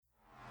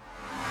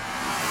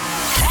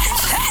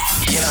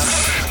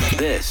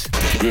This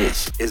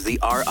is the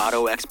Our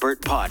Auto Expert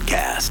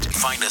Podcast.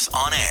 Find us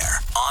on air,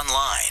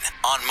 online,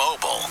 on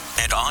mobile,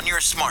 and on your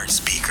smart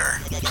speaker.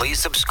 Please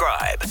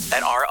subscribe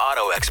at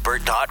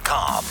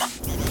ourautoexpert.com.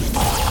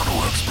 Our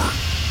Auto Expert.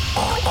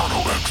 Our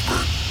Auto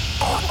Expert.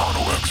 Our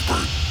Auto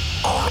Expert.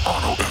 Our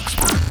Auto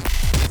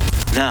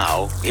Expert.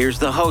 Now, here's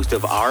the host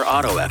of Our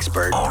Auto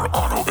Expert, Our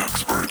Auto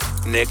Expert.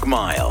 Nick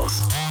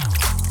Miles.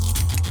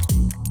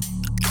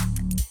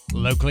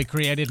 Locally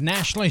created,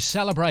 nationally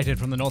celebrated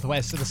from the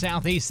northwest to the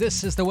southeast,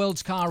 this is the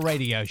World's Car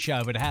Radio Show.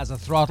 If it has a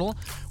throttle,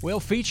 we'll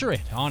feature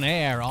it on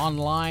air,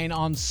 online,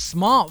 on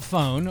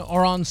smartphone,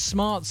 or on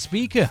smart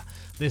speaker.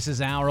 This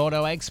is Our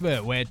Auto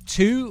Expert, where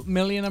 2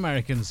 million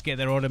Americans get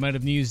their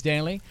automotive news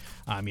daily.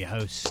 I'm your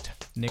host,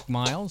 Nick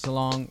Miles,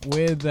 along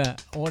with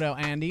Auto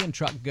Andy and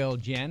Truck Girl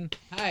Jen.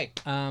 Hi.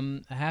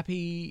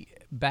 Happy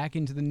back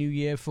into the new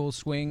year, full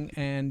swing,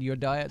 and your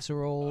diets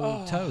are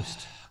all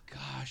toast.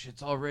 Gosh,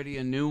 it's already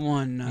a new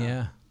one.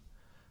 Yeah.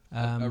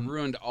 I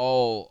ruined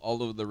all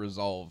of the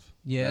resolve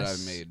that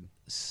I've made.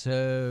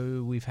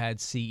 So we've had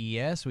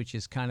CES, which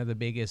is kind of the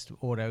biggest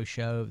auto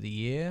show of the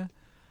year.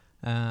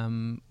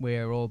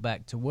 We're all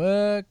back to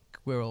work.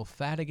 We're all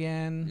fat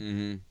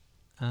again.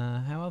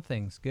 Mm-hmm. How are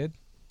things? Good?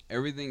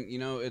 Everything,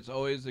 it's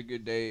always a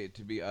good day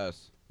to be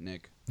us,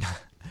 Nick.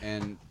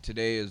 And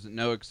today is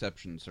no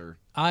exception, sir.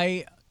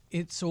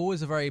 It's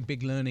always a very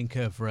big learning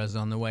curve for us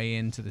on the way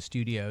into the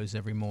studios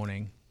every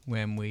morning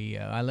when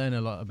I learn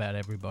a lot about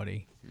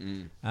everybody.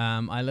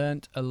 I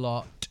learned a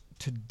lot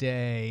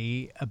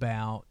today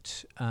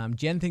about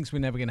Jen thinks we're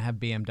never going to have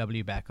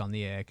BMW back on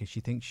the air because she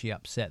thinks she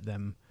upset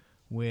them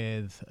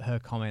with her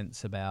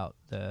comments about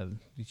did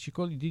you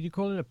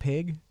call it a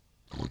pig?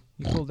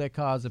 You called their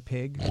cars a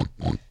pig?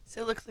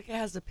 So it looks like it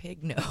has a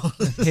pig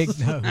nose. A pig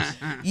nose.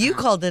 You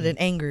called it an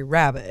angry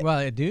rabbit. Well,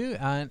 I do,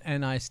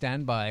 and I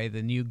stand by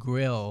the new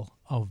grille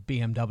of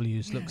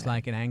BMWs looks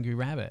like an angry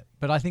rabbit.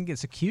 But I think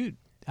it's cute.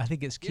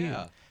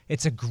 Yeah.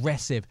 It's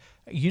aggressive.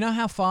 You know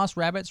how fast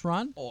rabbits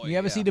run? Oh, you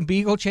ever yeah. see the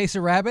beagle chase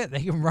a rabbit?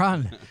 They can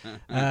run.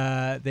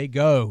 They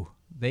go,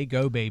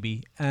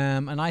 baby.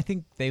 And I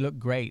think they look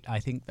great.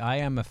 I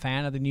am a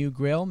fan of the new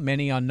grille.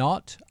 Many are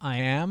not. I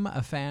am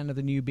a fan of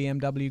the new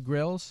BMW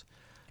grills.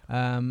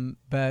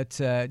 But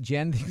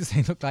Jen thinks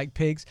they look like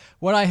pigs.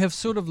 What I have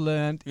sort of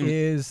learned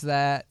is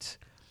that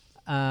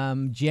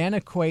Jen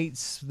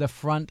equates the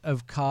front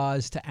of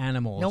cars to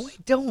animals. No, I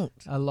don't.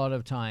 A lot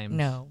of times.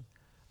 No.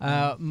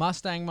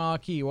 Mustang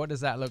Mach-E, what does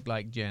that look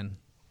like, Jen,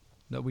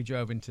 that we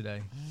drove in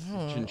today?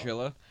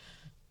 Chinchilla?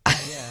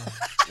 Yeah.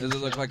 Does it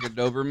look like a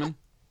Doberman?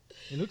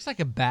 It looks like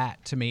a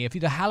bat to me. If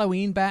the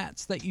Halloween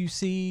bats that you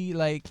see,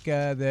 like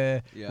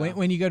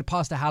when you go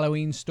past a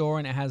Halloween store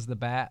and it has the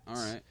bats. All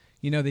right.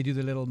 They do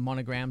the little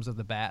monograms of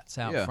the bats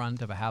out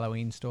front of a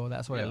Halloween store.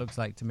 That's what it looks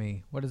like to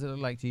me. What does it look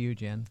like to you,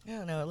 Jen? I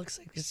don't know. It looks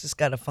like it's just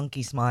got a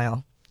funky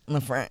smile on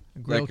the front. A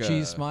grilled Like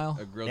cheese smile?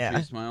 A grilled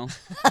cheese smile?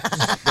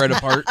 Spread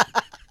apart?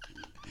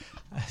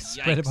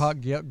 Spread apart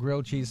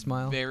grilled cheese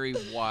smile? Very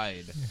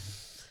wide.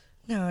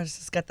 No, it's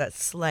just got that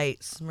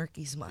slight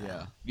smirky smile.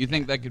 Yeah. You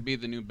think that could be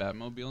the new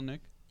Batmobile,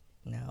 Nick?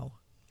 No.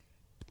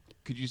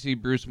 Could you see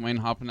Bruce Wayne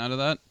hopping out of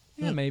that?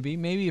 Yeah, maybe.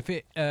 Maybe if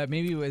it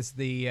was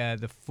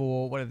the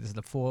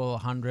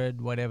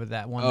 400, whatever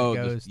that one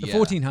that goes. The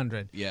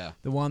 1400. Yeah.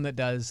 The one that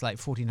does like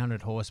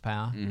 1400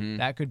 horsepower. Mm-hmm.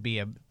 That could be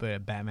a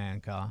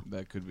Batman car.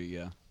 That could be,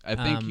 yeah. I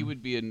think he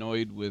would be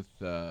annoyed with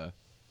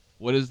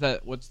what is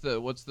that? What's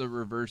the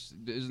reverse?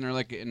 Isn't there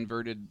like an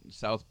inverted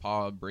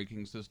southpaw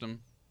braking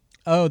system?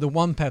 Oh, the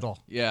one pedal.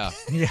 Yeah.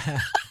 Yeah.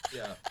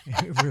 Yeah.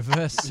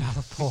 Reverse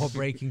southpaw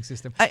braking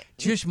system.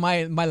 Just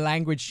my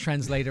language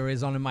translator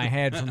is on in my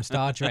head from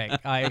Star Trek.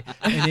 And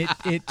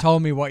it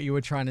told me what you were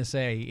trying to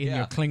say in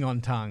your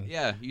Klingon tongue.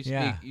 Yeah,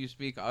 you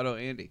speak Auto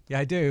Andy. Yeah,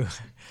 I do.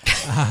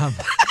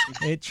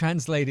 It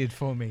translated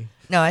for me.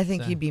 No, I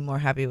think he'd be more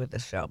happy with the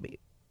Shelby.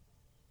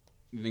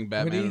 You think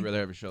Batman would rather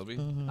have a Shelby?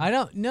 Mm-hmm. I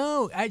don't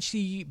know.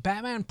 Actually,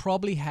 Batman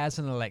probably has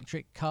an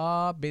electric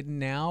car bidden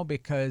now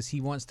because he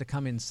wants to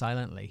come in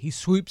silently. He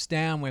swoops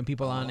down when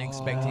people aren't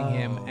expecting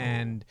him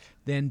and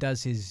then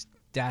does his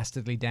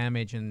dastardly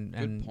damage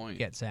and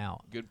gets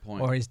out. Good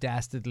point. Or his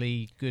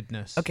dastardly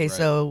goodness. Okay,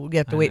 so we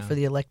have to wait for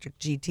the electric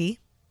GT?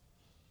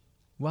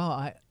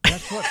 Well,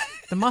 that's what...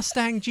 The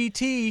Mustang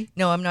GT.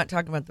 No, I'm not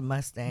talking about the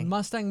Mustang.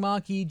 Mustang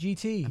Mach-E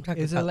GT. I'm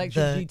talking is about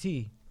electric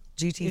GT.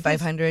 GT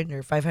 500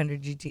 or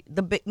 500 GT.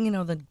 The big,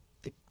 the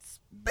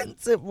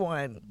expensive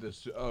one. The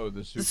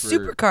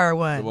supercar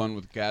one. The one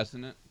with gas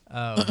in it?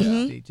 Oh,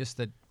 just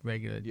the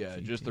regular. Yeah,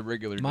 GT. just the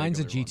regular. Mine's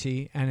a regular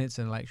GT one. and it's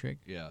an electric.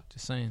 Yeah.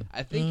 Just saying.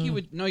 I think he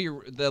would. No,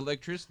 the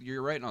electricity.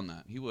 You're right on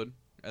that. He would.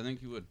 I think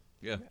he would.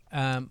 Yeah.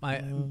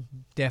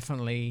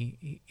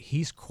 Definitely.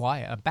 He's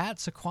quiet.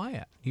 Bats are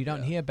quiet. You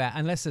don't hear bat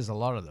unless there's a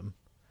lot of them.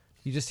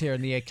 You just hear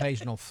the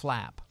occasional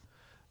flap.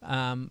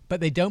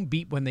 But they don't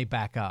beep when they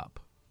back up,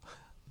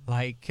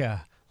 like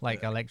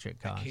electric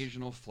cars.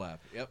 Occasional flap.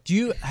 Yep. Do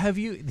you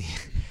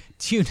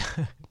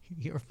know?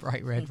 You're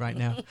bright red right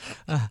now.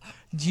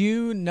 Do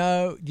you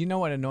know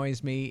what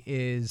annoys me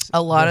is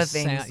a lot of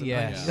things.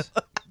 Yes.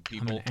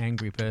 people. an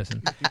angry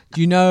person.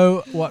 Do you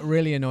know what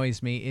really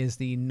annoys me is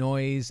the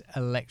noise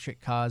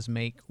electric cars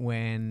make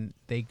when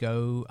they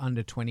go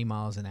under 20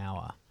 miles an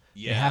hour.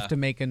 Yeah. They have to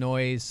make a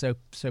noise so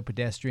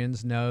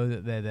pedestrians know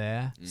that they're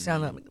there.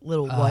 Sound like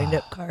little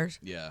wind-up cars.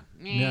 Yeah.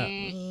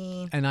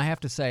 No. And I have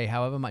to say,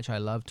 however much I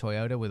love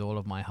Toyota with all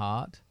of my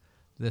heart,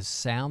 the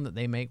sound that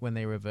they make when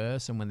they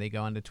reverse and when they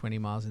go under 20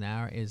 miles an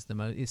hour is the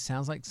most. It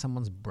sounds like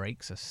someone's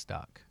brakes are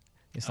stuck.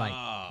 It's like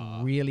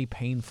really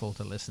painful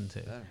to listen to.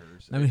 That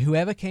hurts. I mean,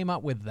 whoever came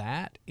up with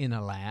that in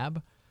a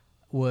lab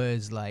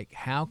was like,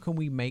 how can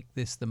we make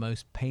this the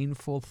most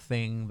painful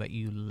thing that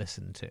you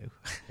listen to?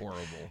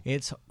 Horrible.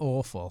 It's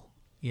awful.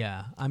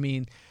 Yeah. I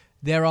mean,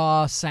 there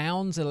are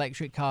sounds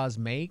electric cars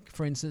make.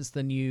 For instance,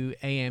 the new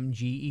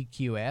AMG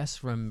EQS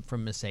from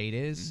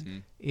Mercedes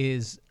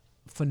is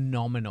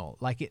phenomenal.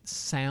 Like, it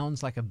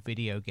sounds like a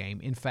video game.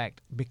 In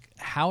fact,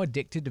 how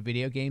addicted to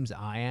video games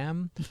I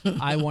am,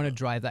 I want to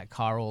drive that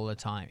car all the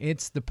time.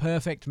 It's the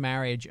perfect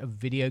marriage of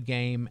video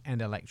game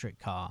and electric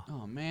car.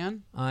 Oh,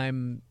 man.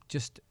 I'm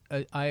just,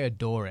 I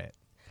adore it.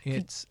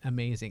 It's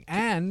amazing.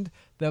 And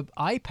the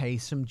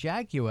I-Pace from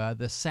Jaguar,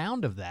 the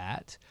sound of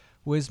that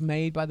was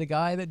made by the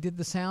guy that did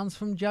the sounds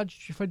from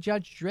Judge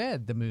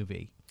Dredd, the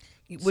movie.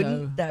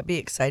 Wouldn't that be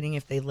exciting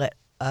if they let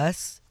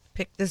us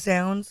pick the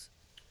sounds?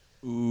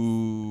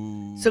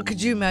 Ooh. So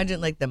could you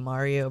imagine like the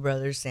Mario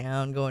Brothers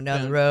sound going down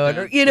the Dun, road,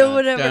 dun, or you know, dun,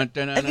 whatever? dun,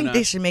 dun, dun, I think dun.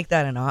 they should make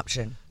that an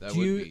option. That Do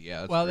would you- be, yeah.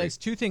 That's well, great. there's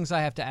two things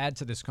I have to add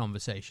to this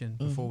conversation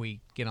before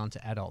we get on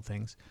to adult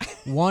things.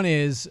 One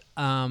is,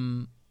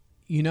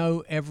 you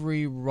know,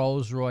 every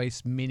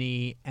Rolls-Royce,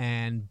 Mini,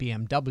 and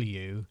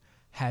BMW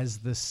has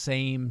the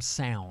same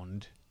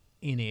sound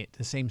in it,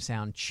 the same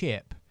sound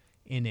chip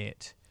in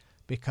it,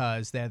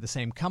 because they're the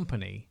same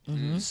company.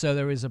 So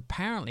there is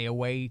apparently a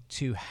way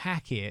to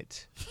hack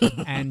it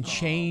and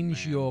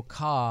change your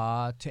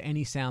car to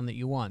any sound that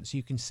you want. So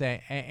you can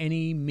say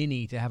any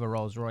Mini to have a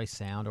Rolls-Royce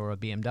sound or a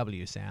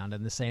BMW sound,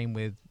 and the same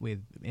with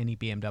any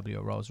BMW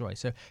or Rolls-Royce.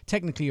 So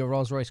technically your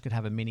Rolls-Royce could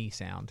have a Mini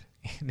sound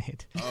in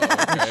it, Oh,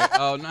 okay.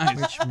 Oh, nice.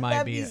 which might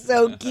That'd be be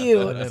so a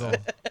cute. little,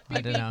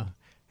 I don't know.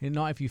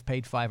 Not if you've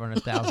paid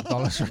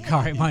 $500,000 for a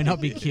car, it might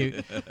not be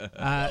cute.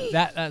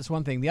 That's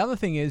one thing. The other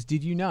thing is,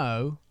 did you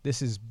know,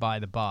 this is by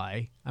the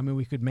by, I mean,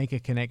 we could make a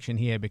connection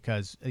here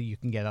because you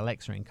can get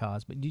Alexa in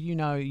cars, but did you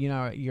know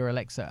your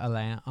Alexa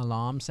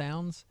alarm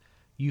sounds,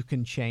 you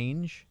can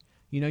change?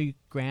 You know,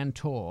 Grand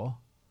Tour,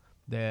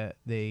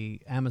 the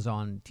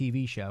Amazon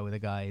TV show with the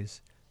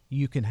guys,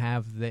 you can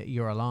have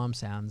your alarm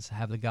sounds,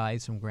 have the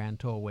guys from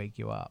Grand Tour wake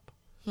you up.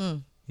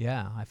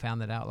 Yeah, I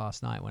found that out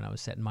last night when I was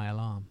setting my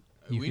alarm.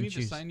 You We can need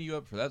choose. to sign you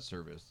up for that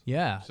service.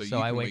 Yeah, So, so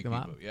you I can wake them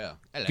up. people. Yeah.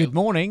 Hello. Good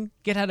morning.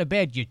 Get out of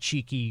bed, you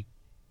cheeky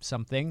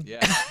something. Yeah.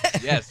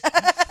 Yes.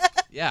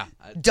 Yeah.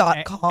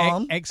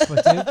 .com.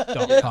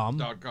 Expletive.com.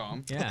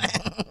 .com. Yeah.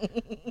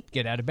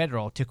 Get out of bed or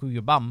I'll tickle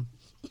your bum.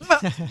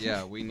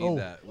 Yeah, we need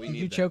that. We Did need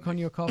you that. choke on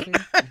your coffee?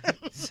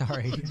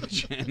 Sorry.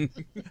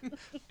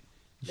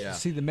 Yeah.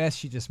 See the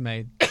mess you just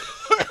made.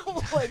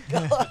 Oh my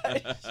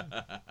god.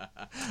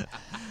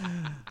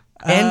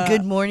 And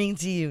good morning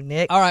to you,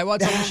 Nick. All right,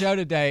 what's on the show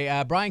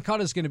today? Brian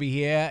Cotter's going to be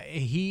here.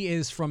 He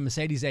is from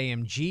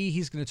Mercedes-AMG.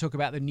 He's going to talk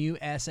about the new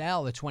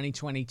SL, the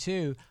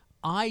 2022.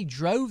 I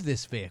drove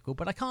this vehicle,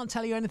 but I can't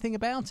tell you anything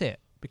about it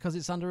because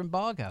it's under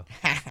embargo.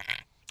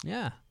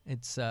 Yeah,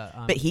 it's.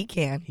 But he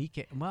can. He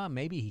can. Well,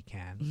 maybe he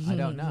can. I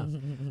don't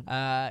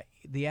know.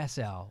 The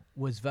SL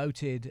was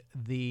voted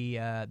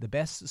the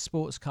best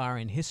sports car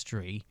in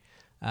history.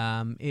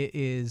 It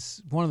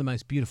is one of the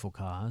most beautiful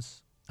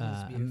cars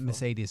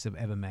Mercedes have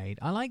ever made.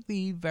 I like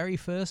the very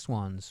first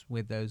ones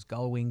with those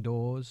gull-wing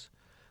doors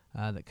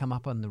that come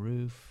up on the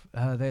roof.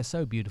 They're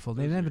so beautiful.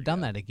 They've never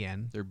done that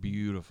again. They're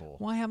beautiful.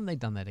 Why haven't they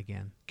done that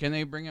again? Can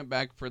they bring it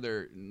back for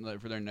their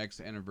next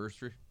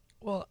anniversary?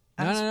 Well,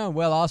 No.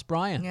 Well, ask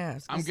Brian. Yeah, I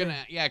was I'm say. gonna.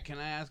 Yeah. Can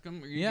I ask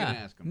him? Or you Yeah. gonna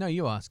ask him? No,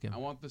 you ask him. I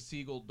want the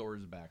seagull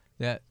doors back.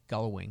 That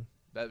gull-wing.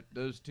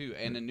 Those two,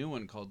 and a new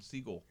one called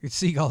Seagull. It's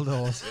seagull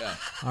doors. Yeah.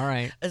 All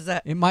right. Is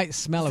that It might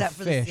smell is of that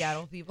for fish. the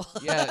Seattle people?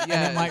 Yeah.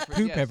 Yeah. And it might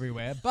poop yes.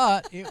 everywhere,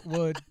 but it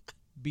would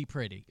be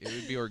pretty. It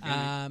would be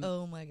organic.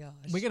 Oh my gosh.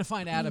 We're going to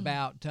find out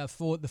about the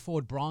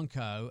Ford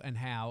Bronco and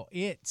how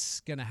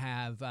it's going to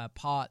have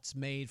parts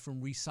made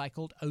from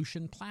recycled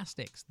ocean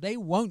plastics. They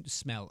won't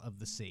smell of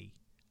the sea,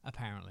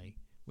 apparently,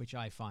 which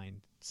I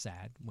find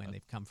sad when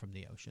they've come from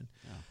the ocean.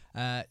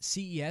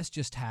 CES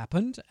just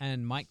happened,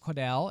 and Mike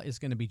Cordell is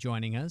going to be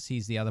joining us.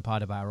 He's the other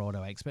part of our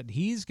auto expert.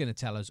 He's going to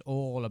tell us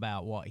all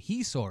about what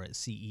he saw at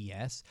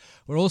CES.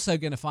 We're also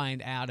going to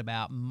find out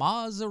about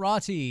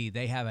Maserati.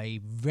 They have a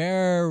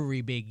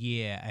very big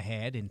year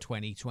ahead in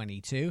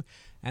 2022.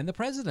 And the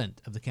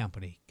president of the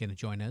company going to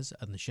join us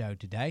on the show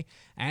today.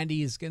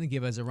 Andy is going to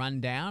give us a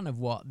rundown of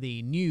what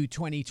the new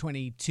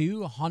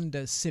 2022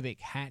 Honda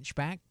Civic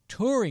Hatchback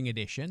Touring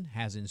Edition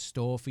has in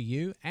store for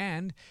you.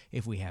 And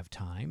if we have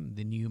time,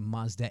 the new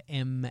Mazda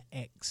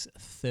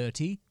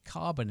MX-30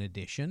 Carbon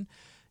Edition.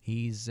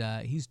 He's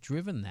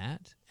driven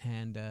that,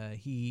 and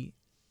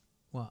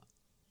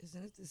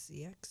Isn't it the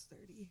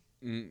CX-30?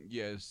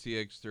 Yeah,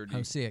 CX-30. Oh,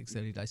 CX-30.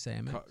 Did I say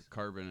MX?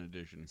 Carbon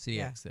edition.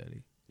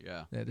 CX-30.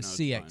 Yeah. The no, it's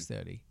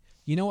CX-30.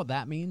 You know what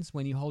that means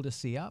when you hold a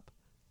C up?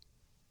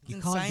 It's You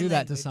in can't sign do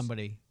that to language.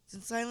 somebody. It's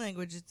in sign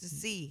language. It's a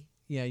C.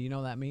 Yeah, you know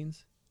what that means?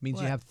 It means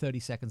you What? have 30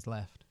 seconds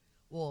left.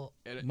 Well,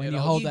 When you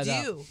al- hold you that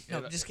up. do.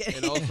 No, just kidding.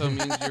 It also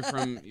means you're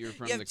from you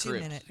the have 2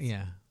 crypt. minutes.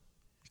 Yeah.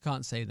 You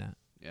can't say that.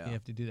 Yeah. You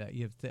have to do that.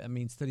 You have that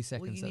means 30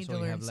 seconds. Well, you That's need all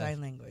to you learn have left.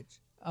 sign language.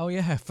 Oh,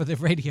 yeah, for the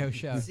radio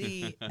show.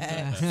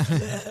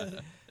 CX-30.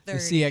 The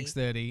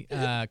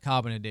CX-30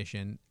 Carbon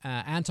Edition.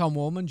 Anton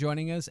Wallman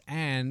joining us,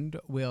 and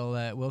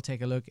we'll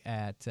take a look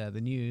at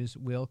the news.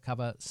 We'll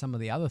cover some of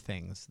the other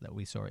things that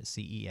we saw at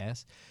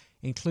CES,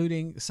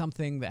 including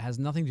something that has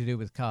nothing to do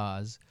with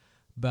cars,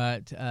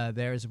 but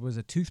there was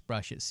a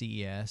toothbrush at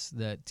CES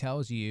that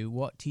tells you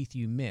what teeth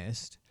you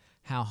missed,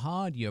 how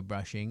hard you're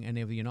brushing, and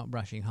if you're not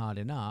brushing hard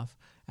enough.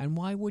 And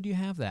why would you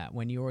have that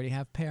when you already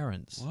have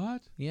parents?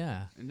 What?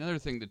 Yeah. Another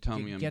thing to tell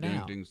me I'm Get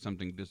out. doing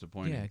something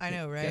disappointing. Yeah. I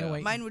know, Get away.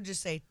 right? Mine would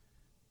just say,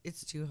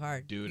 it's too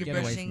hard. Do it You're again.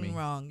 Get away from me. brushing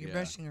wrong. You're Yeah.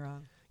 brushing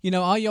wrong. You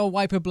know, are your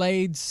wiper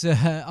blades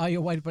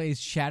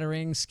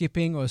shattering,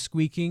 skipping, or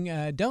squeaking?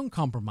 Don't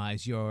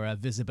compromise your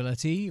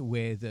visibility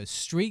with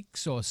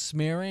streaks or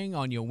smearing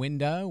on your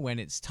window. When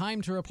it's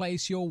time to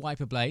replace your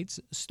wiper blades,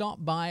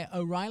 stop by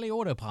O'Reilly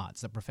Auto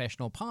Parts, the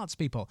professional parts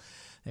people.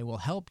 They will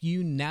help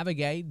you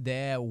navigate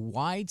their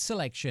wide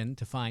selection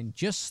to find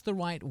just the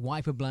right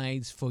wiper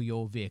blades for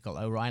your vehicle.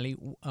 O'Reilly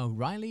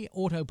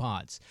Auto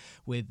Parts.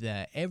 You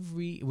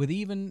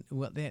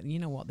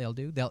know what they'll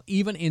do? They'll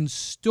even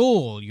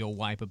install your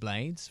wiper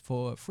blades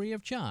for free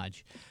of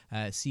charge.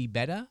 See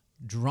better,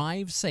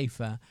 drive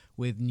safer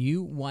with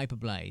new wiper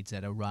blades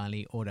at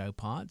O'Reilly Auto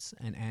Parts.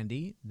 And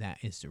Andy, that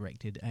is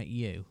directed at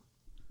you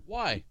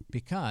Why?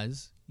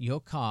 because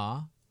your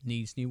car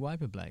needs new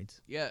wiper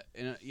blades. Yeah,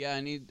 I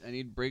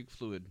need brake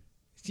fluid.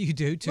 You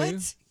do too.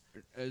 What?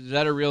 Is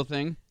that a real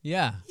thing?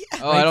 Yeah.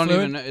 Oh, I don't fluid?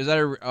 even know. Is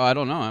that I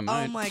don't know. I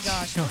might. Oh my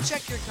gosh. Go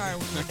check your car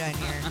when we're done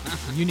here.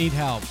 You need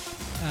help.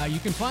 You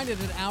can find it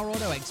at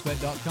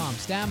ourautoexpert.com.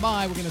 Stand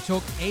by. We're going to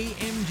talk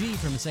AMG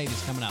from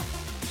Mercedes coming up.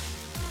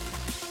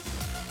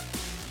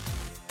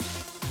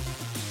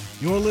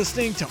 You're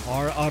listening to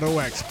Our Auto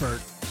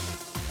Expert.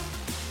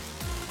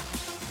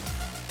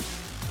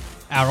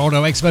 Our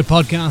Auto Expert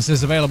podcast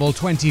is available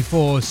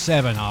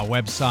 24/7. Our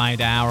website,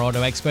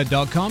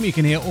 ourautoexpert.com. You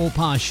can hear all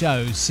past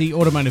shows, see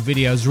automotive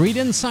videos, read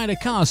insider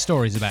car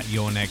stories about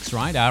your next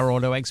ride. Our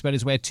Auto Expert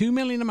is where 2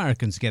 million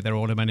Americans get their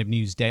automotive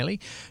news daily.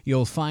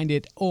 You'll find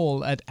it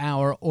all at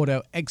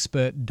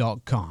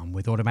ourautoexpert.com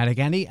with Automatic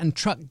Andy and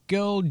Truck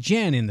Girl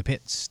Jen in the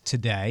pits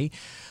today.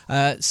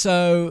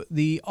 So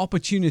the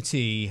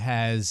opportunity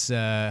has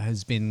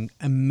been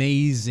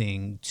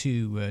amazing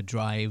to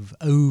drive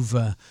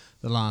over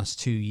the last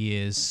 2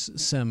 years.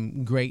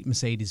 Some great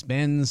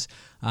Mercedes-Benz.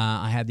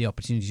 I had the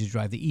opportunity to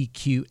drive the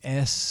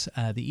EQS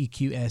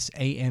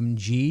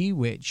AMG,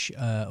 which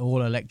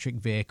all electric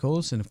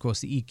vehicles. And of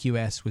course, the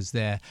EQS was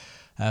their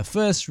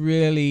first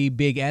really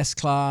big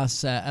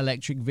S-Class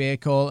electric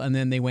vehicle. And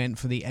then they went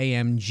for the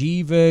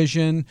AMG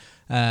version.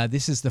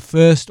 This is the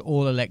first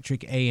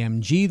all-electric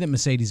AMG that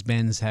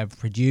Mercedes-Benz have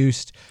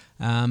produced.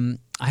 I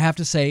have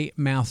to say,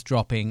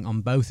 mouth-dropping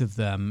on both of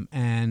them,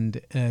 and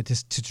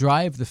to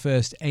drive the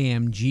first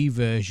AMG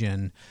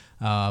version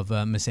of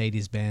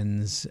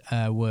Mercedes-Benz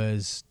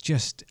was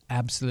just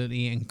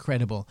absolutely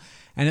incredible.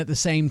 And at the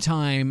same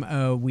time,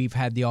 we've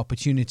had the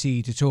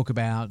opportunity to talk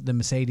about the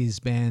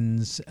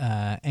Mercedes-Benz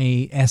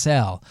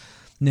SL.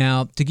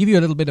 Now, to give you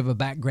a little bit of a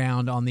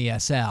background on the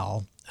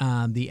SL,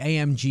 the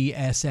AMG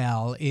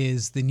SL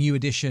is the new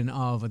edition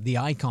of the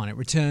Icon. It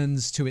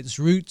returns to its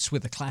roots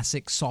with a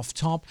classic soft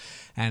top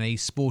and a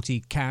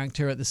sporty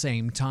character at the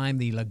same time.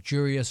 The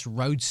luxurious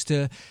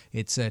Roadster,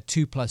 it's a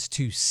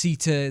 2+2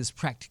 seater, is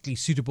practically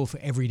suitable for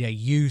everyday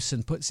use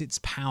and puts its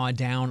power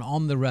down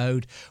on the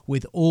road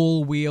with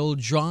all-wheel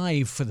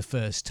drive for the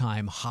first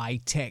time.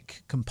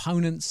 High-tech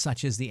components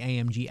such as the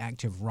AMG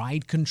Active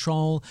Ride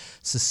Control,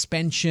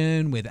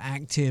 suspension with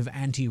active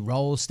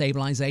anti-roll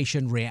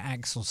stabilization, rear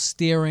axle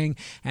steering,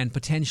 and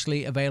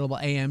potentially available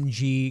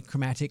AMG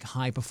Chromatic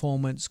High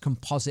Performance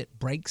Composite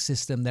Brake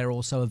System. They're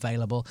also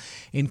available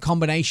in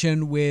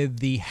combination with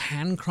the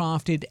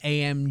handcrafted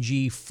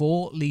AMG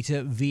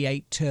 4-liter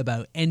V8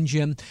 turbo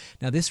engine.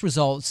 Now, this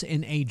results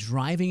in a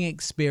driving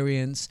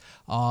experience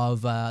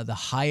of the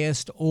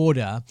highest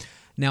order.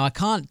 Now, I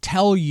can't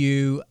tell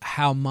you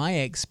how my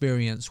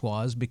experience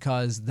was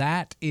because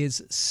that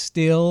is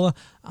still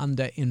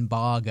under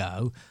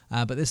embargo.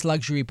 But this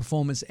luxury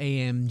performance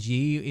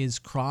AMG is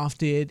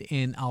crafted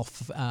in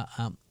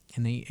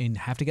and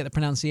have to get the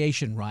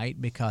pronunciation right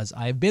because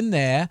I've been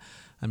there.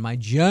 And my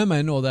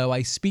German, although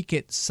I speak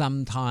it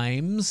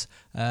sometimes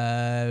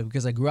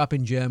because I grew up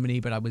in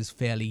Germany, but I was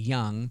fairly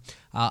young,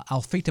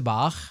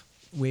 Alfeterbach.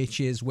 which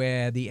is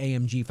where the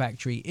AMG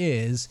factory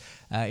is.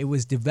 It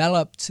was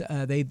developed,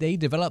 they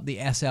developed the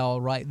SL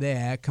right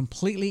there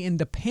completely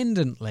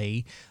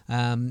independently.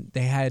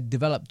 They had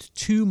developed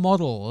 2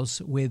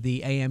 models with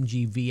the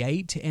AMG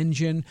V8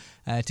 engine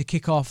to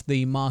kick off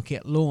the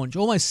market launch.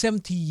 Almost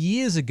 70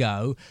 years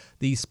ago,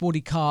 the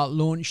sporty car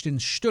launched in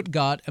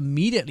Stuttgart.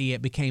 Immediately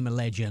it became a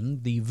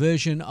legend. The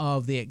version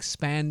of the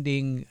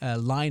expanding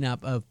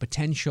lineup of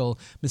potential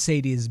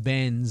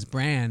Mercedes-Benz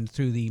brand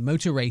through the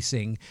motor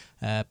racing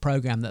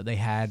program that they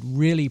had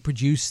really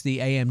produced the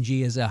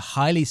AMG as a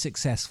highly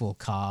successful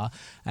car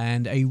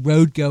and a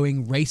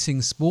road-going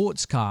racing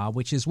sports car,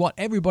 which is what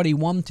everybody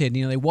wanted.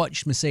 You know, they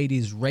watched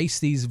Mercedes race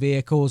these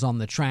vehicles on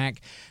the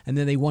track, and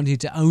then they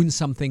wanted to own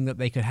something that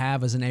they could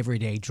have as an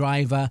everyday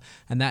driver,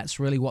 and that's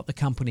really what the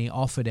company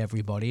offered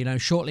everybody. You know,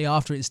 shortly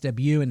after its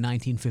debut in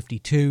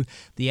 1952,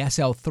 the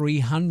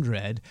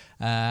SL300,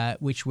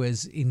 which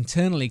was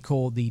internally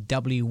called the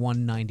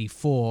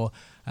W194,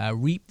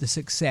 reaped the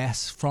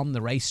success from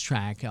the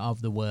racetrack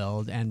of the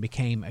world and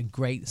became a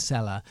great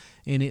seller.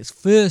 In its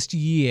first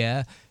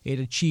year, it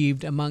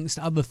achieved, amongst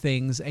other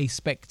things, a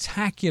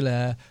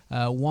spectacular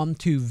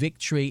 1-2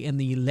 victory in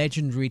the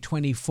legendary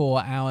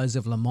 24 Hours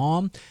of Le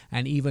Mans,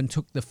 and even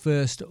took the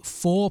first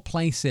 4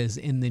 places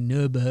in the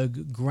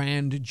Nürburgring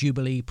Grand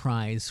Jubilee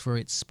Prize for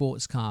its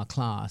sports car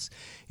class.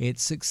 It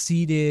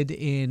succeeded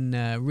in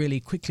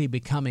really quickly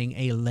becoming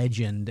a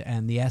legend,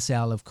 and the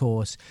SL, of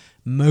course,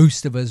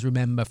 most of us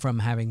remember from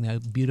having the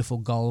beautiful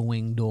gull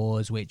wing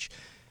doors, which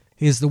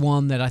is the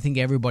one that I think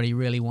everybody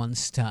really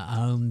wants to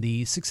own.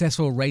 The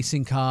successful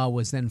racing car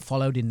was then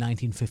followed in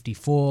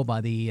 1954 by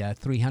the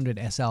 300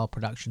 SL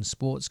production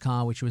sports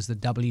car, which was the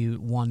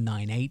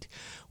W198,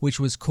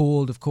 which was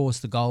called, of course,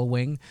 the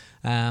Gullwing.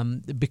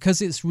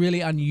 Because it's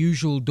really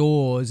unusual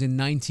doors, in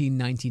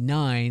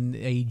 1999,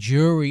 a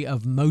jury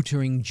of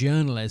motoring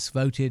journalists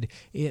voted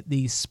it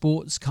the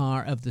sports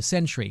car of the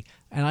century.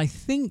 And I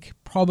think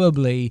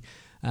probably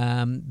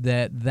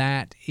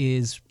that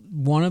is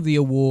one of the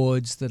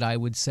awards that I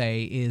would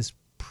say is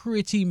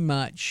pretty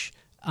much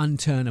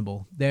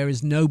unturnable. There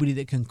is nobody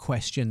that can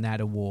question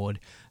that award,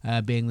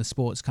 being the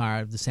sports car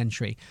of the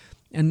century.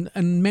 And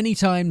many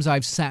times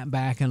I've sat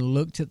back and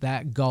looked at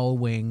that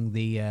Gullwing,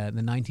 the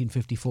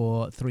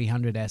 1954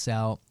 300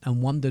 SL,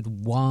 and wondered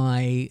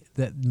why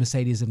that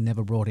Mercedes have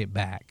never brought it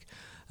back.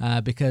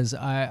 Because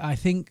I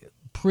think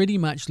pretty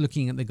much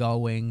looking at the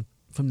Gullwing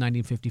from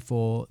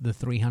 1954, the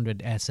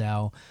 300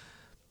 SL,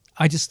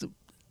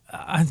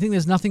 I think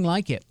there's nothing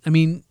like it. I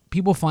mean,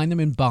 people find them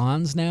in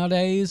barns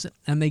nowadays,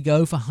 and they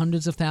go for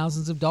hundreds of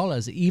thousands of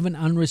dollars, even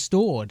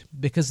unrestored,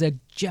 because they're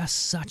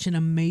just such an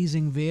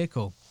amazing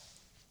vehicle.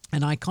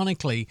 And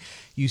iconically,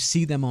 you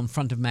see them on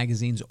front of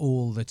magazines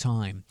all the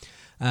time.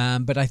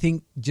 But I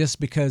think just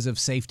because of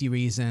safety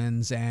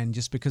reasons and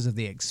just because of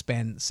the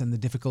expense and the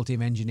difficulty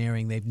of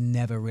engineering, they've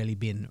never really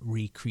been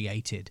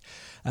recreated.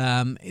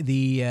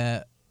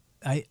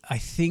 I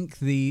think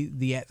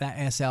that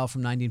SL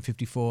from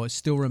 1954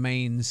 still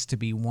remains to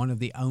be one of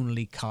the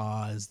only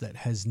cars that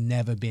has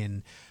never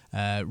been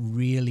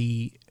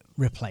really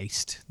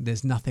replaced.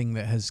 There's nothing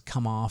that has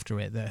come after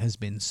it that has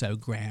been so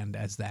grand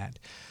as that.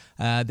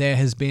 There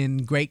has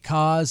been great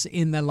cars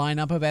in the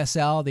lineup of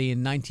SL, the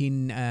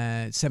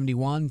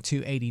 1971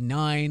 to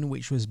 89,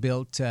 which was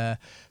built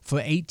for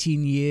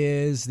 18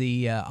 years,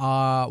 the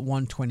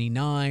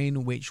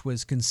R129, which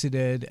was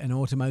considered an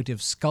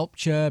automotive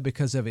sculpture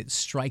because of its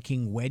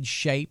striking wedge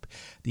shape.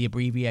 The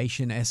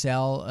abbreviation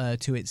SL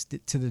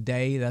to the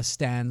day thus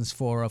stands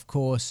for, of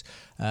course,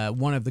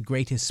 one of the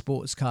greatest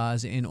sports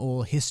cars in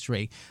all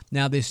history.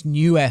 Now, this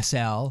new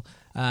SL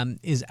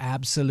is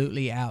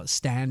absolutely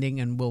outstanding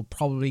and will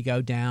probably go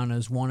down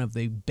as one of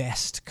the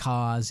best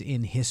cars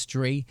in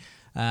history.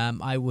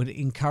 I would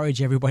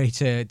encourage everybody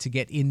to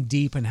get in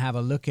deep and have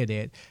a look at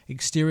it.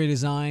 Exterior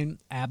design,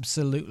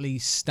 absolutely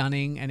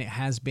stunning, and it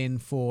has been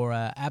for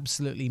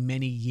absolutely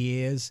many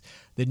years.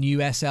 The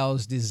new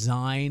SL's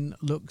design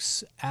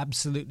looks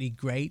absolutely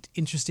great.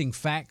 Interesting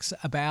facts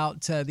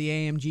about the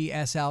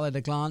AMG SL at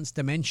a glance.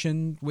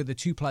 Dimensioned with the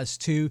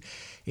 2+2,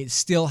 it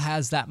still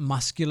has that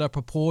muscular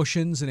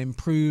proportions and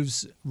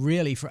improves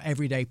really for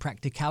everyday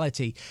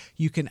practicality.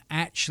 You can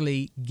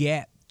actually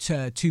get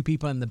 2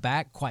 people in the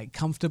back quite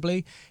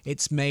comfortably.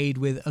 It's made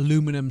with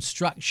aluminum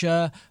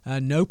structure.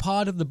 No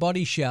part of the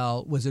body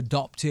shell was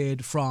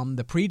adopted from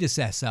the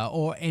predecessor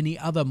or any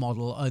other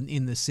model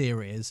in the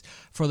series.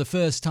 For the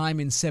first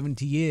time in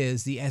 70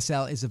 years, the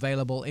SL is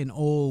available in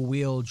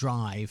all-wheel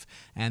drive,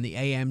 and the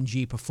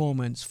AMG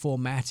Performance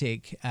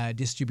 4MATIC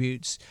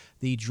distributes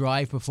the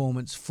drive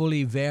performance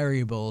fully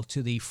variable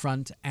to the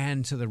front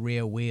and to the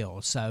rear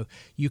wheel. So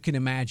you can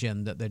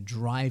imagine that the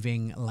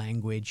driving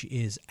language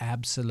is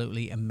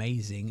absolutely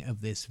amazing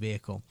of this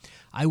vehicle.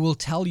 I will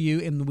tell you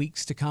in the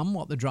weeks to come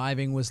what the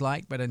driving was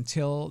like, but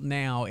until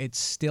now it's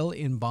still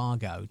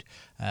embargoed,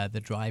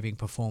 the driving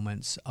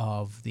performance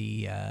of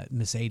the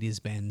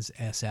Mercedes-Benz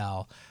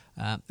SL.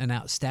 An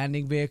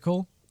outstanding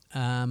vehicle.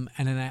 and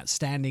an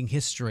outstanding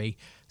history,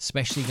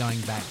 especially going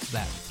back to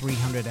that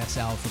 300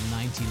 SL from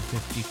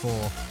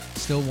 1954.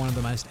 Still one of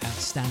the most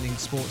outstanding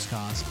sports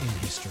cars in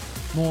history.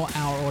 More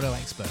Our Auto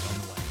Expert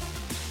on the way.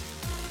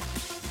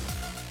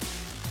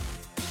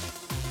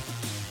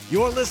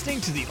 You're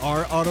listening to the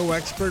Our Auto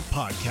Expert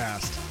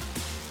podcast.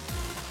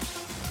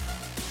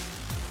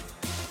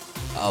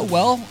 Oh,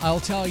 well, I'll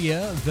tell you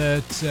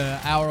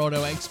that Our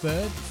Auto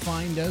Expert,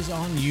 find us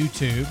on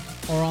YouTube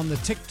or on the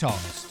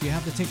TikToks. Do you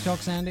have the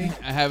TikToks, Andy?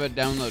 I have it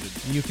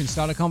downloaded. You can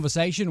start a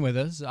conversation with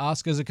us,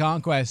 ask us a car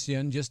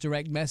question, just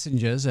direct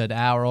messengers at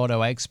Our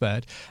Auto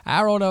Expert.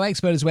 Our Auto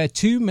Expert is where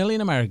 2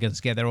 million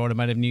Americans get their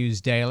automotive news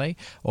daily.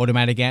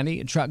 Automatic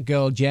Andy, Truck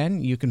Girl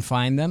Jen, you can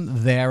find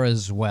them there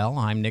as well.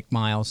 I'm Nick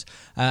Miles.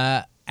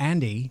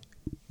 Andy,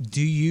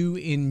 do you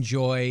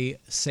enjoy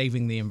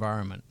saving the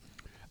environment?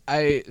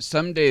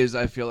 Some days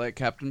I feel like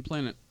Captain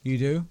Planet. You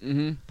do?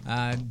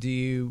 Mm-hmm. Do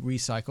you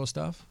recycle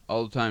stuff?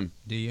 All the time.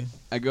 Do you?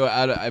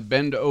 I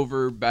bend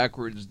over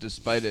backwards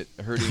despite it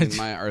hurting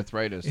my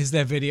arthritis. Is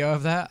there video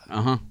of that?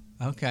 Uh-huh.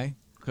 Okay.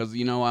 Because,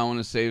 I want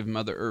to save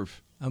Mother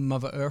Earth.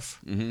 Mother Earth?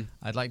 Mm-hmm.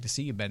 I'd like to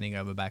see you bending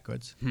over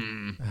backwards.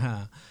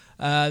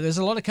 There's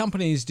a lot of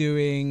companies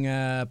doing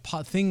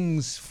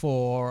things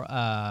for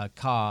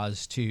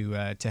cars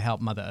to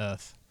help Mother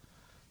Earth.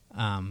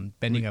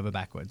 Bending over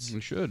backwards.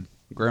 We should.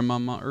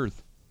 Grandmama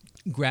Earth.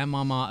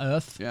 Grandmama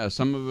Earth. Yeah,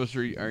 some of us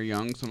are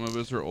young, some of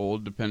us are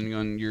old, depending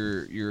on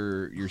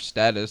your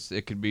status.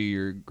 It could be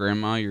your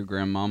grandma, your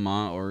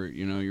grandmama, or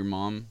your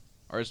mom,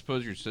 or I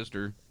suppose your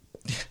sister.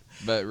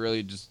 But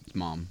really, just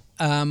mom.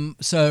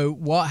 So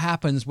what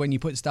happens when you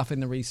put stuff in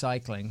the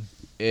recycling?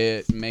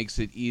 It makes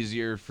it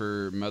easier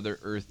for Mother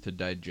Earth to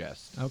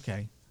digest.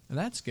 Okay,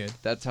 that's good.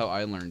 That's how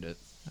I learned it.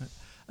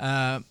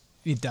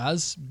 It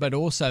does, but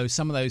also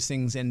some of those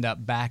things end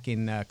up back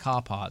in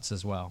car parts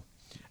as well.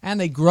 And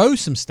they grow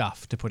some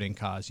stuff to put in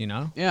cars,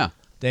 Yeah.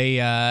 They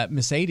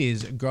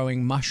Mercedes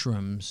growing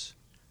mushrooms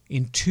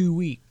in 2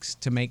 weeks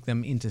to make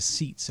them into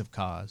seats of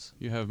cars.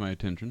 You have my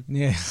attention.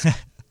 Yeah.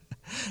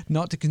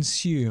 Not to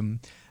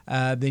consume.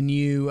 The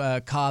new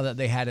car that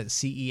they had at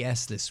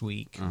CES this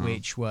week,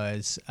 which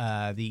was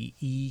the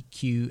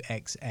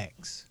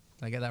EQXX.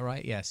 Did I get that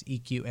right? Yes,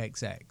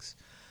 EQXX.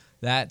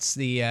 That's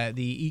the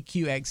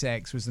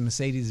EQXX was the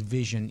Mercedes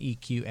Vision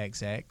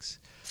EQXX.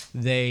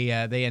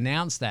 They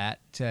announced that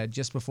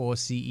just before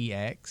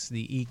CEX,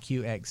 the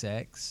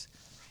EQXX.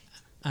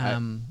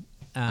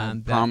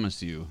 I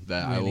promise you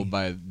that really? I will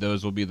buy.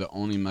 Those will be the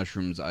only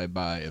mushrooms I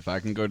buy. If I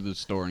can go to the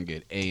store and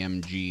get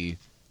AMG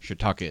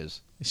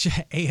shiitakes.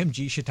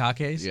 AMG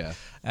shiitakes.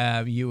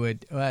 Yeah. You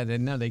would. Well,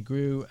 no, they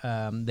grew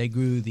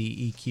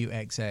the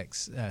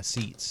EQXX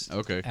seats.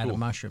 Okay, Out cool. of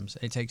mushrooms.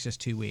 It takes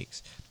just 2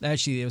 weeks.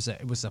 Actually, it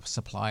was a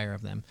supplier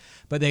of them,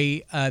 but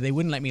they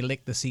wouldn't let me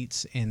lick the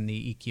seats in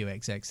the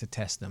EQXX to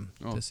test them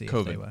to see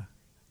if they were.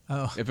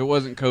 Oh. If it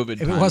wasn't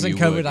COVID, If it wasn't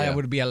COVID, would, I yeah.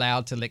 would be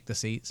allowed to lick the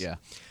seats.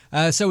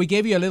 Yeah. So we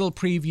gave you a little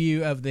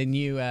preview of the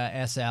new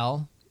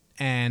SL.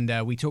 And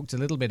we talked a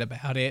little bit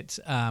about it.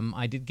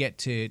 I did get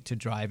to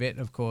drive it.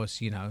 Of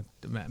course,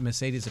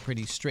 Mercedes are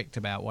pretty strict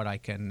about what I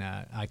can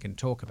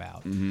talk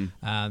about.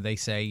 Mm-hmm. They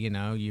say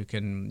you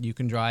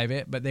can drive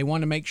it, but they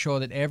want to make sure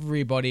that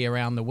everybody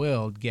around the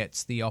world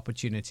gets the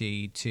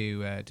opportunity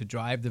to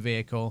drive the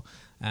vehicle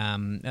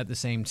at the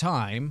same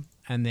time.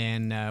 And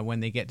then when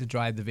they get to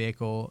drive the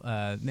vehicle,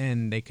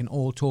 then they can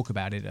all talk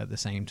about it at the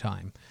same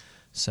time.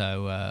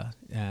 So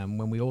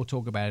when we all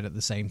talk about it at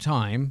the same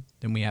time,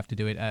 then we have to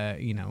do it,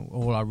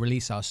 or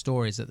release our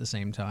stories at the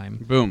same time.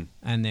 Boom.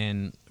 And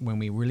then when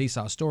we release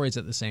our stories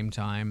at the same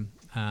time,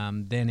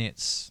 then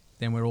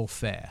we're all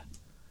fair.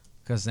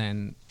 Because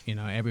then,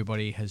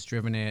 everybody has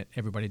driven it,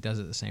 everybody does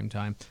it at the same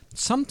time.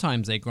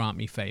 Sometimes they grant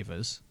me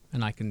favors,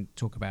 and I can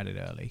talk about it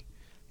early.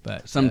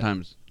 But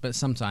Sometimes. But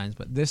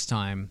this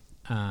time,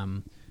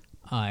 You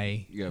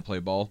gotta play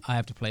ball. I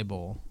have to play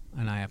ball.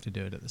 And I have to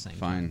do it at the same time.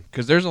 Fine,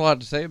 because there's a lot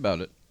to say about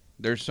it.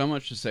 There's so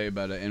much to say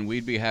about it, and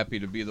we'd be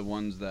happy to be the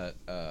ones that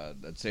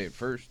say it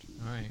first.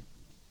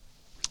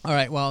 All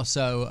right. Well,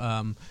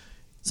 so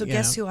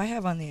Guess who I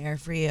have on the air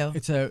for you?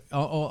 It's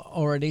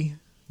already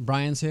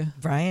Brian's here.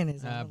 Brian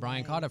is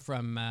Brian Carter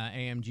from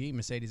AMG,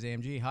 Mercedes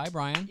AMG. Hi,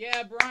 Brian.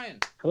 Yeah, Brian.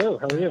 Hello,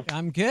 how are you?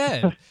 I'm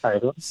good. Hi,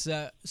 everyone.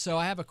 So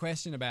I have a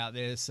question about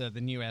this, the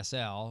new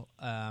SL.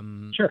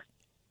 Sure.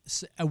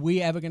 Are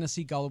we ever going to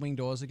see gull-wing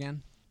doors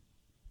again?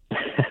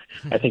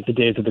 I think the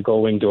days of the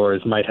gull-wing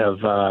doors might have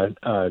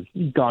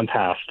gone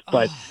past.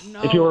 But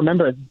if you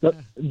remember,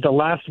 the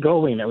last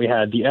gull-wing that we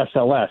had, the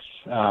SLS,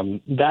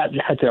 that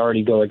had to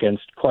already go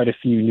against quite a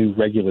few new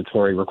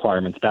regulatory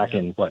requirements back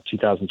in,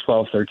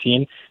 2012,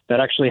 13, that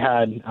actually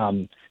had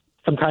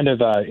some kind of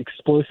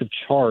explosive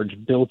charge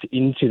built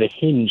into the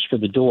hinge for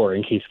the door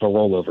in case of a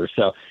rollover.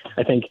 So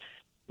I think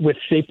with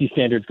safety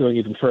standards going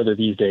even further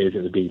these days,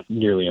 it would be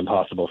nearly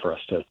impossible for us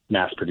to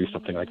mass produce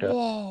something like that.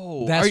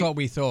 Whoa. That's what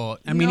we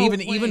thought. I mean, No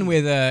even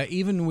way. with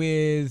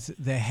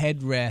the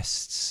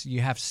headrests,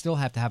 you still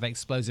have to have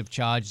explosive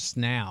charges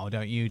now,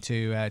 don't you,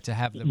 to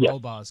have the roll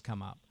bars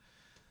come up?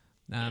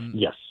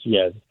 Yes,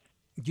 yeah.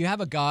 Do you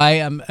have a guy,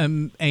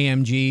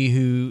 AMG,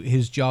 who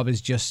his job is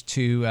just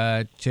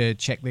to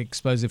check the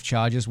explosive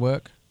charges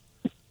work?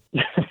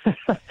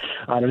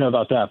 I don't know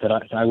about that, but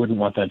I wouldn't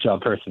want that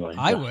job personally.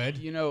 I would.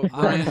 You know,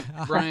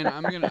 Brian,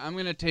 I'm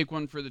gonna take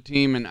one for the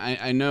team, and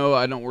I know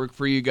I don't work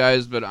for you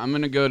guys, but I'm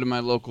gonna go to my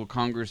local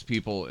Congress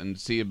people and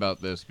see about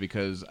this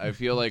because I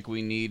feel like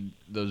we need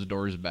those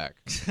doors back.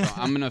 So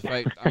I'm gonna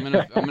fight. I'm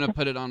gonna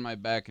put it on my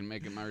back and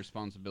make it my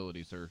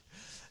responsibility, sir.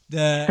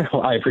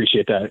 Well, I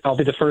appreciate that. I'll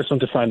be the first one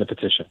to sign the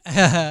petition.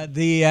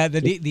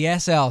 The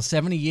SL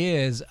 70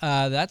 years.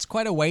 That's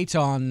quite a weight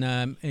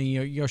on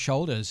your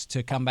shoulders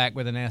to come back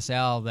with an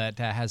SL that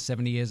has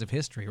 70 years of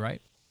history,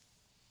 right?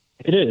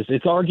 It is.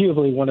 It's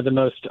arguably one of the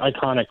most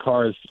iconic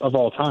cars of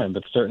all time,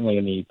 but certainly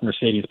in the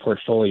Mercedes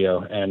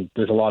portfolio. And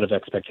there's a lot of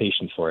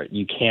expectations for it.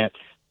 You can't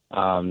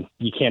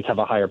have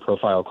a higher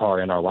profile car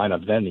in our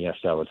lineup than the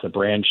SL. It's a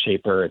brand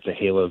shaper. It's a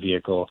halo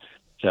vehicle.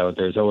 So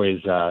there's always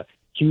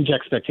huge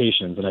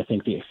expectations, and I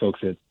think the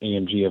folks at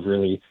AMG have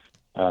really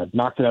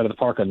knocked it out of the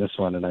park on this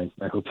one, and I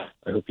hope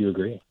you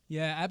agree.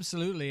 Yeah,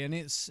 absolutely, and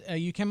it's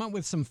you came up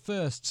with some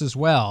firsts as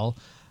well.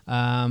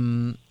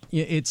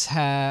 It's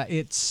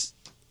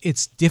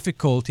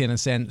difficult in a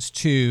sense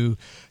to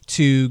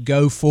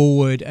go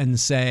forward and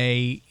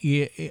say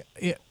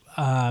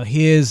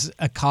here's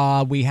a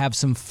car we have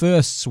some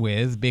firsts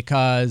with,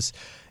 because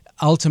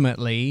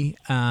ultimately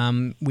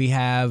we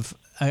have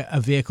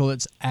a vehicle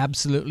that's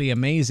absolutely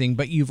amazing,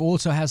 but you've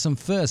also had some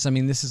firsts. I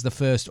mean, this is the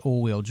first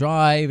all-wheel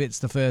drive. It's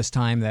the first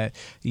time that,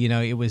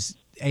 it was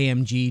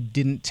AMG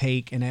didn't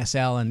take an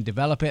SL and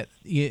develop it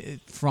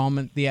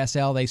from the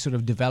SL. They sort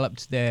of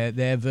developed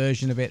their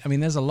version of it. I mean,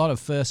 there's a lot of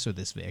firsts with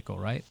this vehicle,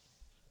 right?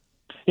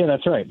 Yeah,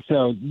 that's right.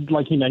 So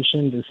like you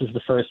mentioned, this is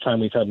the first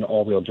time we've had an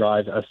all-wheel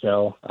drive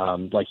SL.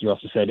 Like you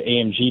also said,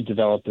 AMG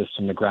developed this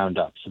from the ground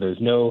up. So there's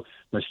no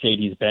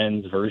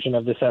Mercedes-Benz version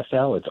of this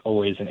SL. It's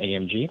always an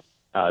AMG.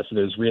 So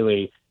there's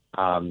really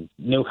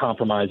no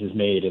compromises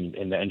made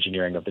in the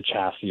engineering of the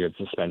chassis or the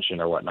suspension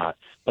or whatnot.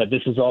 But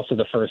this is also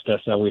the first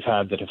SL we've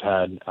had that have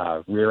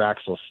had rear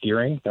axle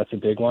steering. That's a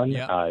big one.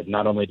 Yeah.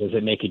 Not only does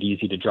it make it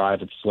easy to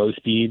drive at slow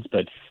speeds,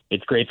 but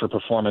it's great for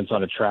performance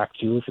on a track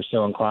too, if you're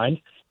so inclined.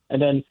 And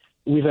then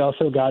we've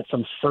also got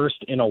some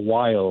first in a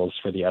whiles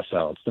for the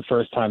SL. It's the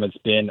first time it's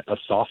been a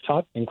soft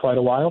top in quite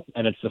a while,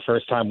 and it's the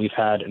first time we've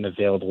had an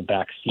available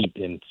back seat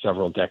in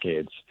several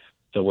decades.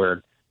 So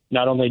we're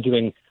not only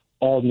doing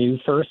all new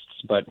firsts,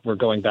 but we're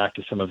going back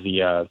to some of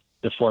the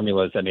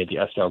formulas that made the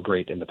SL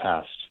great in the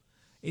past.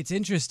 It's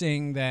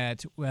interesting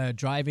that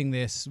driving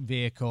this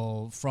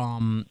vehicle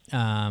from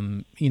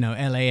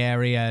LA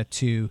area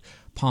to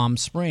Palm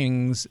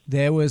Springs,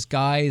 there was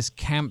guys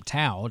camped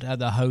out at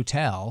the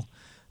hotel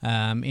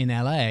in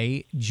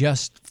LA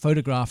just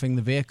photographing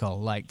the vehicle.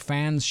 Like,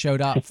 fans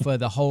showed up for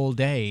the whole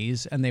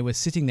days, and they were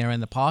sitting there in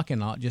the parking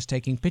lot just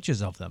taking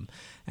pictures of them.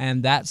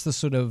 And that's the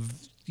sort of,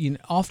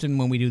 often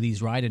when we do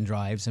these ride and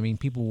drives, I mean,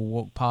 people will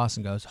walk past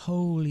and goes,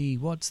 holy,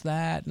 what's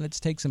that? Let's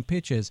take some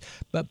pictures.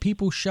 But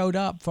people showed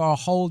up for a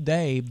whole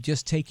day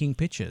just taking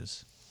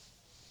pictures.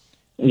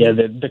 Yeah,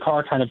 the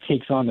car kind of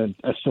takes on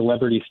a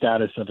celebrity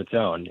status of its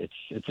own.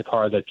 It's a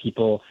car that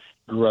people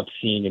grew up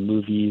seeing in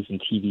movies and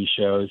TV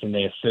shows, and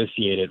they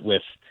associate it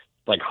with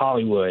like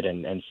Hollywood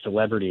and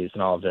celebrities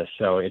and all of this.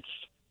 So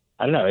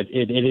I don't know,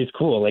 it is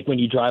cool. Like, when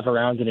you drive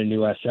around in a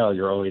new SL,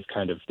 you're always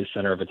kind of the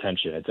center of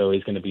attention. It's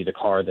always going to be the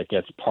car that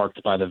gets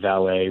parked by the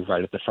valet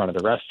right at the front of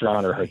the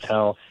restaurant or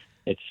hotel.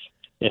 It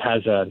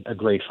has a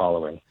great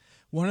following.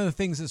 One of the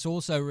things that's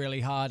also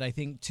really hard, I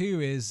think, too,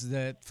 is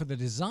that for the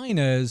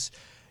designers,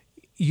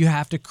 you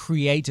have to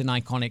create an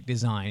iconic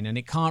design, and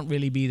it can't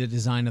really be the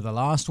design of the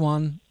last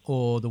one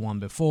or the one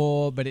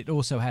before, but it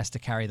also has to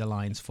carry the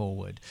lines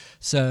forward.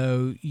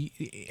 So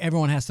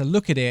everyone has to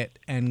look at it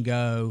and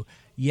go,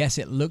 yes,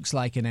 it looks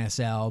like an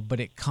SL, but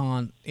it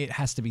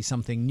has to be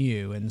something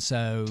new. And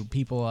so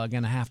people are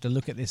going to have to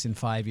look at this in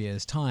 5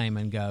 years' time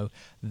and go,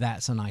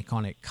 that's an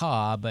iconic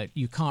car, but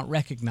you can't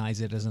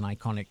recognize it as an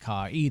iconic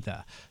car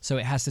either. So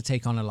it has to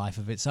take on a life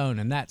of its own.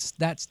 And that's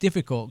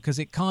difficult, because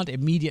it can't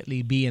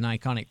immediately be an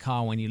iconic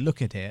car when you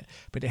look at it,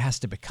 but it has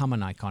to become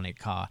an iconic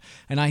car.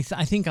 And I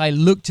think I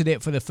looked at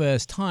it for the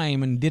first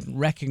time and didn't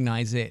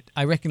recognize it.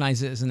 I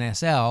recognized it as an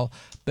SL,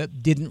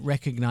 but didn't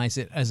recognize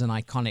it as an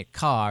iconic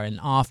car. And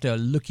after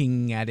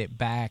looking at it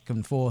back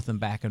and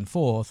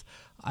forth,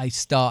 I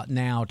start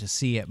now to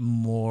see it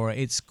more.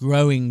 It's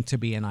growing to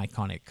be an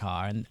iconic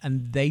car,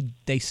 and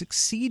they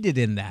succeeded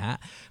in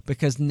that,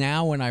 because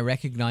now when I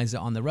recognize it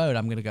on the road,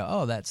 I'm going to go,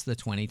 oh, that's the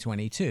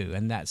 2022,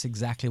 and that's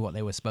exactly what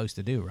they were supposed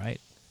to do,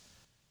 right?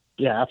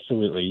 Yeah,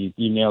 absolutely.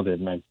 You nailed it,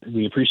 and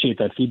we appreciate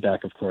that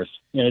feedback, of course.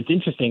 And it's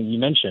interesting, you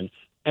mentioned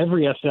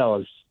every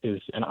SL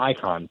is an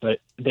icon, but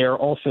they're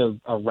also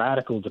a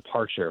radical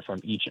departure from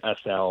each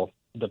SL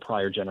the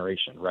prior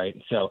generation, right?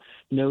 So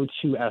no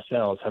two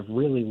SLs have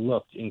really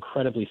looked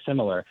incredibly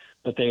similar,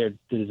 but their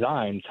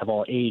designs have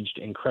all aged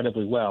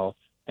incredibly well.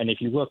 And if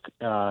you look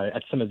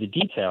at some of the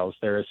details,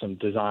 there are some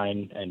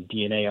design and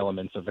DNA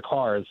elements of the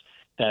cars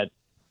that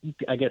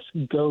I guess,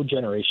 go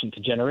generation to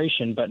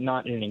generation, but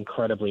not in an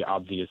incredibly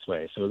obvious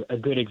way. So a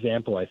good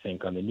example, I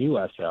think, on the new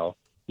SL,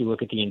 you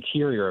look at the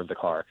interior of the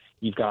car.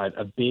 You've got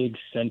a big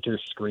center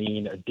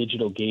screen, a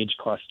digital gauge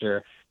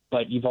cluster,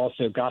 but you've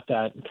also got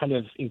that kind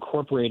of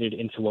incorporated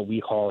into what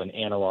we call an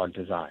analog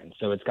design.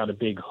 So it's got a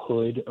big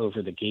hood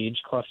over the gauge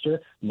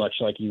cluster, much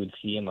like you would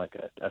see in like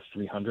a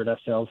 300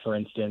 SL, for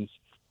instance.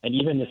 And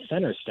even the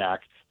center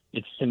stack,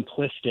 it's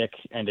simplistic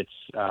and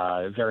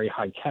it's very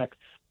high tech,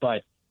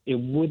 but it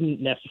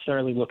wouldn't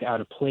necessarily look out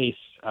of place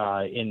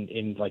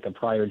in like a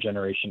prior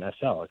generation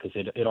SL, because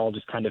it all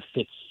just kind of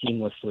fits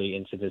seamlessly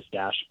into this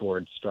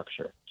dashboard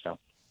structure. So.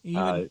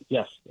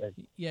 Yes.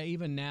 Yeah,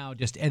 even now,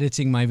 just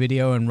editing my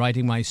video and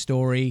writing my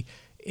story,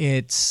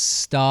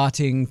 it's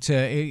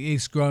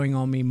growing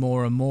on me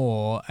more and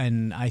more.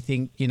 And I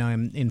think,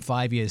 in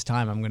 5 years'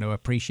 time, I'm going to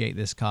appreciate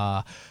this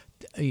car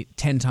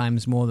 10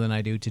 times more than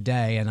I do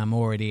today, and I'm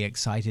already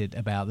excited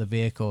about the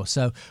vehicle.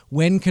 So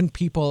when can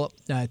people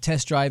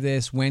test drive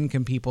this? When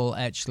can people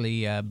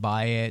actually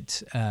buy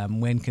it?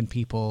 When can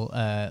people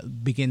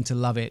begin to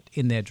love it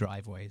in their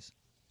driveways?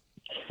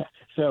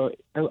 So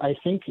I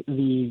think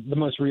the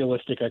most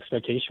realistic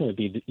expectation would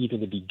be either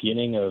the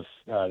beginning of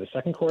the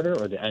second quarter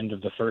or the end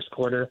of the first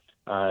quarter.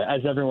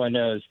 As everyone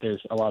knows,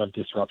 there's a lot of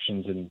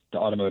disruptions in the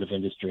automotive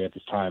industry at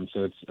this time,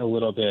 so it's a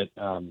little bit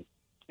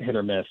hit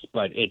or miss,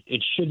 but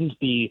it shouldn't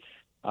be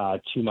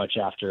too much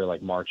after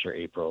like March or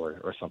April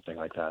or something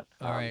like that.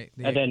 All right.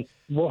 And then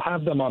we'll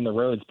have them on the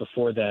roads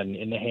before then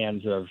in the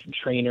hands of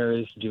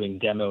trainers doing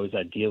demos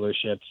at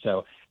dealerships.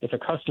 So if a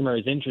customer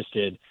is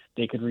interested,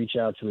 they could reach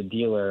out to a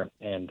dealer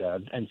and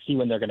see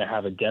when they're going to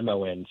have a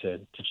demo in to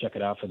check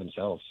it out for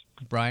themselves.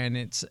 Brian,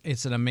 it's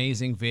an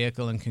amazing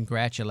vehicle, and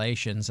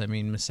congratulations. I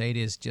mean,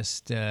 Mercedes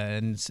just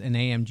and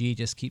AMG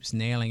just keeps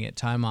nailing it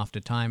time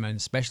after time, and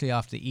especially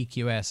after the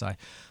EQS.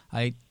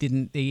 The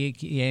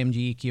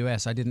AMG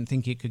EQS, I didn't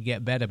think it could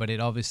get better, but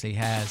it obviously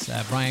has.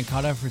 Brian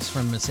Cotter is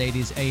from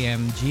Mercedes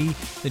AMG.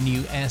 The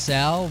new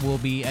SL will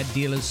be at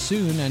dealers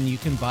soon, and you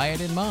can buy it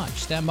in March.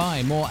 Stand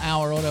by. More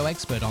Our Auto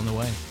Expert on the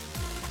way.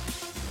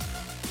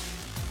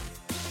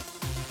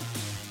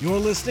 You're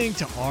listening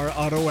to Our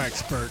Auto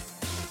Expert.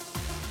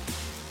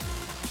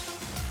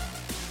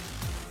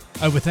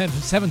 Over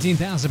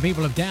 17,000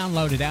 people have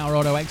downloaded Our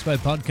Auto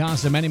Expert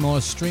podcast, and many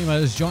more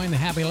streamers. Join the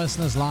happy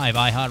listeners live.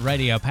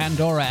 iHeartRadio,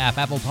 Pandora app,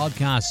 Apple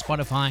Podcasts,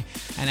 Spotify,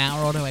 and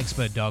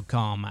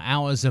OurAutoExpert.com.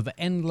 Hours of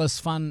endless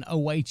fun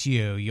await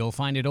you. You'll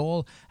find it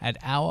all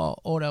at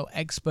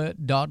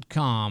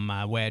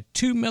OurAutoExpert.com, where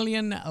 2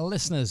 million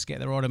listeners get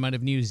their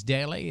automotive news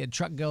daily.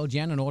 Truck Girl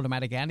Jen and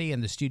Automatic Andy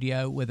in the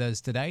studio with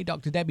us today.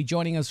 Dr. Debbie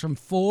joining us from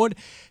Ford.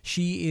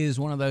 She is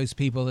one of those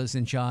people that's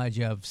in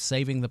charge of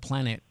saving the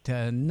planet.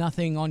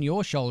 Nothing on your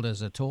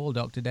shoulders at all,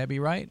 Dr. Debbie,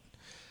 right?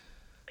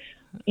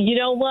 You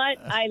know what?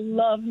 I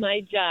love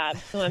my job,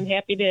 so I'm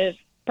happy to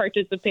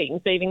participate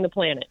in saving the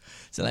planet.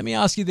 So let me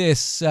ask you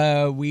this.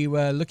 We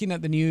were looking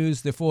at the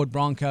news, the Ford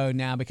Bronco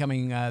now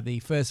becoming the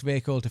first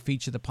vehicle to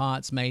feature the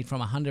parts made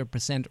from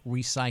 100%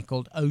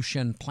 recycled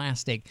ocean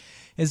plastic.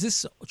 Is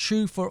this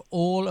true for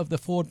all of the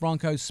Ford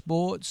Bronco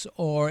Sports,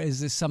 or is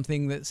this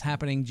something that's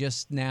happening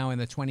just now in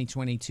the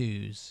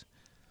 2022s?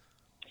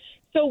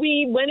 So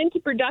we went into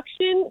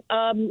production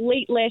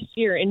late last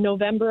year, in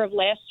November of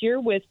last year,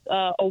 with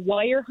a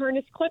wire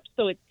harness clip.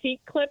 So it's seat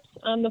clips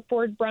on the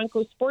Ford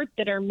Bronco Sport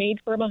that are made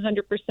from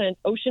 100%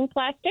 ocean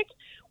plastic.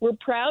 We're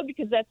proud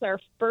because that's our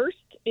first.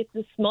 It's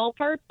a small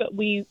part, but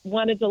we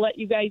wanted to let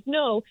you guys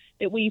know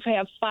that we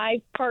have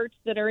 5 parts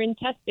that are in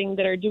testing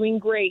that are doing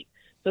great.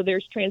 So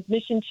there's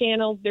transmission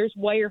channels, there's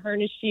wire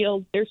harness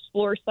shields, there's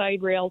floor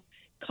side rails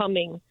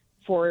coming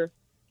for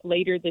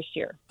later this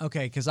year.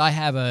 Okay, because I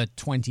have a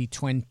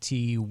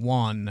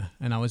 2021,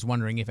 and I was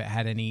wondering if it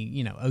had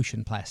any,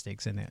 ocean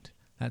plastics in it.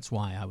 That's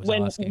why I was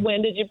asking.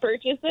 When did you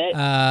purchase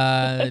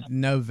it?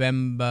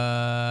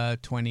 December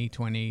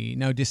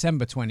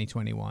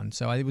 2021.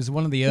 So it was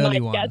one of the early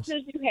ones. My guess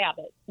is you have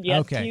it. Yes,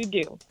 okay. You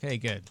do. Okay,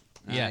 good.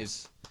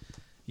 Nice.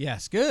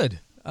 Yes,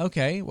 good.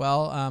 Okay,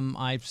 well,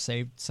 I've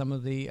saved some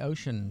of the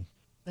ocean.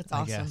 That's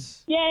awesome. I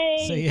guess.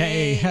 Yay! So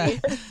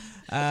yay!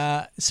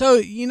 So,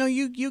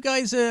 you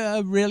guys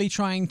are really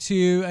trying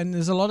to, and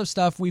there's a lot of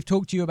stuff. We've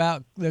talked to you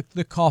about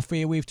the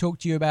coffee. We've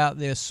talked to you about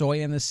the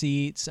soy in the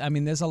seats. I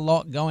mean, there's a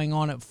lot going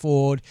on at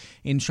Ford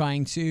in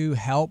trying to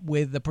help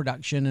with the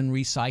production and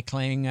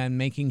recycling and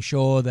making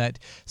sure that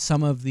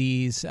some of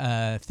these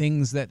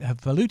things that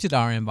have polluted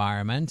our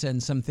environment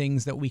and some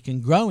things that we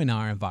can grow in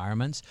our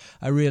environments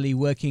are really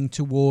working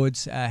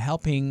towards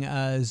helping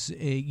us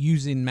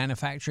using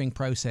manufacturing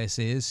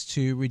processes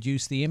to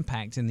reduce the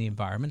impact in the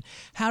environment.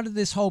 How did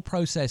this whole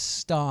process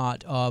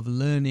start of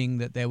learning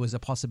that there was a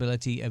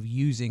possibility of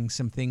using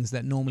some things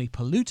that normally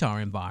pollute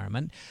our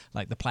environment,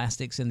 like the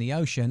plastics in the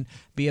ocean,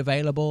 be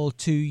available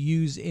to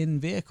use in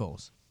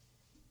vehicles?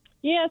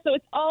 Yeah, so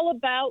it's all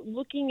about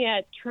looking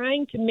at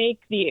trying to make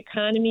the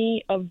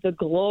economy of the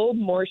globe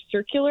more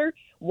circular.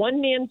 One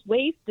man's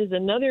waste is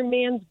another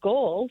man's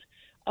gold.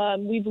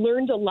 We've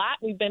learned a lot.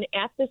 We've been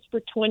at this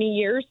for 20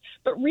 years,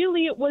 but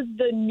really it was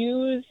the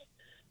news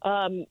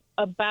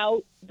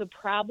about the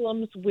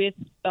problems with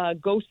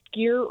ghost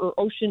gear or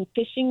ocean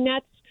fishing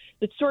nets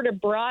that sort of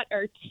brought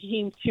our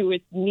team to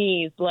its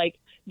knees. Like,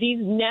 these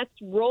nets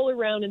roll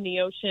around in the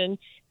ocean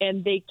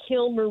and they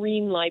kill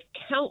marine life.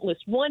 Countless.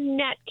 One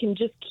net can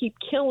just keep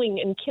killing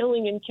and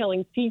killing and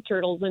killing sea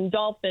turtles and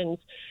dolphins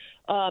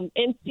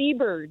and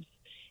seabirds.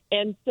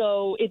 And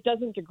so it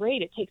doesn't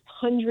degrade. It takes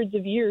hundreds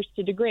of years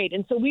to degrade.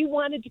 And so we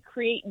wanted to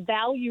create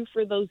value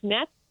for those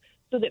nets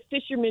so that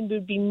fishermen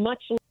would be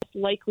much less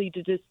likely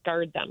to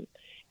discard them.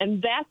 And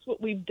that's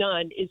what we've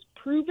done, is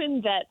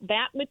proven that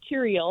that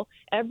material,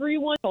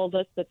 everyone told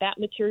us that that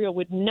material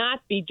would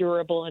not be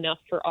durable enough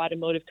for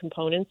automotive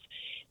components.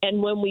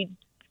 And when we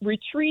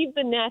retrieved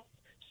the nets,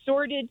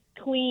 sorted,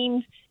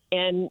 cleaned,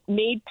 and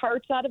made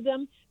parts out of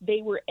them,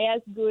 they were as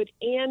good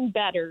and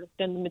better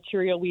than the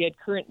material we had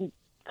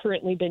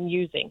currently been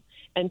using.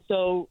 And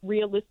so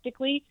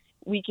realistically,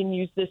 we can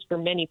use this for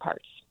many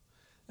parts.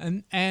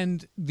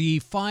 And the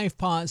 5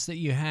 parts that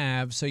you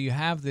have, so you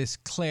have this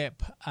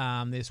clip,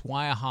 this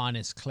wire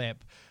harness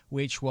clip,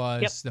 which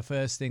was the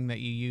first thing that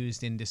you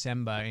used in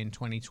December in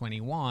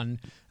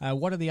 2021.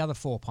 What are the other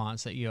 4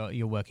 parts that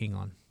you're working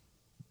on?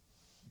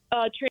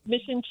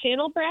 Transmission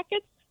channel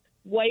brackets,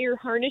 wire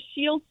harness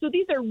shields. So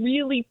these are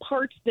really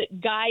parts that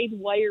guide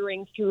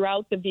wiring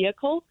throughout the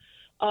vehicle.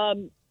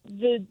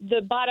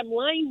 The bottom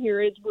line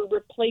here is we're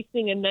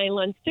replacing a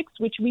nylon 6,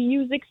 which we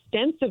use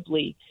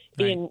extensively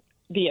in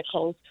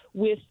vehicles,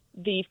 with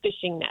the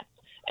fishing nets.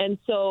 And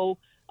so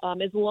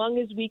as long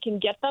as we can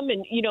get them,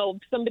 and,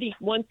 somebody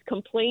once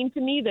complained to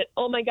me that,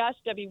 oh my gosh,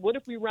 Debbie, what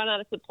if we run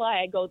out of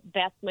supply? I go,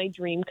 that's my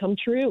dream come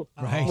true,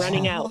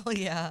 running out. Oh,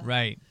 yeah.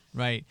 Right.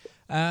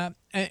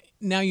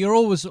 Now, you're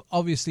always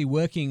obviously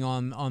working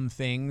on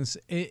things.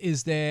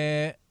 Is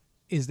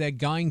there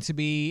going to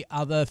be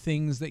other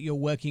things that you're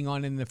working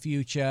on in the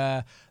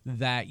future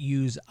that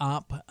use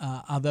up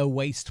other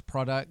waste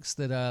products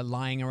that are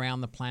lying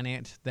around the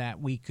planet that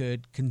we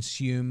could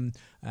consume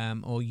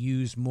or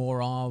use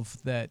more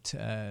of, that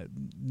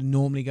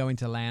normally go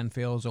into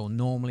landfills or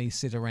normally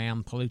sit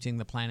around polluting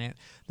the planet,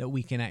 that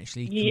we can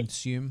actually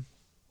consume?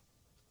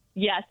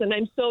 Yes, and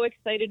I'm so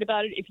excited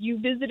about it. If you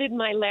visited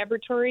my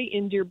laboratory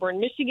in Dearborn,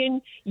 Michigan,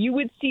 you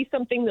would see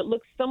something that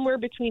looks somewhere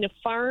between a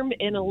farm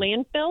and a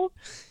landfill.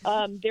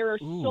 There are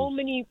so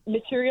many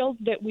materials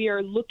that we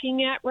are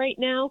looking at right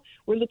now.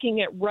 We're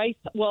looking at rice.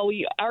 Well,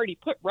 we already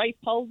put rice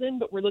hulls in,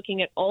 but we're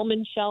looking at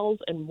almond shells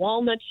and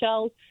walnut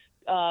shells,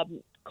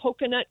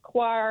 coconut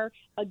coir,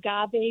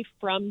 agave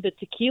from the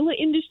tequila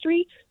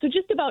industry. So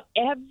just about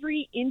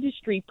every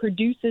industry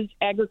produces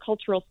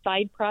agricultural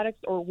side products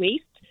or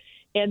waste.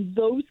 And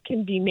those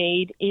can be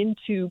made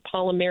into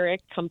polymeric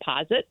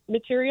composite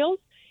materials.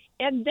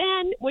 And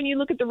then when you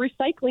look at the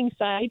recycling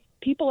side,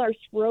 people are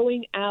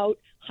throwing out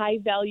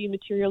high-value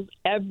materials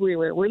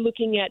everywhere. We're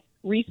looking at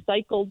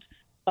recycled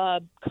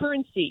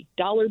currency,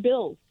 dollar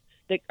bills,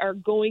 that are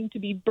going to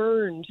be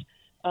burned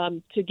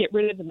to get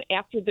rid of them.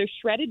 After they're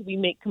shredded, we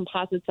make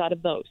composites out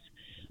of those.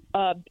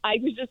 I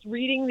was just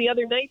reading the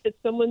other night that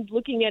someone's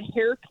looking at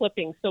hair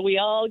clippings. So we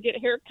all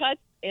get haircuts,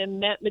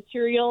 and that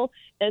material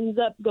ends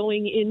up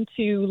going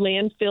into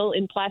landfill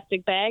in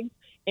plastic bags,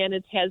 and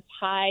it has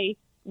high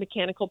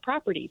mechanical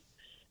properties.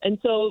 And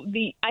so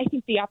I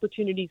think the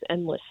opportunity is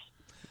endless.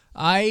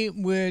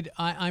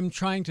 I'm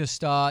trying to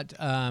start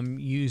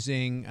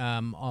using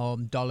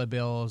dollar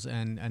bills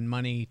and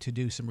money to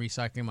do some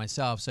recycling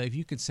myself. So if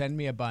you could send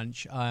me a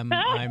bunch, I'm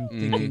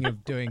thinking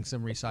of doing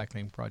some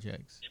recycling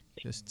projects.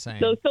 Just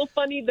saying. So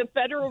funny. The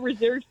Federal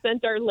Reserve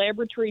sent our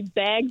laboratory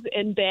bags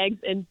and bags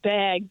and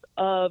bags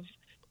of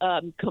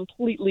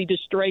completely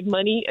destroyed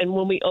money, and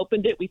when we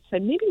opened it, we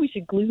said maybe we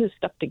should glue this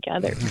stuff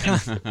together.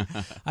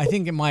 I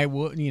think it might,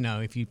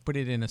 if you put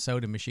it in a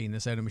soda machine,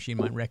 the soda machine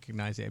might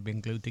recognize it had been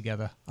glued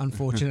together.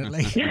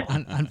 Unfortunately,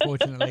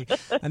 unfortunately,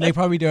 and they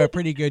probably do a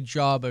pretty good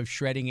job of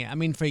shredding it. I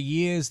mean, for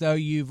years though,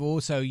 you've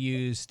also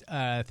used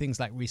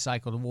things like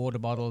recycled water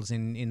bottles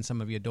in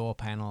some of your door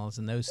panels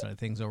and those sort of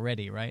things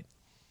already, right?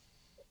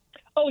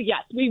 Oh,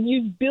 yes. We've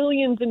used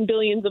billions and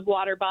billions of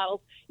water bottles.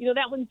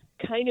 That one's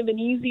kind of an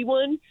easy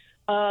one.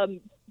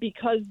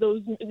 Because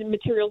those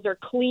materials are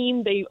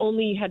clean, they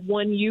only had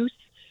one use.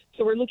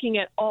 So we're looking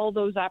at all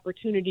those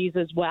opportunities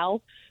as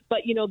well. But,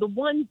 the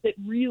ones that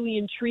really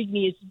intrigue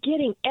me is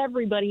getting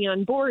everybody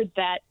on board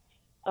that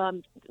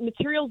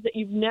materials that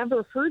you've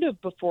never heard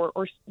of before,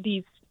 or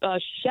these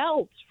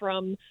shells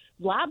from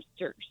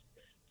lobsters,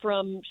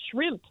 from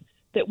shrimp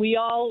that we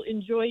all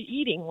enjoy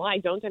eating. Well, I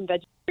don't, I'm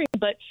vegetarian,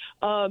 but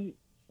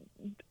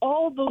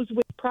all those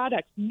waste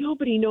products,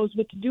 nobody knows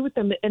what to do with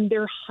them, and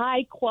they're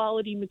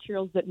high-quality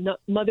materials that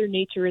Mother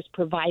Nature is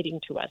providing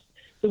to us.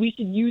 So we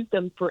should use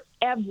them for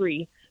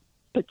every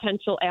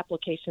potential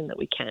application that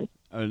we can.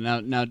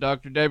 Now,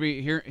 Dr.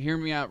 Debbie, hear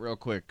me out real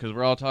quick, because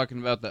we're all talking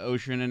about the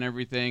ocean and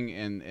everything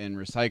and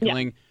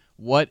recycling. Yeah.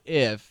 What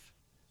if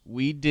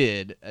we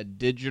did a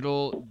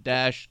digital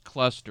dash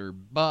cluster,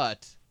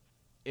 but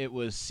it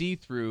was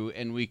see-through,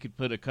 and we could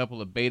put a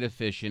couple of beta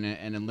fish in it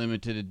and a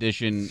limited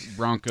edition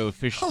Bronco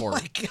fish sport.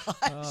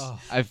 Oh my gosh.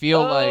 I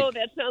feel like,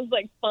 that sounds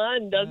like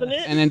fun, doesn't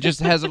it? and it just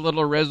has a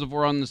little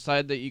reservoir on the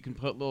side that you can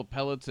put little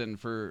pellets in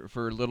for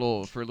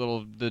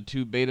the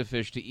 2 beta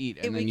fish to eat,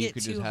 and It then would you get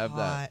could too just have hot,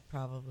 that.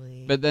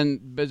 probably. But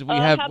we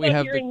how have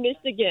about you're in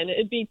Michigan?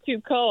 It'd be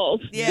too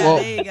cold. Yeah, Well,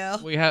 there you go.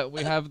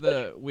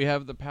 we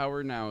have the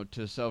power now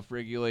to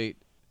self-regulate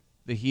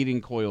the heating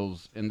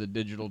coils in the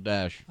digital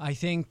dash. I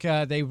think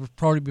they would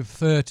probably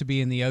prefer to be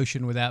in the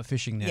ocean without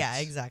fishing nets. Yeah,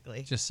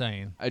 exactly. Just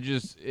saying.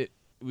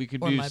 We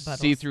could Or do my puddles.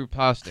 see-through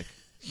plastic.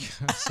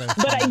 So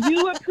But I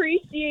do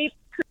appreciate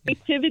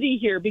creativity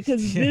here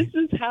because this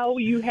is how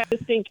you have to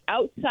think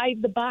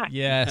outside the box.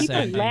 Yes, People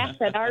Andy.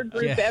 laugh at our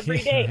group Yeah.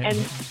 every day, and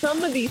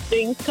some of these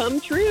things come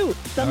true.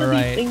 Some All of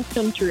right. these things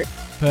come true.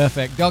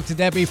 Perfect. Dr.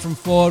 Debbie from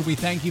Ford, we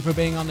thank you for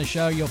being on the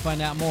show. You'll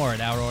find out more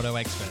at Our Auto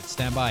Expert.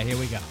 Stand by. Here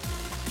we go.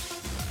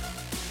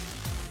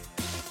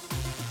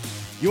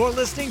 You're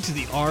listening to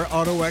the Our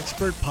Auto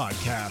Expert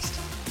podcast.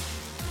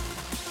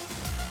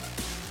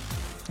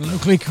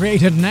 Locally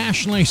created,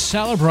 nationally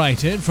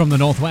celebrated from the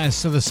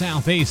northwest to the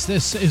southeast,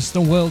 this is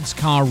the world's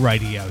car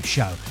radio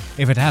show.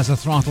 If it has a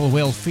throttle,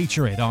 we'll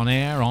feature it on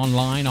air,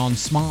 online, on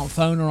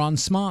smartphone, or on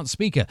smart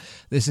speaker.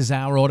 This is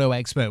Our Auto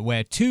Expert,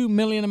 where 2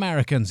 million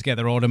Americans get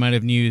their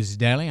automotive news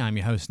daily. I'm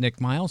your host,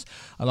 Nick Miles,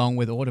 along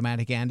with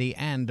Automatic Andy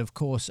and, of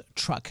course,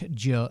 Truck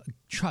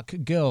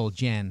Girl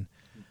Jen.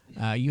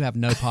 You have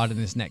no part in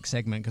this next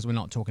segment because we're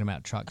not talking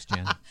about trucks,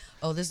 Jen.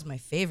 Oh, this is my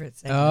favorite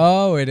segment.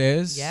 Oh, it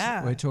is?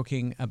 Yeah. We're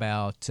talking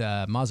about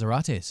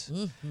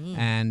Maseratis.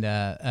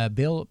 And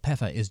Bill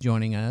Peffer is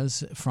joining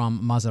us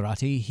from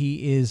Maserati.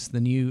 He is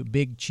the new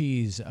big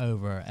cheese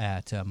over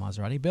at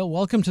Maserati. Bill,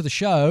 welcome to the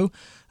show.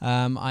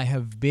 I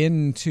have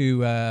been to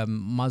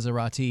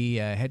Maserati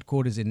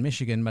headquarters in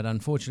Michigan, but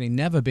unfortunately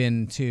never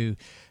been to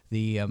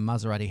the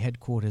Maserati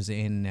headquarters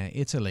in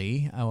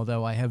Italy,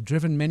 although I have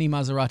driven many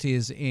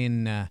Maseratis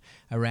in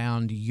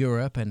around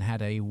Europe and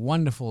had a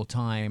wonderful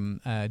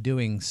time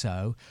doing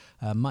so.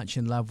 Much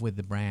in love with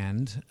the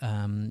brand.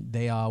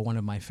 They are one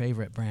of my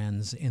favorite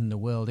brands in the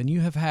world. And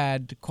you have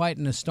had quite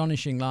an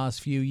astonishing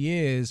last few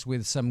years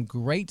with some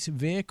great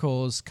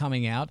vehicles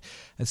coming out,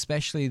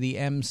 especially the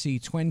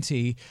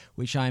MC20,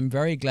 which I'm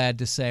very glad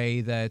to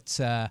say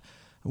that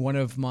one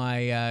of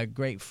my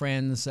great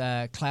friends,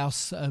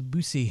 Klaus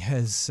Bussi,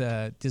 has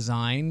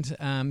designed.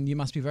 You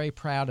must be very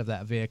proud of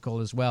that vehicle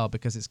as well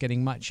because it's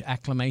getting much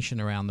acclamation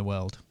around the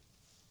world.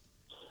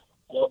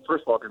 Well,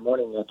 first of all, good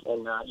morning, Nick.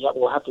 And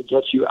we'll have to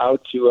get you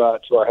out to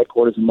our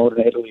headquarters in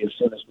Modena, Italy, as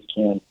soon as we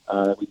can.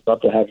 We'd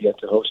love to have you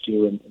to host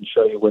you and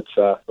show you what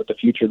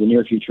the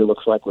near future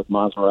looks like with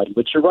Maserati.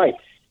 But you're right.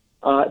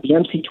 The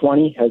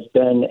MC20 has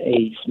been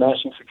a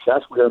smashing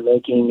success. We are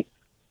making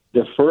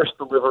the first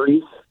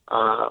deliveries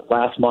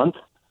last month.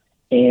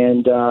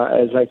 And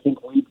as I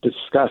think we've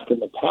discussed in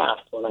the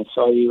past, when I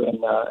saw you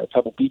in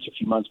Pebble Beach a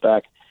few months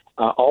back,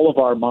 all of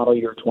our model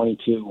year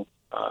 22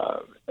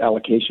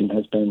 allocation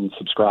has been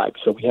subscribed.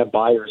 So we have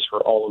buyers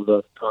for all of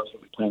the cars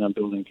that we plan on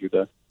building through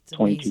the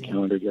 22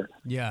 calendar year.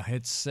 Yeah,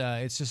 it's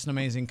just an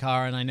amazing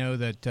car, and I know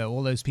that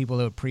all those people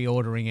who are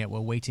pre-ordering it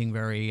were waiting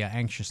very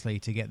anxiously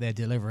to get their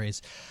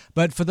deliveries.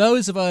 But for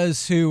those of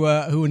us who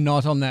are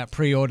not on that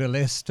pre-order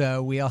list,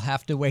 we'll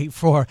have to wait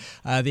for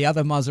the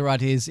other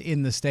Maseratis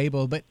in the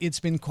stable. But it's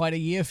been quite a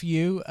year for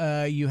you.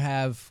 You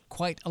have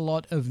quite a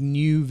lot of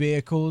new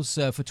vehicles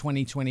for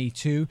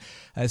 2022,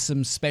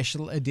 some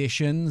special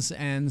editions,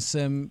 and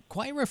some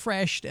quite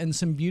refreshed and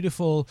some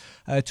beautiful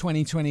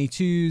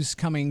 2022s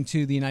coming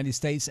to the United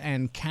States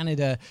and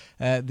Canada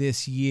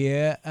this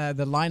year.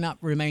 The lineup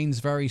remains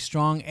very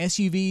strong.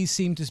 SUVs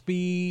seem to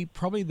be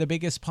probably the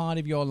biggest part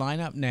of your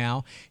lineup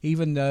now,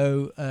 even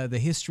though the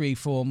history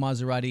for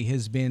Maserati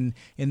has been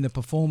in the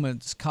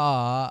performance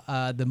car.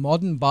 The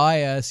modern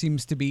buyer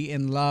seems to be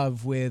in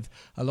love with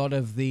a lot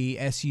of the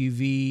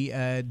SUV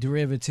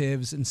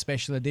derivatives and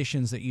special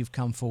editions that you've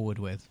come forward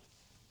with.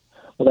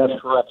 Well,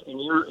 that's correct.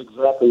 And you're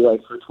exactly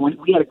right.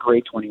 We had a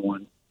great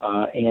 21.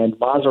 And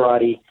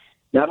Maserati,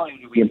 not only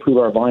did we improve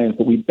our volume,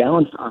 but we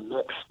balanced our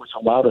mix, which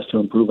allowed us to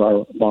improve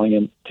our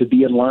volume to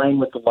be in line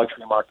with the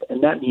luxury market.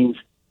 And that means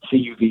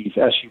CUVs,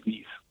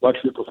 SUVs,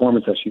 luxury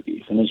performance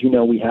SUVs. And as you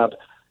know, we have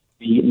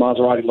the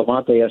Maserati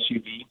Levante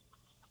SUV,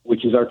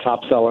 which is our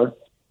top seller.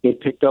 It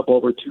picked up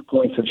over 2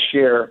 points of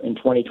share in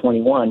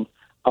 2021,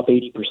 up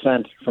 80%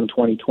 from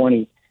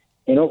 2020.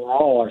 And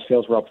overall, our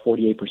sales were up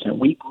 48%.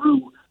 We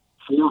grew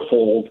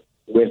fourfold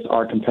with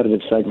our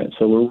competitive segment.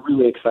 So we're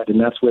really excited. And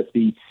that's with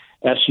the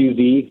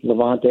SUV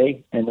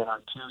Levante, and then our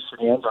two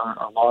sedans,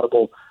 our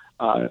laudable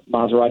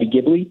Maserati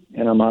Ghibli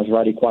and our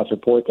Maserati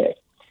Quattroporte.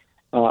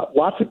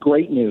 Lots of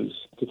great news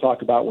to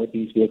talk about with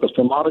these vehicles.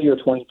 For model year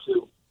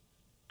 22,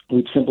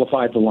 we've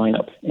simplified the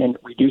lineup and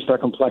reduced our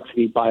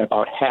complexity by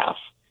about half.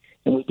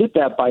 And we did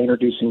that by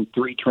introducing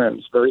 3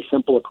 trims, very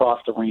simple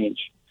across the range.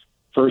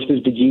 First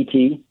is the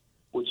GT,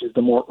 which is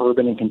the more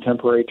urban and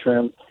contemporary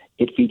trim.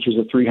 It features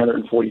a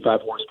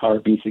 345 horsepower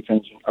V6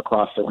 engine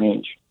across the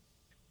range.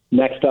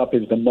 Next up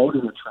is the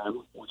Modena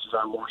trim, which is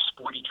our more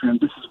sporty trim.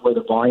 This is where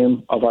the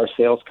volume of our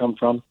sales come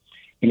from,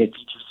 and it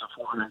features a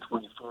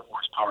 424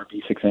 horsepower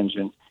V6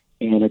 engine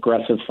and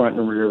aggressive front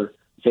and rear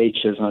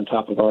fascias on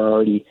top of our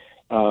already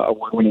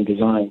award-winning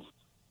designs.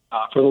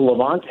 For the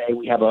Levante,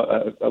 we have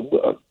a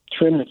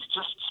trim that's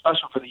just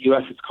special for the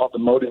U.S. It's called the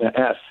Modena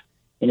S,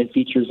 and it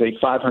features a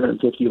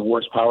 550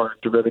 horsepower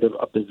derivative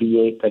of the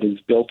V8 that is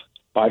built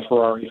by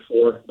Ferrari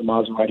for the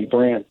Maserati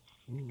brand.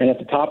 And at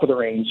the top of the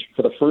range,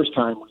 for the first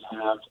time, we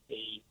have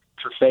a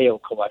Trofeo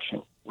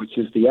collection, which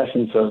is the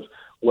essence of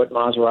what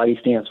Maserati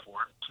stands for.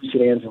 2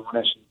 sedans and 1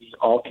 SUV,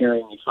 all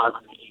carrying a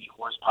 580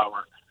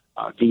 horsepower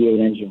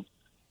V8 engine.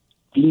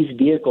 These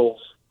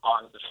vehicles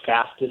are the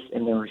fastest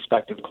in their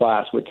respective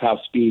class, with top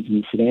speeds in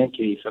the sedan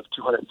case of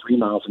 203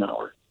 miles an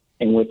hour,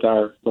 and with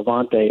our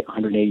Levante,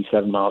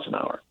 187 miles an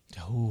hour.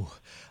 Oh,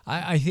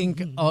 I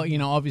think,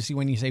 obviously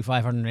when you say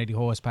 580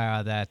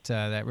 horsepower,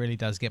 that really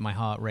does get my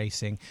heart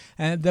racing.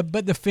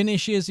 But the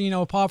finishes,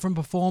 apart from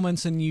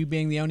performance and you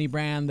being the only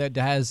brand that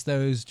has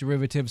those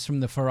derivatives from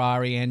the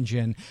Ferrari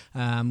engine,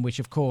 which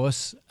of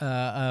course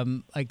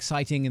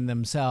exciting in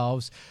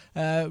themselves,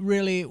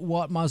 really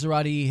what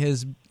Maserati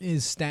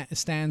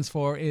stands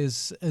for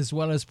is, as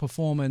well as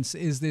performance,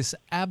 is this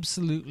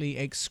absolutely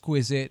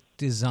exquisite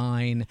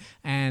design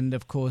and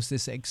of course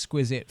this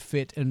exquisite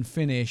fit and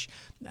finish,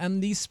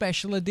 and these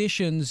special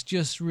editions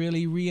just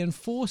really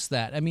reinforce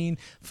that. I mean,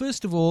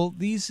 first of all,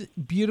 these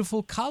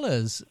beautiful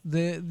colors,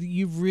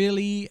 you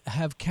really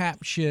have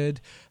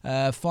captured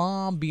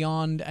far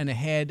beyond and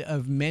ahead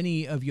of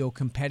many of your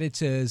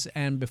competitors,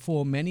 and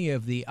before many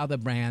of the other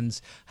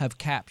brands have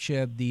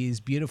captured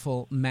these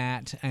beautiful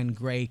matte and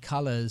gray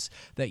colors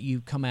that you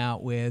come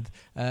out with.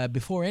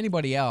 Before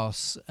anybody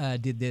else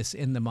did this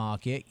in the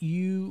market,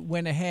 you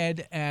went ahead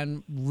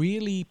and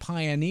really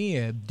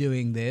pioneered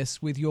doing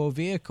this with your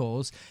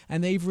vehicles,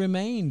 and they've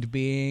remained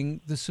being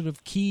the sort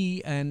of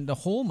key and the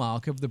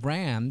hallmark of the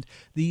brand,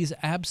 these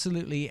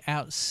absolutely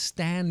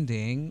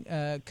outstanding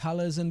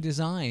colors and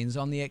designs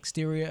on the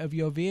exterior of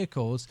your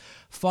vehicles,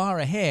 far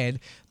ahead.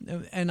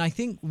 And I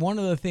think one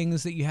of the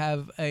things that you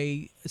have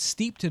a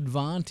steeped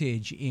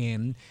advantage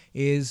in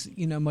is,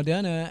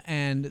 Modena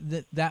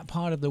and that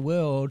part of the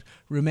world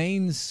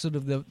remains sort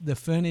of the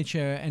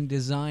furniture and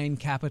design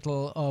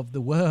capital of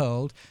the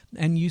world,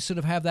 and you sort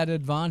of have that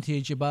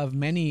advantage above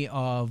many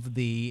of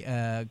the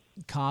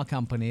car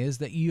companies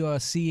that you are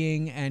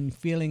seeing and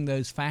feeling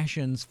those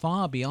fashions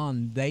far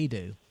beyond they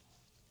do.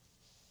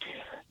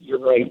 You're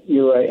right.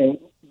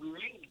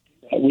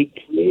 And we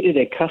created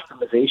a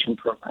customization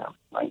program,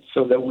 right,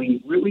 so that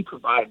we really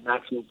provide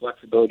maximum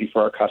flexibility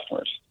for our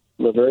customers.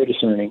 We're very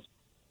discerning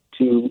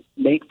to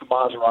make the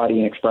Maserati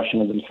an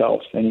expression of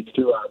themselves, and it's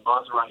through our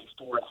Maserati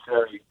Ford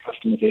Ferrari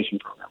customization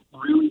program.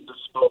 Really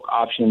bespoke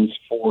options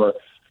for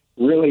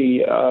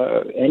really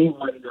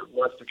anyone that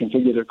wants to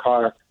configure their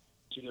car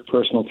to their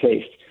personal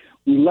taste.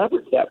 We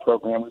leverage that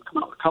program. We've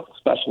come out with a couple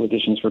special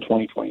editions for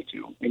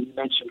 2022, and you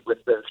mentioned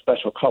with the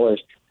special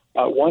colors.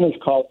 One is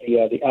called the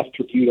F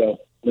Tributo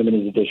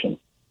Limited Edition,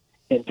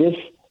 and this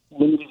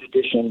limited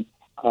edition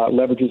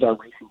leverages our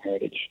racing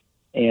heritage.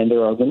 And there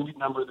are a limited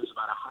number. There's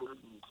about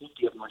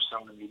 150 of them or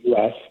so in the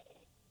U.S.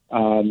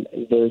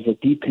 There's a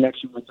deep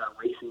connection with our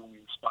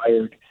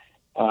racing-inspired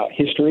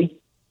history,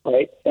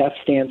 right? F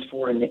stands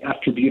for, and the F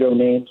Tributo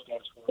name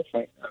stands for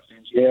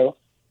Fangio,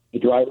 the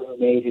driver who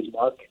made his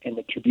mark, and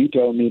the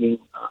Tributo meaning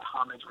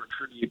homage or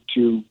tribute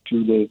to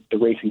the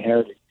racing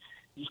heritage.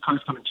 These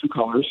cars come in 2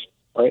 colors,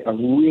 right? A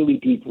really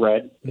deep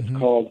red. It's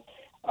called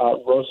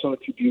Rosso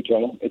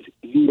Tributo. It's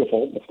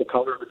beautiful. It's the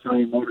color of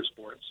Italian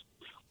motorsports.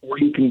 Or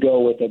you can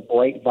go with a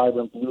bright,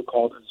 vibrant blue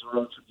called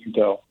Azzurro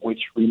Tributo, which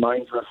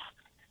reminds us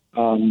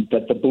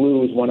that the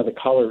blue is one of the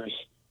colors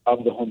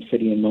of the home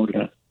city in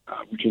Modena,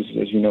 which is,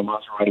 as you know,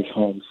 Maserati's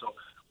home. So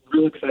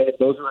real excited.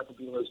 Those are at the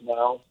dealers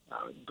now,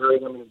 very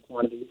limited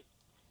quantities.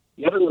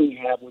 The other one we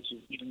have, which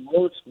is even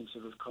more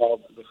exclusive, is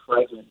called the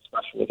Fragrant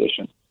Special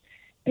Edition.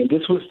 And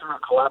this was through a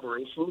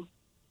collaboration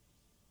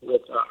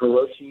with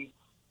Hiroshi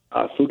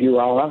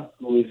Fujiwara,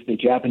 who is the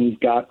Japanese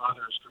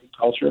godfather of street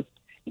culture.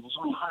 And there's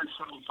only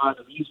 175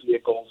 of these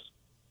vehicles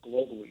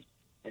globally.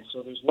 And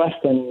so there's less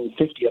than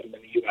 50 of them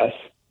in the U.S.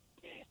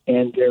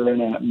 And they're in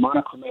a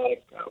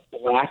monochromatic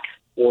black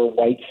or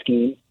white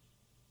scheme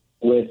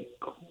with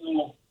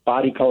cool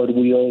body-colored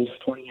wheels,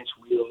 20-inch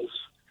wheels.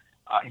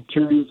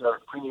 Interiors are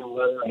premium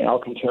leather and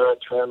Alcantara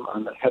trim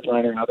on the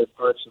headliner and other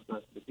parts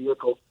of the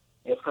vehicle.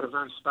 And it's got a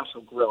very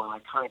special grille, an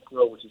iconic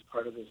grille, which is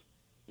part of this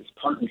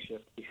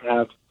partnership we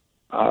have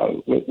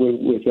with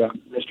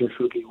Mr.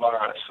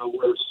 Fujiwara. So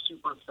we're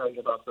super excited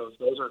about those.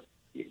 Those are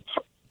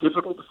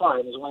difficult to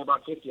find. There's only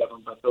about 50 of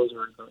them, but those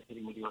are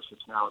hitting the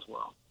dealerships now as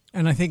well.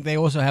 And I think they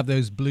also have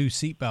those blue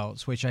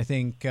seatbelts, which I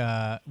think,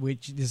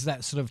 which is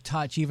that sort of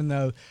touch, even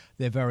though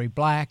they're very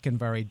black and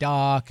very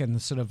dark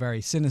and sort of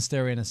very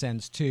sinister in a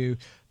sense too,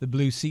 the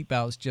blue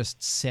seatbelts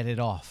just set it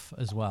off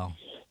as well.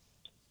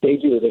 They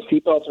do. The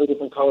seatbelts are a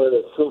different color.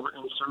 They're silver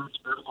inserts,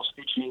 vertical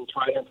stitching,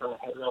 trident on the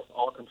headrest,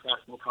 all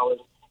contrasting colors.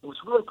 And what's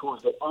really cool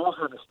is they all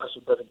have a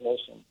special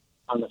designation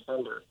on the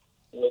fender,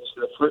 which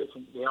the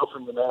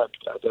alphanumeric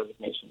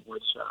designation,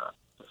 which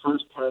the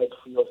first tag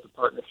seals the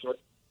partnership.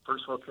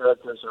 First four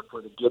characters are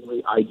for the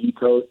Ghibli ID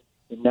code.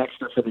 The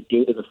next are for the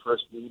date of the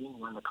first meeting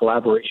when the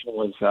collaboration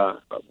was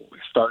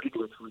started,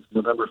 which was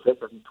November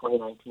 5th of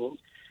 2019.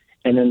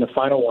 And then the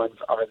final ones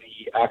are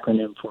the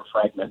acronym for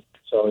Fragment.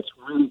 So it's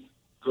really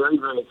very,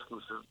 very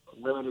exclusive,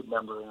 limited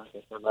number, and I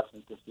think there are less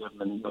than 50 of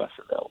them in the U.S.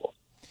 available.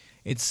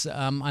 It's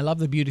I love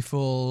the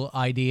beautiful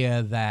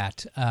idea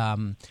that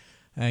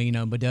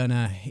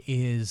Moderna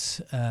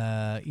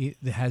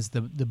has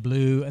the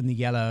blue and the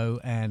yellow,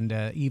 and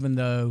even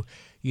though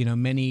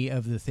many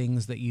of the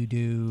things that you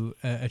do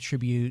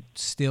attribute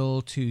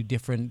still to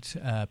different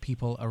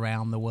people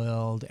around the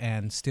world,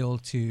 and still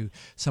to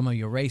some of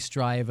your race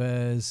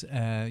drivers,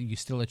 you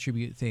still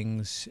attribute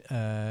things,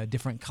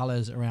 different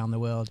colors around the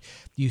world.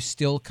 You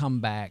still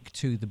come back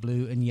to the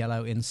blue and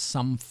yellow in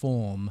some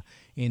form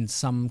in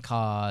some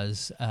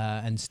cars,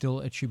 and still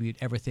attribute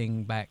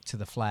everything back to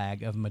the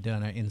flag of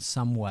Moderna in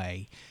some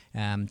way,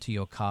 to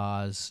your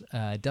cars.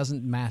 It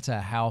doesn't matter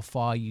how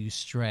far you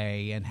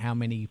stray and how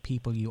many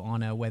people you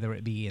honor, whether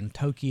it be in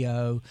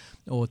Tokyo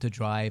or to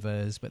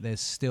drivers, but there's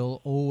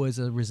still always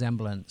a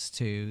resemblance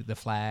to the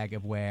flag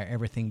of where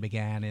everything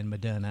began in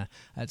Moderna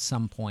at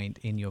some point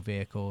in your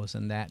vehicles.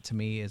 And that to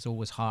me is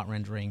always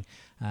heart-rendering,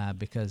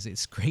 because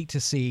it's great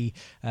to see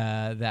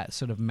that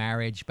sort of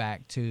marriage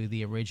back to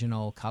the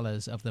original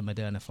colors of the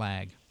Moderna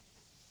flag.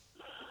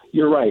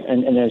 You're right,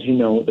 and as you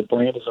know, the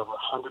brand is over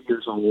 100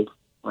 years old.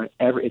 Right,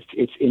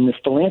 it's in the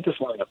Stellantis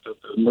lineup, the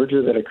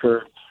merger that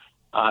occurred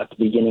at the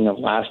beginning of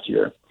last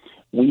year.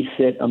 We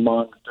sit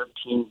among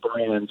 13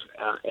 brands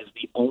as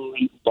the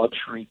only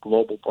luxury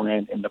global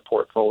brand in the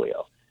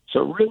portfolio.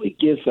 So it really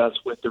gives us,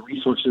 with the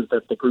resources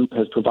that the group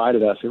has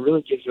provided us, it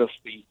really gives us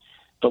the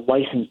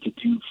license to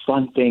do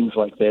fun things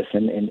like this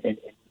and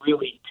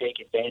really take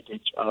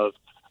advantage of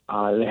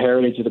the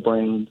heritage of the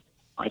brand,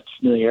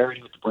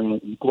 familiarity with the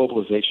brand, and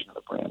globalization of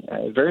the brand.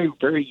 A very,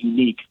 very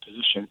unique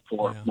position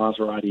for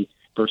Maserati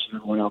versus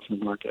everyone else in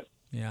the market.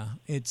 Yeah,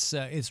 it's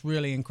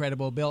really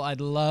incredible, Bill.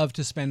 I'd love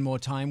to spend more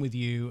time with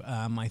you.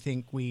 I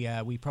think we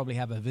probably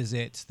have a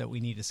visit that we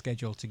need to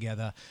schedule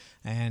together,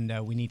 and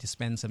we need to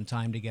spend some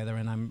time together.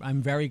 And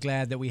I'm very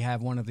glad that we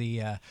have one of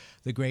the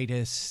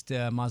greatest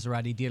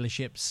Maserati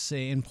dealerships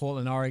in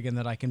Portland, Oregon,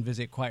 that I can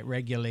visit quite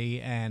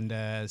regularly and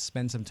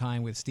spend some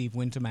time with Steve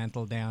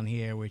Wintermantle down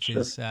here, which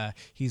is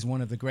he's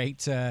one of the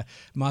great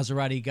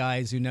Maserati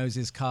guys who knows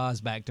his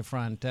cars back to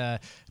front.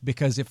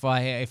 Because if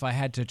I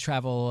had to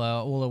travel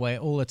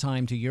all the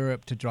time to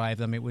Europe to drive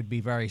them, it would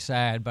be very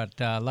sad, but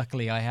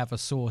luckily I have a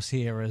source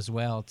here as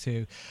well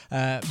too.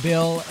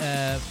 Bill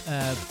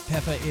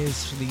Peffer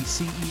is the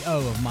CEO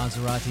of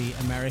Maserati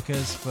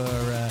Americas for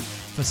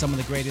some of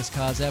the greatest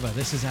cars ever.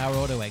 This is Our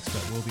Auto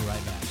Expert. We'll be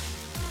right back.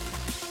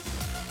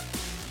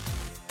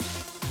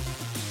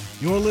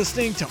 You're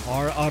listening to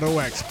Our Auto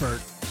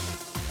Expert.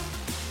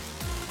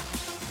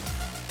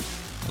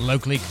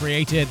 Locally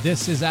created,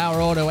 this is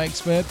Our Auto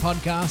Expert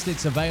podcast.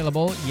 It's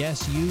available,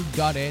 yes, you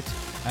got it,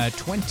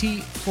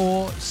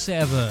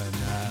 24/7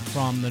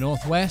 from the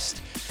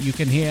Northwest. You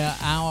can hear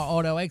Our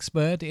Auto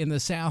Expert in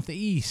the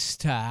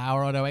Southeast.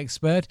 Our Auto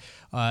Expert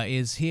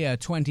is here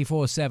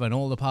 24/7,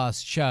 all the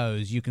past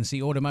shows. You can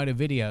see automotive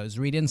videos,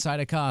 read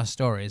insider car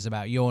stories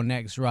about your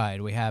next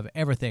ride. We have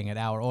everything at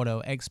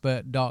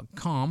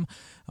ourautoexpert.com.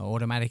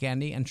 Automatic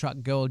Andy and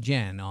Truck Girl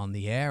Jen on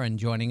the air, and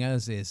joining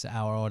us is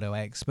Our Auto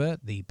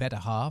Expert, the better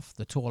half,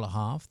 the taller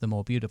half, the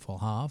more beautiful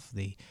half,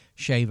 the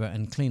shaver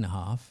and cleaner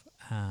half.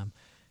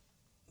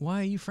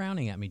 Why are you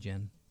frowning at me,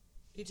 Jen?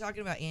 You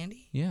talking about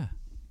Andy? Yeah.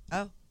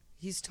 Oh,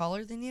 he's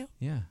taller than you?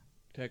 Yeah.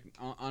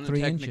 On a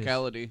 3 inches.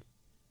 technicality.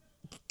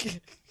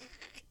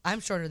 I'm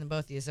shorter than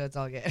both of you, so it's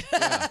all good.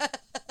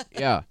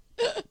 Yeah.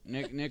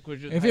 Nick was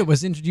just... If it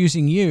was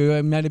introducing you,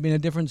 it might have been a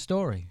different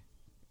story.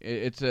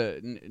 It's a...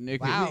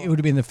 Nick... Wow. It would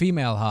have been the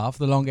female half,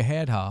 the longer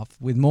haired half,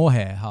 with more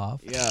hair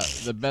half. Yeah,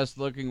 the best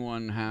looking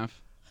one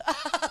half.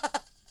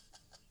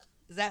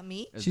 Is that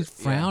me? She's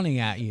frowning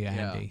at you,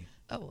 Andy.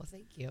 Oh, well,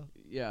 thank you.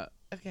 Yeah.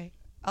 Okay,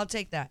 I'll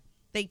take that.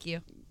 Thank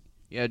you.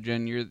 Yeah,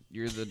 Jen, you're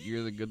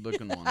the good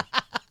looking one.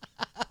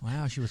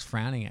 Wow, she was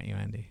frowning at you,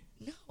 Andy.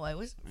 No, I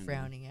wasn't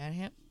frowning at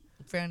him.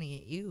 I'm frowning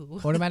at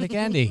you. Automatic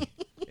Andy.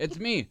 It's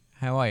me.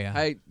 How are you?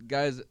 Hi,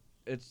 guys.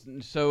 It's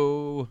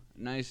so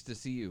nice to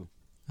see you.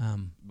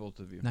 Both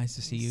of you. Nice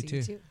to see you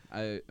too.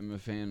 I am a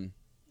fan.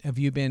 Have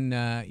you been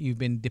you've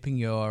been dipping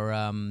your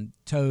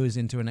toes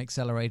into an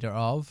accelerator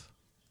of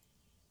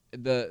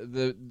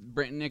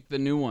Nick, the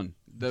new one,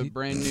 the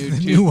brand new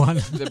new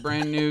one, the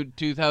brand new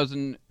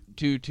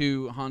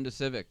 2022 Honda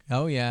Civic.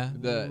 Oh yeah,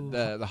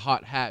 the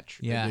hot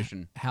hatch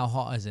edition. How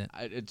hot is it?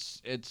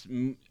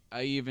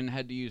 I even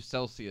had to use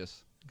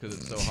Celsius because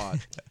it's so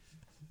hot.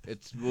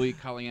 It's muy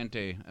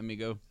caliente,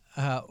 amigo.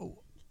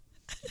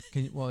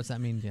 What does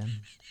that mean, Jen?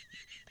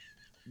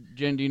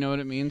 Jen, do you know what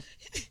it means?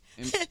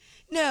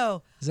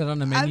 No. Is that on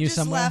the menu I'm just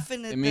somewhere?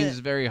 Laughing at it means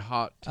very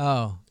hot.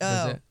 Oh,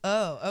 does it?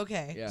 Oh,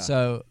 okay. Yeah.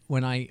 So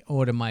when I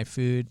order my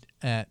food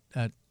at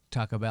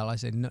Taco Bell, I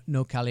say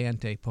no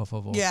caliente, por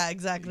favor. Yeah,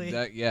 exactly.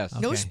 Yes.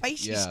 No Okay.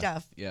 spicy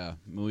stuff. Yeah,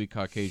 muy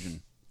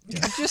Caucasian.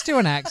 Just do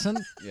an accent,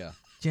 Yeah.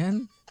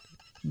 Jen.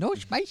 No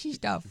spicy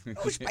stuff.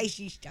 No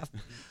spicy stuff.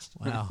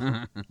 Wow.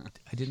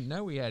 I didn't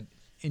know we had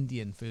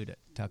Indian food at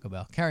Taco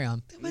Bell. Carry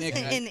on. Wasn't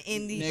in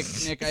Indy.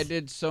 Nick, I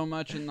did so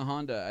much in the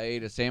Honda. I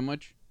ate a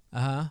sandwich,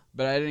 Uh-huh.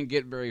 but I didn't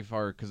get very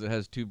far because it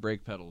has 2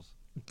 brake pedals.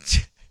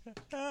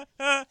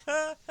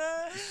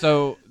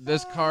 So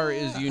this car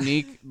is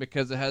unique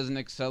because it has an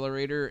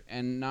accelerator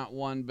and not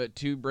 1 but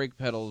 2 brake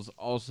pedals,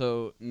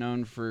 also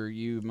known for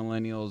you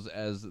millennials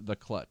as the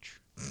clutch.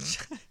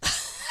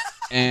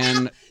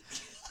 And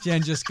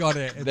Jen just got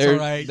it. It's There- all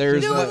right.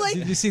 there's No, a- like-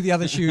 Did you see the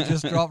other shoe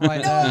just drop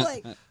right No, there?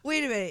 like,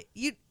 wait a minute.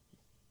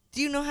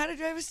 Do you know how to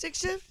drive a stick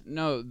shift?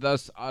 no,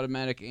 thus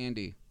automatic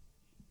Andy.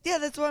 Yeah,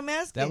 that's what I'm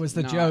asking. That was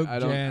the No, joke, I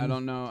don't. Jen. I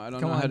don't know. I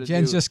don't Come know how on, to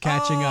Jen's do. just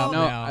catching up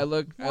No, now. I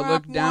looked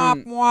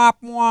down.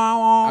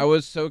 I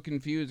was so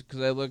confused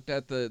because I looked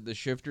at the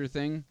shifter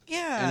thing,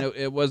 Yeah. and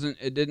it wasn't.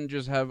 It didn't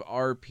just have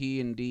R,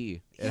 P, and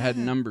D. It had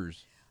Yeah.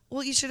 numbers,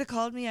 Well, you should have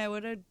called me. I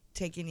would have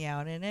taken you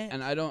out in it.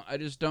 and I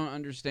just don't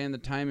understand the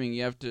timing.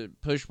 You have to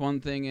push one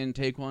thing in,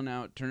 take one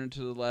out, turn it to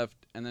the left,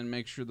 and then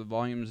make sure the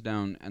volume's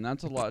down, and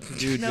that's a lot to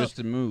do No. just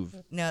to move.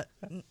 No,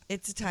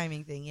 it's a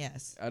timing thing.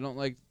 Yes. I don't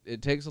like.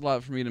 It takes a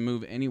lot for me to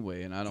move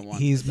anyway, and I don't want.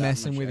 He's that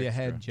messing much with your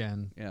extra. head,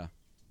 Jen. Yeah,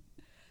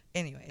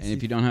 Anyways. and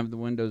if you don't have the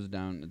windows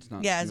down, it's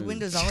not. Yeah, his smooth.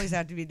 windows always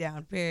have to be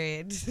down.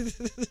 Period.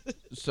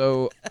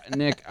 So,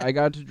 Nick, I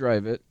got to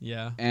drive it.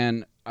 Yeah.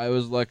 And I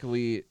was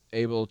luckily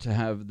able to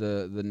have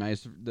the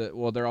nice,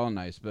 well, they're all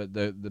nice, but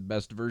the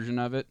best version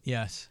of it.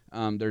 Yes.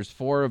 There's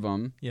 4 of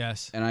them,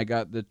 Yes. and I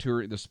got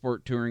the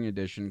sport touring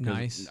edition because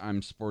Nice.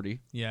 I'm sporty.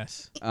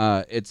 Yes.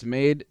 It's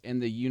made in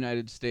the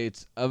United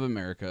States of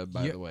America,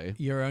 by the way.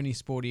 You're only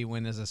sporty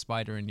when there's a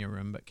spider in your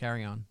room, but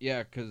carry on.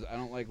 Yeah, because I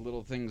don't like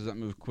little things that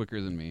move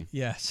quicker than me,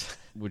 Yes.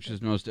 which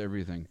is most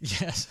everything.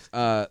 Yes.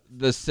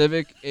 The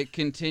Civic, it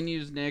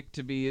continues, Nick,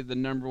 to be the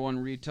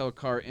 #1 retail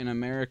car in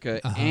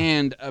America Uh-huh.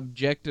 and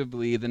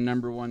objectively the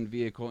 #1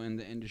 vehicle in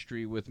the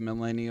industry with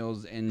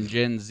millennials and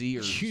Gen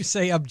Zers. You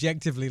say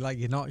objectively like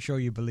you're not sure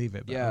you believe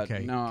it, but Yeah,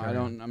 okay. no, I carry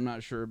on. don't. I'm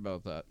not sure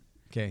about that.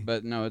 Okay.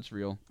 But no, it's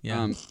real.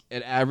 Yeah.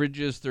 It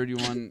averages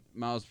 31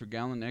 miles per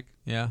gallon, Nick.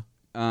 Yeah.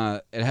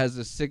 It has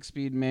a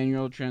 6-speed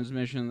manual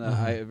transmission that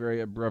Uh-huh. I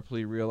very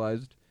abruptly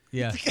realized.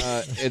 Yeah.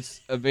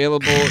 It's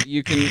available.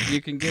 You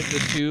can get the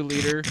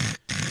 2-liter.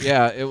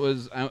 Yeah, it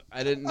was.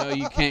 I didn't know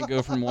you can't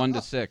go from 1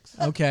 to 6.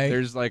 Okay.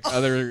 There's like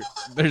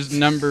there's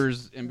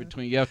numbers in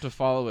between. You have to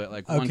follow it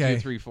like 1, Okay. 2,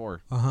 3,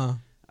 4. Uh-huh.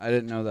 I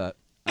didn't know that.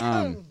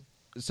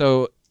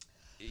 So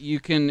you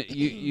can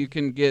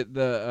get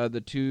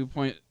the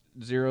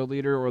 2.0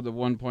 liter or the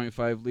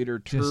 1.5 liter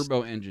Just-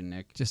 turbo engine,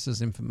 Nick. Just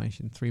as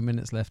information. 3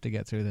 minutes left to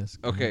get through this.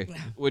 Okay,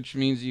 which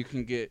means you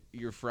can get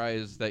your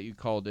fries that you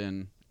called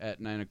in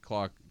at 9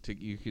 o'clock.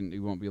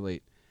 You won't be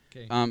late.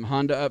 Okay.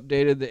 Honda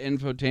updated the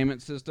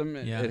infotainment system.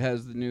 Yeah. It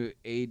has the new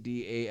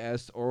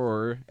ADAS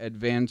or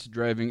Advanced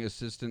Driving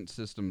Assistance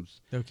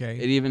Systems. Okay.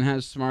 It even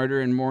has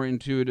smarter and more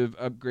intuitive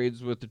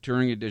upgrades with the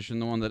Touring Edition,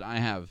 the one that I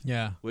have.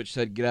 Yeah. Which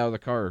said get out of the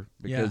car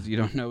because you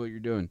don't know what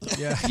you're doing.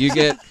 Yeah. You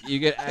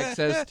get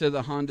access to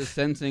the Honda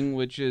Sensing,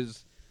 which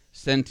is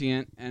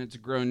sentient, and it's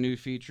grown new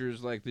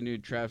features like the new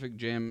traffic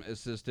jam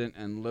assistant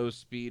and low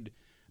speed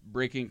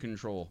braking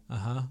control,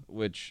 Uh-huh.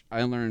 which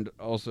I learned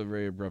also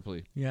very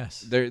abruptly.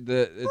 Yes. It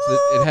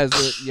has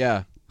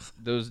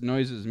those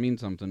noises mean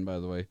something, by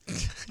the way.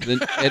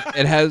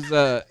 It has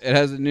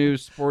a new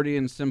sporty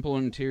and simple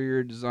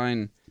interior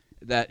design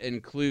that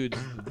includes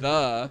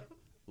the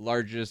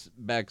largest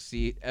back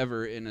seat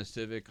ever in a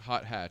Civic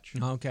hot hatch.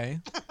 Okay.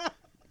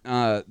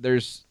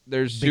 There's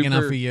Big super,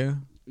 enough for you.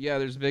 Yeah,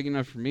 there's big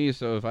enough for me.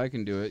 So if I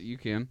can do it, you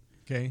can.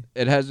 Okay.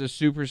 It has a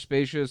super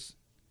spacious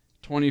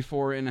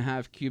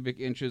 24.5 cubic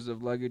inches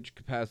of luggage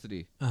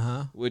capacity,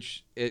 Uh-huh.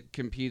 which it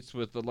competes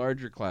with the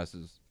larger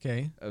classes.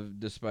 Okay.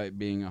 Despite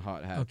being a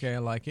hot hatch. Okay, I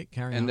like it.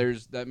 Carry And on.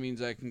 that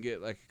means I can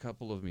get like a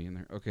couple of me in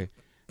there. Okay.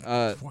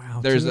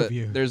 Wow, There's 2 a of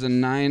you. there's a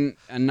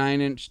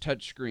 9-inch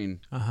touchscreen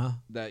Uh-huh.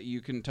 that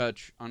you can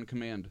touch on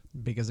command.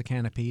 Big as a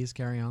can of peas.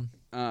 Carry on.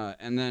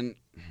 And then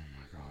oh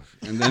my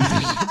gosh. And then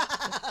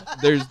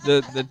there's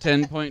the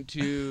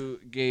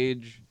 10.2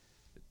 gauge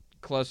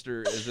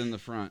cluster is in the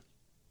front.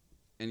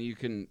 And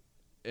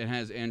it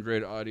has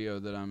Android Audio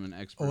that I'm an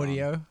expert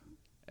Audio. on.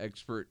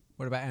 Expert.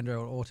 What about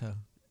Android Auto?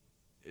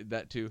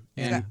 That too.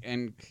 Yeah.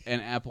 And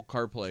Apple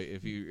CarPlay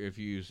if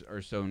you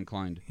are so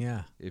inclined.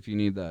 Yeah. If you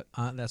need that.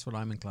 That's what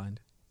I'm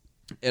inclined.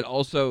 It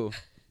also,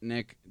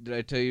 Nick, did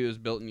I tell you it was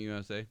built in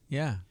USA?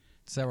 Yeah.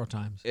 Several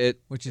times.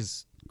 Which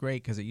is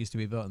great because it used to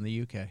be built in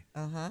the UK.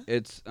 Uh-huh.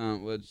 It's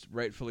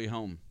rightfully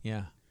home.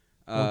 Yeah.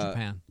 Or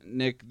Japan.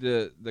 Nick,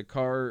 the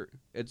car,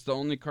 it's the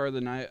only car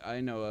that I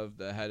know of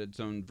that had its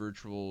own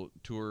virtual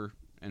tour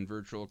and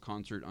virtual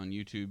concert on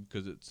YouTube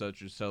because it's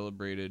such a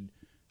celebrated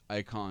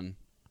icon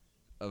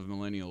of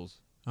millennials.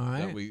 All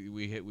right. That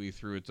we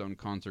threw its own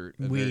concert.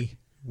 We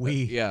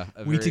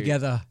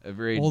together.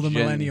 all the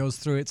millennials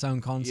threw its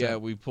own concert. Yeah,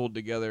 we pulled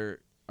together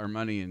our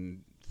money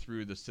and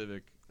through the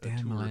Civic Damn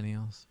tour.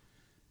 millennials.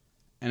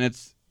 And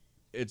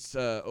it's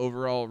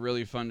overall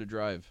really fun to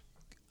drive.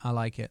 I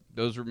like it.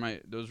 Those were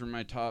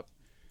my top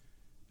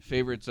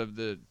favorites of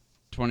the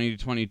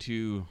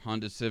 2022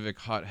 Honda Civic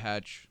Hot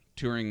Hatch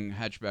Touring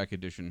Hatchback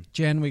Edition.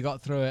 Jen, we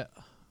got through it.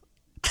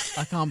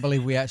 I can't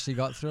believe we actually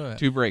got through it.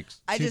 2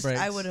 brakes. I breaks.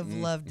 would have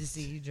loved to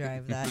see you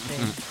drive that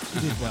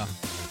thing. He did well.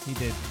 He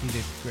did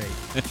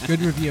great.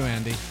 Good review,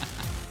 Andy.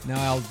 Now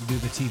I'll do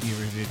the TV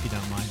review if you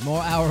don't mind.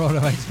 More Our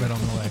Auto Expert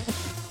on the way.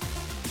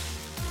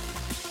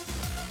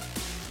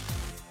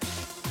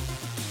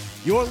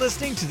 You're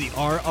listening to the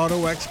Our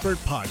Auto Expert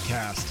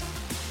podcast.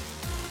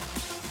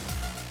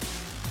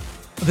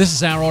 This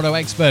is Our Auto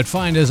Expert.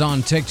 Find us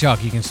on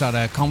TikTok. You can start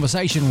a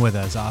conversation with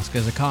us. Ask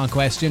us a car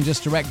question.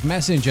 Just direct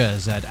message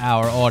us at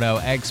Our Auto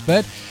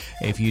Expert.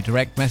 If you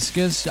direct message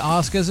us,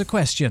 ask us a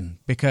question,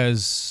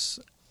 because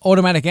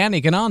Automatic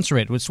Andy can answer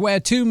it. It's where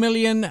 2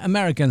 million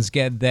Americans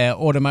get their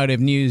automotive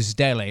news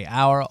daily.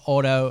 Our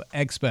Auto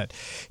Expert.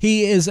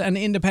 He is an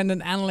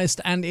independent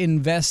analyst and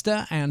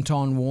investor.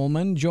 Anton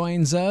Wallman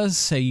joins us,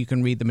 so you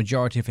can read the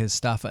majority of his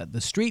stuff at The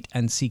Street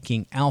and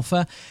Seeking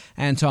Alpha.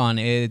 Anton,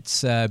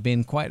 it's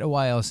been quite a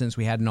while since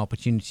we had an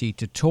opportunity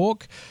to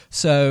talk.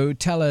 So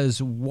tell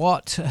us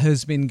what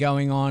has been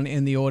going on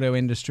in the auto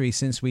industry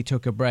since we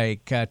took a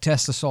break.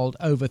 Tesla sold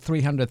over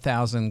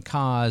 300,000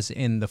 cars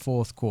in the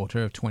fourth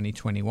quarter of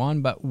 2021.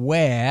 But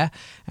where?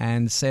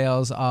 And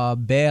sales are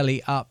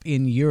barely up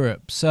in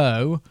Europe.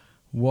 So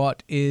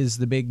what is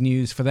the big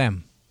news for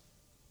them?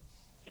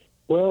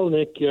 Well,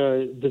 Nick,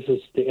 this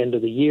is the end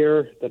of the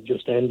year that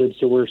just ended,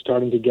 so we're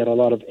starting to get a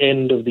lot of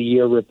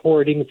end-of-the-year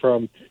reporting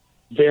from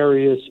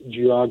various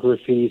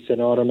geographies and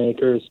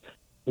automakers.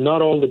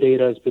 Not all the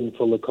data has been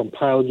fully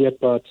compiled yet,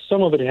 but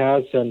some of it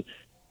has. And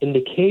in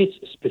the case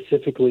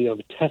specifically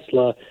of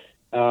Tesla,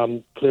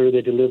 clearly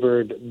they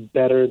delivered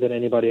better than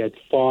anybody had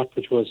thought,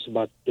 which was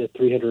about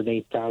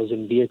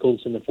 308,000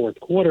 vehicles in the fourth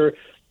quarter.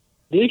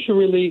 The issue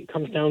really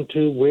comes down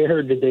to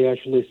where did they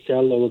actually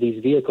sell all of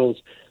these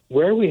vehicles.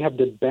 Where we have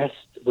the best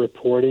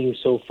reporting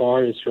so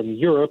far is from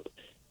Europe,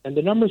 and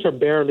the numbers are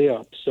barely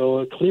up.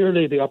 So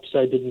clearly the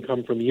upside didn't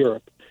come from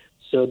Europe.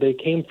 So they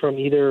came from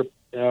either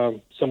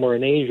somewhere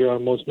in Asia,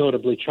 most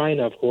notably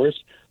China, of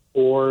course,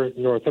 or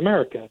North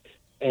America.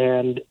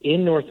 And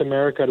in North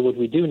America, what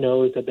we do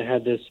know is that they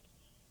had this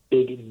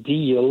big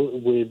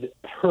deal with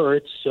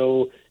Hertz.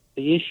 So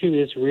the issue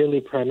is really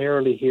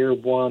primarily here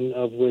one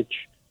of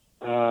which,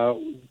 to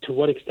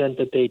what extent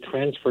that they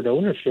transferred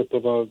ownership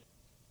of a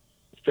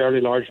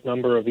fairly large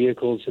number of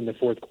vehicles in the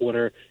fourth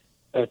quarter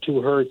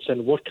to Hertz,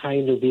 and what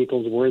kind of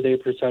vehicles were they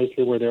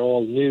precisely? Were they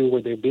all new?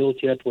 Were they built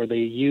yet? Were they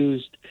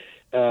used,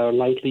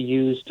 lightly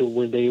used? Or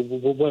were they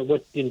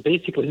what? And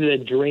basically, they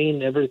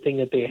drained everything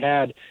that they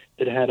had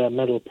that had a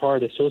metal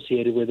part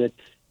associated with it,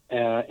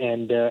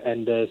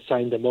 and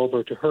signed them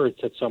over to Hertz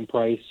at some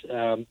price,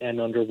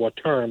 and under what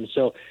terms.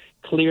 So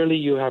clearly,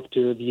 you have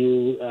to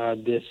view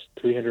this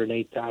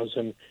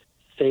 308,000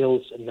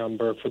 sales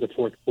number for the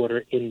fourth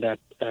quarter in that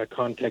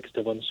context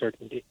of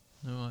uncertainty.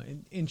 Oh,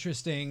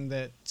 interesting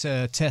that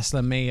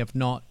Tesla may have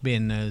not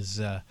been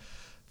as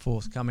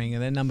forthcoming,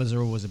 and their numbers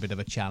are always a bit of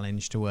a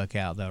challenge to work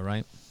out, though,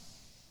 right?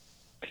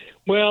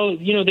 Well,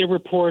 they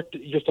report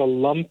just a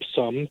lump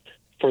sum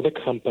for the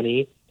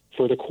company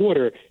for the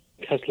quarter.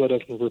 Tesla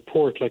doesn't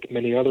report like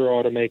many other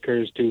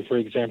automakers do. For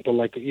example,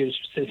 like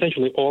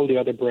essentially all the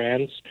other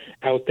brands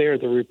out there,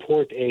 they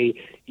report a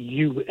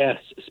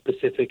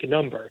U.S.-specific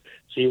number.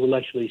 So you will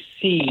actually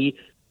see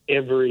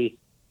every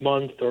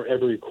month or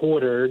every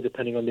quarter,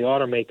 depending on the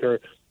automaker,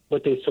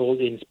 what they sold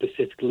in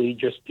specifically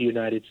just the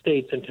United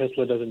States. And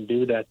Tesla doesn't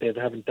do that. They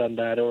haven't done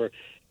that or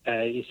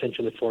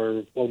essentially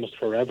for almost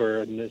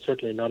forever, and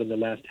certainly not in the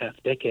last half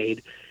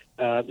decade.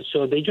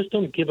 So they just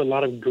don't give a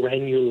lot of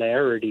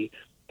granularity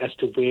as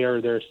to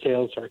where their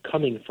sales are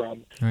coming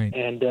from. Right.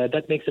 And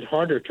that makes it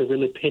harder to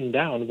really pin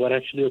down what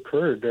actually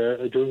occurred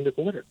during the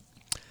quarter.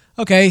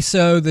 Okay,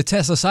 so the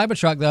Tesla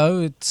Cybertruck,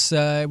 though,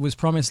 it was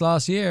promised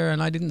last year,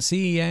 and I didn't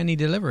see any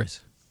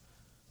deliveries.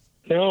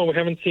 No, we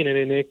haven't seen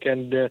any, Nick.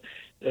 And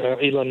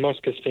Elon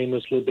Musk has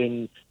famously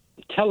been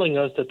telling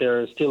us that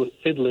they're still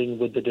fiddling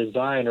with the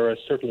design, or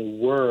certainly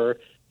were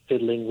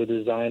fiddling with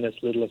design as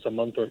little as a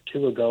month or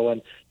two ago.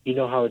 And you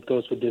know how it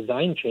goes with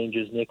design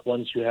changes, Nick.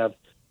 Once you have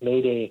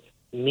made a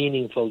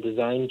meaningful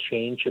design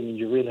change, I mean,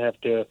 you really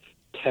have to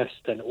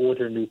test and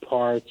order new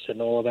parts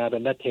and all of that,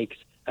 and that takes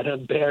at a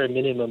bare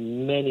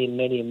minimum many,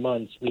 many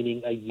months,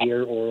 meaning a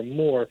year or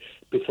more,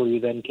 before you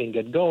then can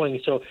get going.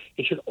 So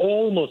it should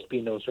almost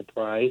be no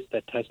surprise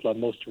that Tesla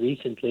most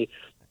recently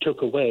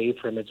took away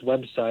from its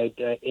website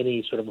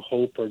any sort of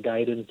hope or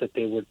guidance that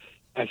they would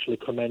actually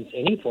commence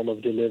any form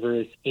of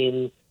deliveries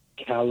in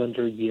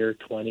calendar year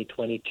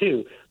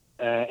 2022.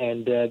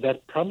 And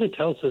that probably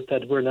tells us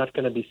that we're not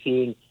going to be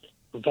seeing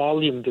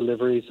volume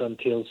deliveries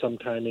until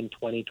sometime in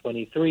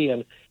 2023.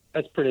 And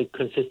that's pretty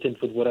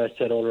consistent with what I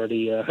said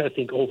already, I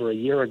think over a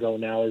year ago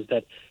now, is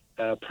that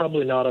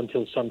probably not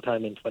until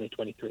sometime in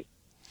 2023.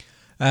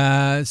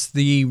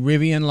 The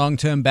Rivian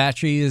long-term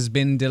battery has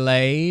been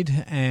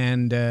delayed,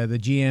 and the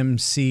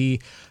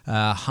GMC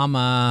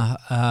Hummer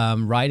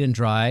ride and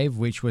drive,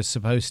 which was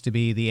supposed to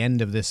be the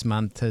end of this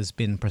month, has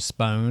been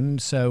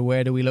postponed. So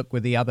where do we look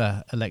with the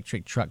other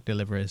electric truck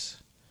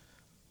deliveries?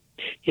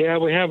 Yeah,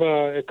 we have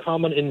a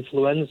common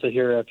influenza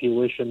here, if you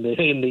wish, in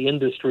the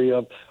industry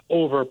of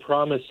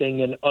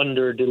over-promising and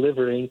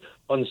under-delivering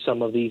on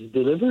some of these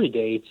delivery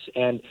dates.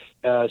 And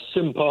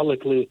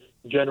symbolically,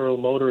 General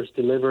Motors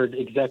delivered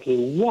exactly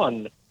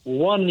one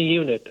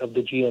unit of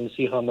the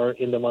GMC Hummer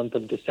in the month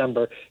of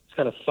December. It's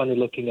kind of funny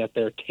looking at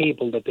their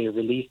table that they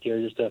released here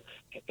just a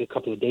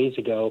couple of days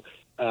ago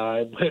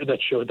that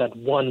showed that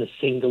one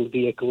single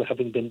vehicle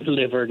having been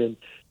delivered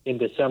in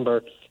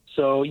December.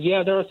 So,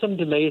 yeah, there are some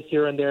delays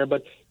here and there,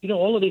 but,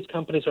 all of these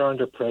companies are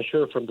under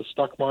pressure from the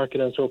stock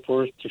market and so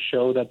forth to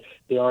show that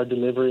they are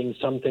delivering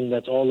something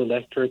that's all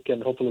electric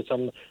and hopefully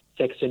some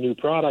sexy new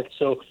product.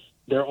 So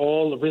they're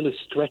all really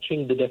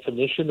stretching the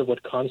definition of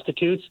what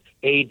constitutes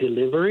a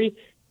delivery,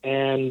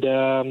 and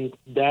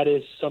that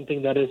is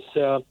something that is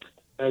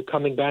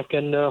coming back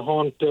and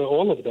haunt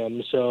all of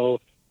them. So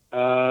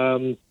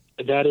that's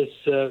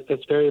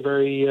very,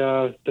 very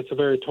that's a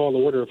very tall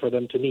order for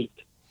them to meet.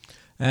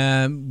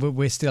 But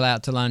we're still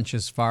out to lunch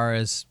as far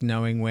as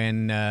knowing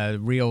when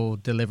real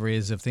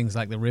deliveries of things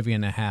like the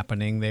Rivian are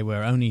happening. They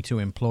were only to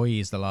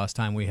employees the last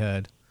time we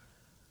heard.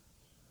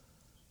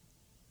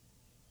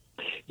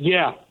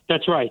 Yeah,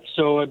 that's right.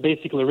 So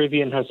basically,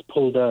 Rivian has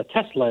pulled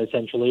Tesla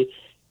essentially,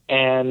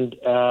 and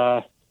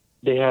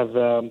they have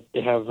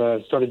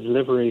started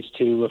deliveries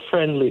to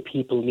friendly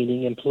people,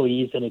 meaning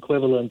employees and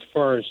equivalent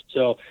first.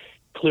 So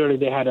clearly,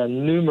 they had a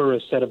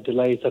numerous set of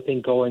delays. I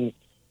think going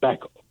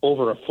back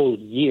over a full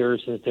year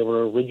since they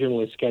were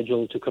originally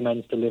scheduled to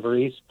commence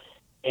deliveries,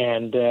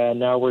 and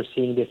now we're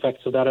seeing the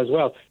effects of that as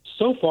well.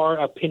 So far,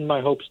 I pin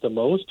my hopes the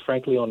most,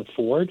 frankly, on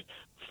Ford.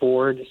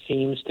 Ford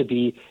seems to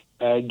be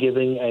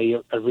giving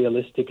a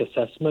realistic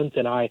assessment,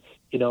 and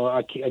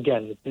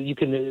again, you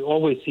can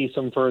always see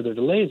some further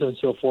delays and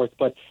so forth,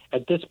 but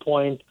at this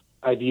point,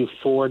 I view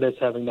Ford as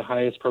having the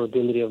highest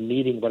probability of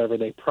meeting whatever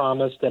they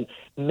promised, and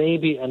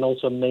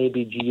also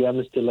maybe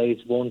GM's delays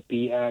won't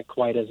be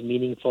quite as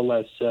meaningful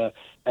as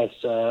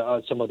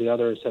some of the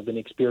others have been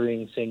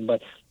experiencing.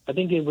 But I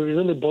think it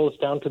really boils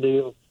down to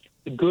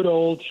the good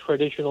old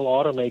traditional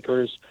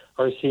automakers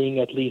are seeing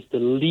at least the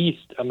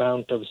least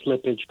amount of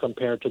slippage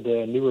compared to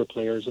the newer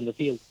players in the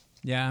field.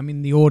 Yeah, I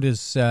mean, the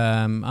orders,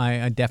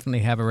 I definitely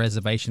have a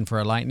reservation for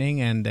a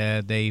Lightning, and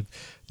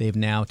they've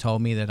now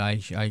told me that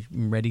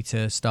I'm ready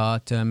to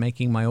start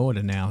making my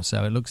order now.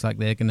 So it looks like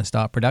they're going to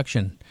start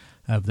production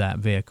of that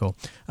vehicle.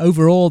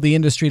 Overall, the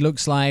industry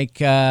looks like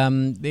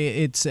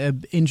it's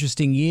an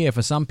interesting year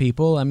for some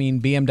people. I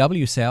mean,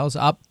 BMW sales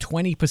up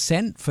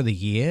 20% for the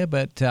year,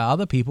 but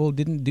other people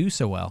didn't do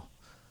so well.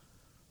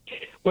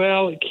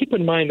 Well, keep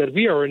in mind that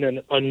we are in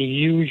an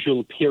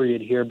unusual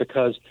period here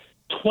because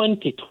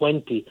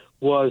 2020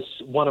 was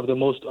one of the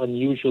most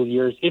unusual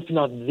years, if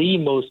not the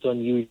most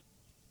unusual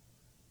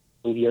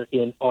year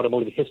in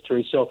automotive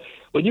history. So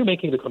when you're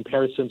making the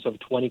comparisons of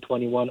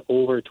 2021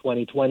 over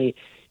 2020,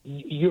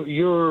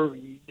 we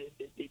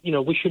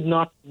should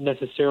not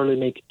necessarily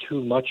make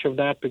too much of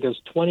that because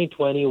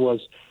 2020 was,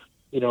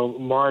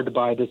 marred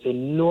by this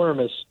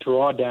enormous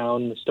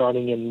drawdown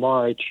starting in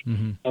March,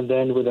 and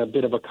then with a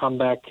bit of a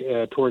comeback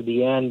toward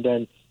the end.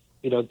 And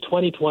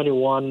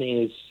 2021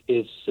 is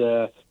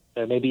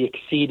maybe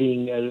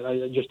exceeding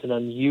just an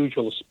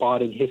unusual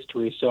spot in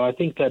history. So I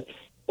think that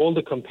all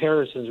the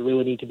comparisons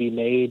really need to be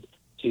made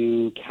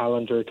to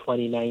calendar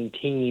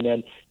 2019.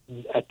 And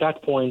at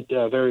that point,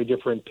 a very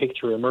different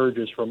picture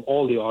emerges from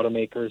all the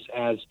automakers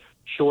as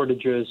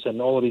shortages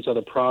and all of these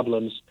other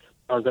problems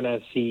are going to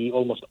see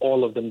almost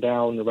all of them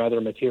down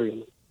rather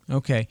materially.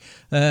 Okay.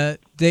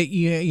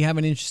 You have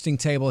an interesting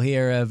table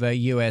here of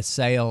U.S.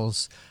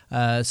 sales.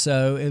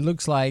 So it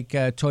looks like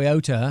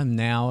Toyota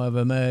now have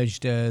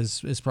emerged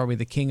as probably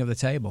the king of the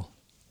table.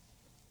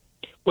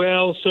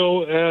 Well,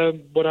 so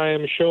what I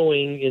am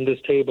showing in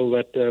this table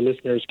that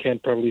listeners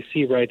can't probably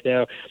see right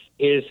now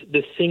is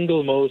the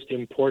single most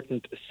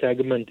important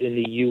segment in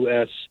the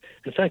U.S.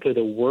 and frankly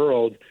the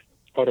world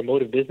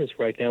automotive business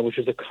right now, which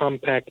is a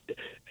compact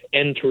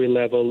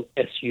entry-level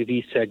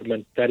SUV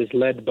segment that is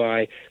led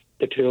by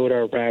the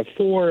Toyota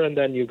RAV4, and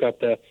then you've got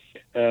the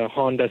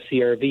Honda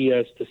CR-V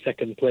as the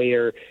second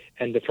player,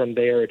 and from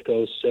there it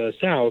goes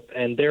south.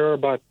 And there are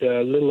about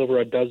a little over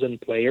a dozen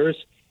players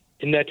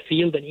in that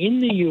field. And in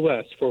the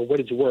U.S., for what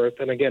it's worth,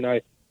 and again,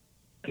 I'm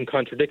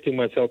contradicting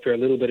myself here a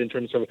little bit in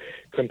terms of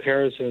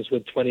comparisons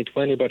with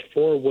 2020, but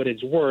for what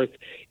it's worth,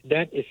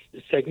 that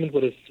segment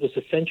was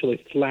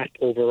essentially flat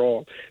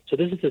overall. So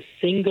this is the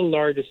single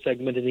largest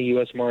segment in the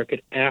U.S.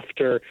 market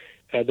after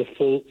the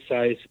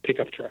full-size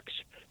pickup trucks.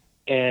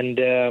 And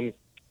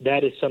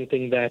that is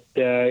something that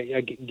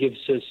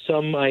gives us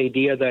some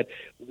idea that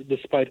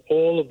despite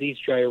all of these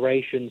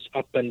gyrations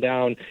up and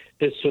down,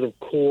 this sort of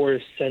core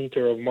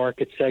center of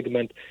market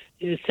segment,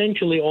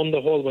 essentially on the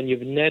whole, when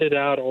you've netted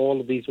out all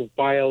of these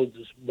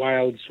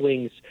wild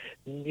swings,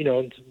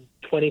 20%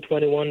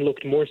 2021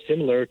 looked more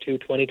similar to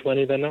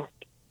 2020 than not.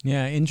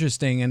 Yeah,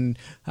 interesting. And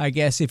I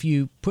guess if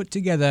you put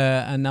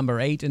together a number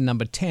 8 and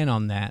number 10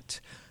 on that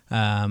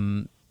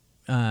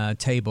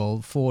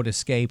table, Ford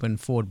Escape and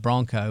Ford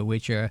Bronco,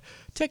 which are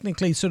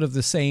technically sort of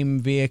the same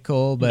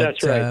vehicle, but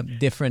That's right.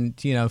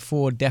 different,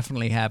 Ford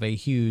definitely have a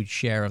huge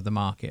share of the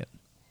market.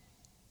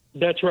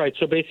 That's right.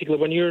 So basically,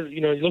 when you're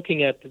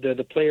looking at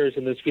the players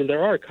in this field,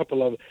 there are a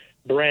couple of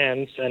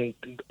brands and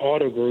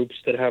auto groups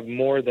that have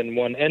more than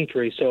one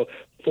entry. So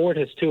Ford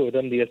has 2 of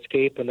them, the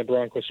Escape and the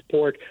Bronco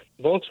Sport.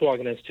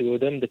 Volkswagen has 2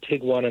 of them, the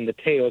Tiguan and the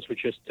Teos,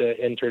 which just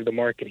entered the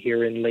market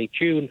here in late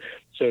June.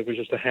 So it was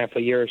just a half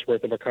a year's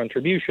worth of a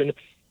contribution.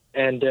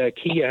 And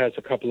Kia has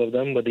a couple of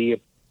them with the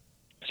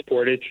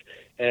Sportage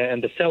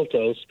and the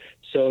Seltos.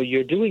 So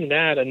you're doing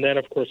that, and then,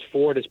 of course,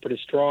 Ford is pretty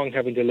strong,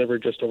 having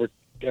delivered just over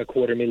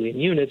 250,000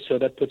 units, so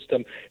that puts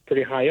them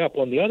pretty high up.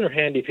 On the other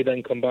hand, if you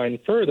then combine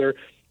further,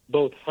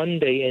 both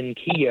Hyundai and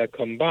Kia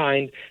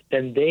combined,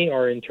 then they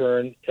are in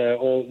turn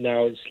all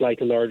now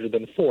slightly larger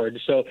than Ford.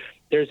 So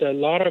there's a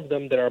lot of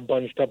them that are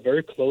bunched up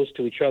very close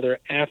to each other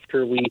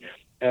after we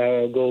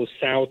go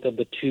south of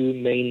the 2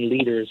 main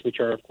leaders, which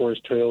are, of course,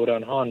 Toyota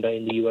and Honda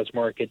in the U.S.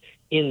 market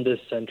in this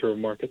center of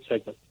market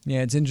segment.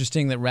 Yeah, it's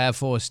interesting that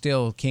RAV4 is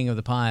still king of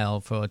the pile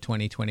for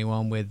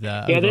 2021 with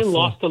they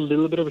lost a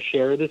little bit of a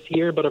share this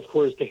year, but of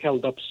course they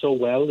held up so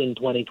well in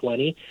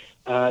 2020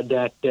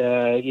 that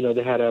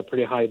they had a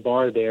pretty high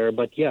bar there.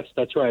 But yes,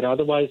 that's right.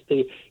 Otherwise,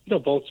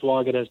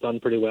 Volkswagen has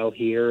done pretty well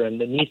here, and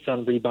the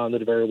Nissan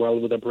rebounded very well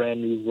with a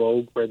brand new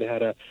Rogue, where they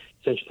had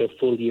essentially a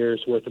full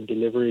year's worth of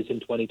deliveries in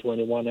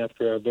 2021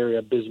 after a very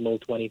abysmal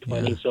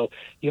 2020. Yeah. So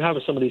you have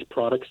some of these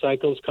product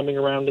cycles coming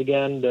around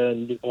again.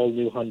 The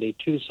all-new Hyundai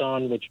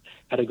Tucson, which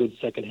had a good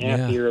second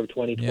half year of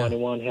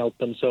 2021, helped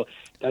them. So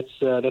that's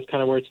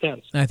kind of where it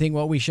stands. I think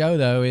what we show,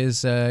 though,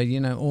 is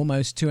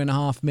almost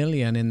 2.5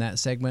 million in that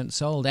segment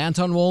sold.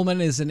 Anton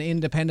Wallman is an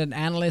independent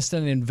analyst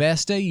and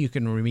investor. You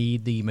can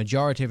read the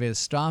majority of his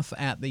stuff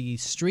at The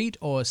Street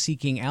or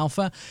Seeking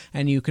Alpha,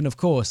 and you can, of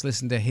course,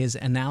 listen to his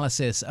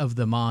analysis of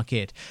the market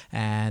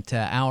at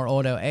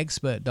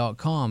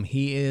OurAutoExpert.com.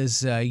 He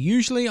is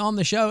usually on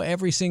the show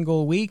every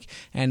single week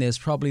and is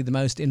probably the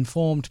most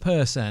informed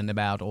person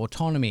about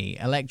autonomy,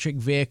 electric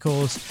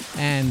vehicles,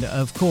 and,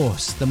 of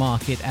course, the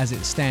market as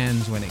it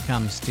stands when it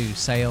comes to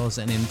sales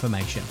and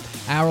information.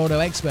 Our Auto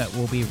Expert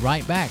will be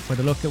right back with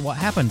a look at what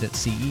happened at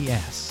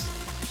CES.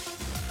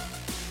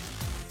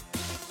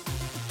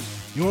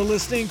 You're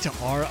listening to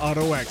Our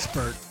Auto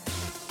Expert.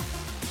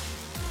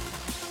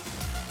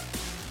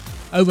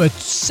 Over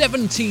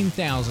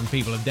 17,000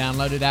 people have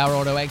downloaded Our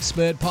Auto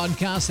Expert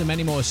podcast, and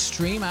many more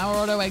stream Our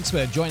Auto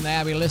Expert. Join the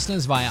happy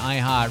listeners via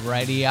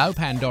iHeartRadio,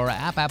 Pandora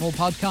app, Apple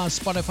Podcasts,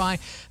 Spotify,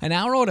 and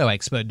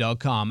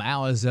OurAutoExpert.com.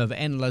 Hours of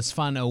endless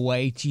fun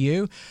await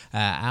you.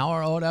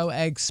 Our Auto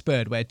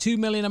Expert, where 2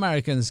 million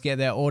Americans get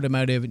their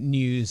automotive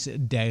news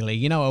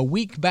daily. A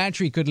weak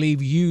battery could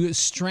leave you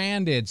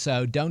stranded,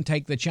 so don't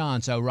take the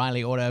chance.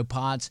 O'Reilly Auto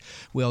Parts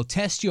will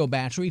test your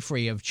battery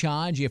free of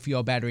charge. If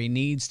your battery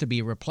needs to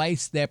be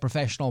replaced, their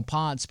professional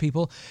parts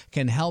people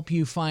can help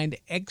you find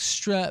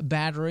extra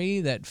battery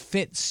that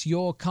fits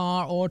your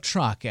car or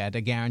truck at a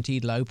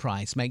guaranteed low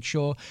price. Make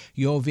sure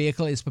your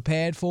vehicle is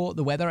prepared for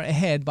the weather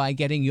ahead by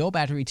getting your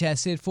battery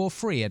tested for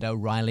free at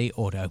O'Reilly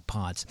Auto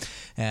Parts.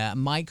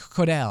 Mike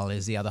Cordell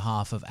is the other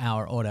half of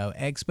Our Auto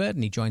Expert,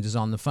 and he joins us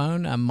on the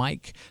phone.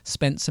 Mike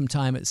spent some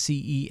time at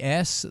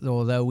CES,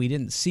 although we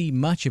didn't see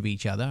much of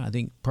each other. I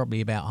think probably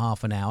about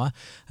half an hour,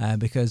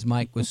 because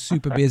Mike was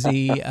super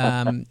busy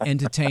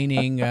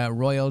entertaining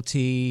royalty,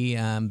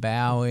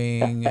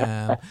 bowing,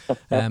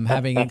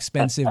 having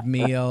expensive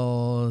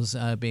meals,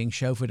 being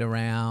chauffeured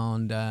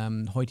around,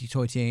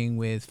 hoity-toitying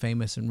with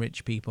famous and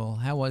rich people.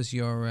 How was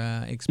your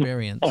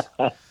experience?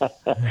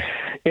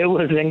 It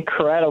was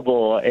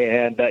incredible,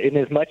 and in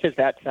as much as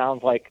that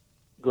sounds like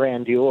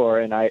grandeur,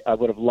 and I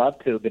would have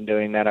loved to have been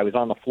doing that, I was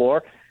on the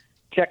floor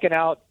checking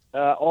out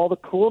all the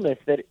coolness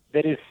that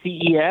is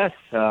CES.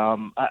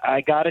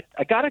 I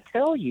gotta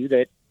tell you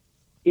that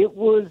it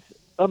was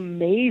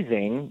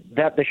amazing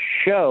that the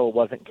show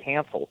wasn't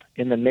canceled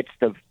in the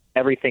midst of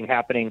everything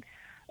happening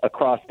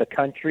across the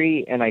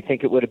country. And I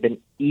think it would have been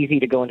easy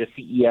to go into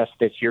CES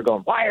this year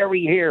going, why are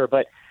we here?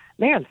 But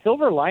man,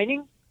 silver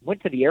lining,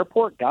 went to the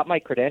airport, got my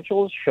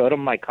credentials, showed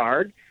them my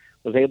card,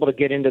 was able to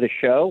get into the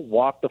show,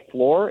 walk the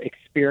floor,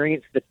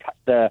 experience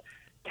the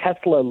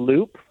Tesla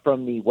loop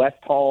from the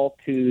West Hall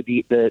to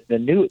the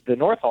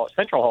North Hall,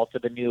 Central Hall to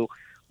the new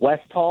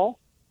West Hall,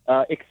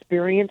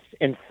 experience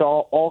and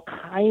saw all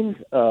kinds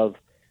of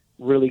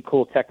really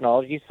cool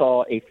technology.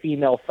 Saw a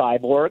female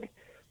cyborg,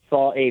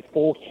 saw a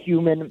full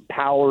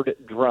human-powered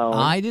drone.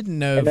 I didn't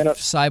know if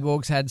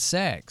cyborgs had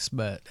sex,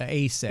 but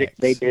asex.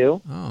 They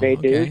do. Oh, they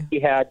okay. do. He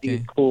had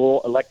these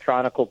cool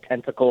electronical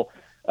tentacle.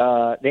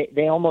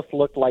 They almost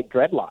looked like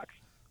dreadlocks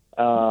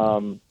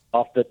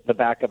off the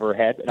back of her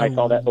head. And I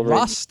saw that over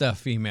Rasta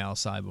female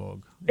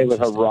cyborg. It was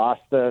a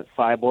Rasta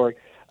cyborg.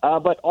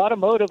 But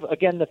automotive,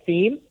 again, the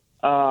theme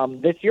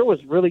this year was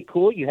really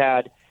cool. You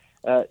had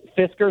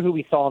Fisker, who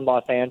we saw in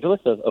Los Angeles,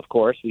 of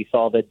course, we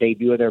saw the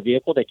debut of their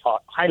vehicle. They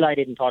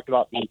highlighted and talked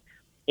about the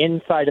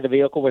inside of the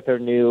vehicle with their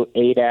new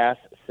ADAS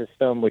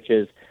system, which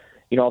is,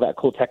 all that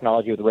cool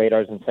technology with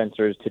radars and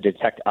sensors to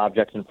detect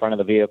objects in front of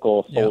the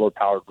vehicle,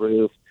 solar-powered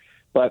roof.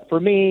 But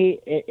for me,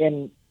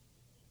 and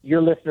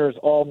your listeners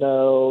all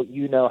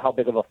know, how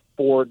big of a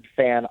Ford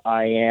fan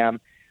I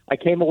am. I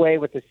came away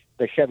with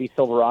the Chevy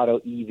Silverado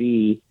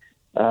EV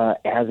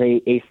as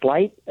a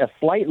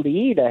slight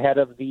lead ahead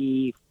of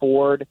the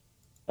Ford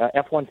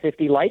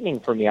F-150 Lightning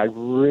for me. I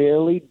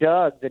really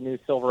dug the new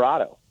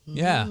Silverado.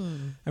 Yeah.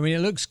 I mean, it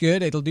looks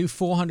good. It'll do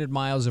 400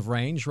 miles of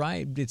range,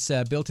 right? It's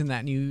built in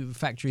that new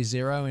Factory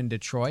Zero in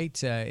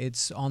Detroit.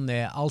 It's on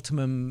their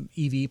Ultium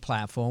EV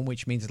platform,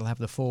 which means it'll have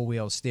the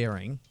four-wheel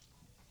steering.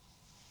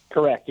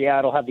 Correct. Yeah,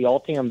 it'll have the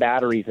Ultium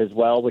batteries as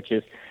well, which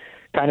is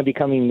kind of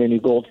becoming the new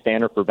gold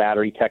standard for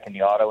battery tech in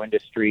the auto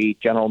industry.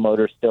 General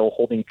Motors still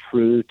holding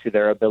true to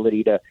their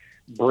ability to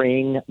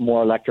bring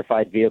more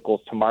electrified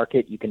vehicles to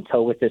market. You can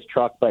tow with this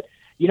truck, but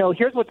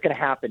here's what's going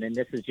to happen, and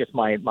this is just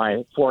my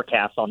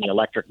forecast on the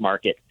electric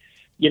market.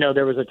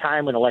 There was a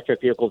time when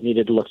electric vehicles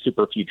needed to look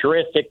super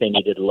futuristic. They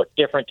needed to look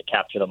different to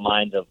capture the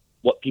minds of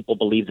what people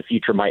believe the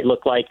future might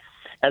look like.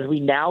 As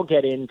we now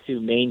get into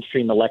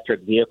mainstream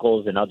electric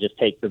vehicles, and I'll just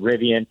take the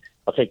Rivian,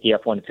 I'll take the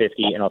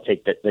F-150, and I'll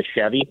take the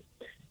Chevy,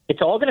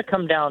 it's all going to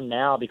come down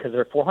now because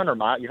they're 400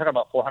 miles. You're talking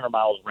about 400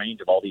 miles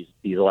range of all these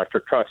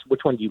electric trucks.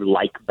 Which one do you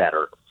like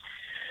better?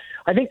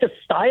 I think the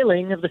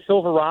styling of the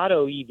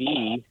Silverado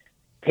EV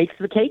takes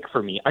the cake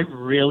for me. I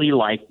really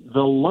like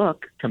the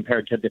look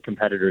compared to the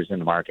competitors in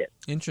the market.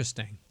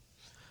 Interesting.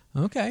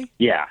 Okay.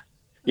 Yeah.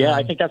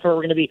 I think that's where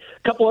we're going to be.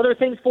 A couple other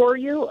things for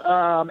you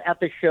at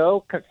the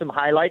show, some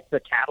highlights.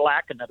 The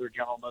Cadillac, another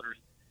General Motors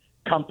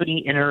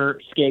company,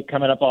 Interscape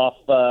coming up off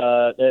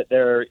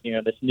their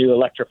this new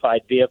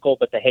electrified vehicle,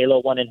 but the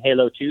Halo 1 and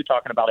Halo 2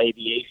 talking about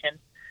aviation,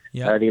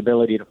 the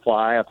ability to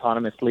fly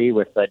autonomously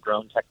with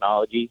drone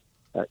technology,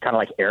 kind of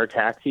like air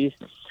taxis.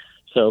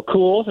 So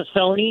cool. So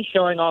Sony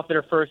showing off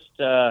their first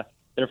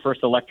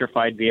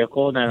electrified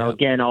vehicle. And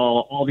again,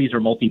 all these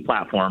are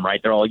multi-platform, right?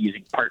 They're all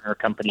using partner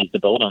companies to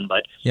build them.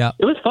 But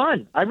it was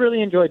fun. I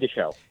really enjoyed the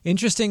show.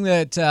 Interesting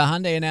that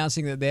Hyundai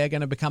announcing that they're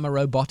going to become a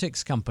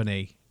robotics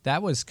company.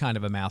 That was kind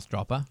of a mouth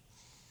dropper.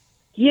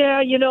 Yeah,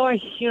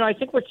 I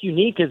think what's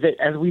unique is that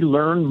as we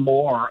learn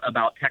more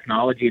about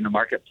technology in the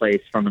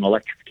marketplace from an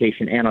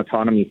electrification and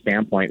autonomy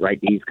standpoint, right?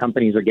 These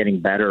companies are getting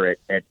better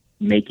at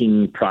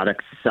making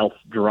products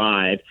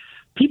self-drive.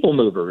 People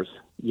movers,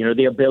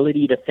 the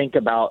ability to think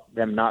about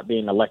them not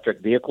being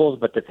electric vehicles,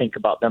 but to think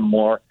about them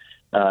more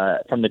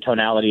from the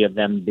tonality of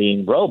them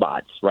being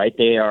robots, right?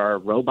 They are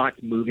robots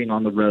moving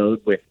on the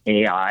road with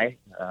AI,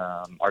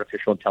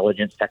 artificial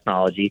intelligence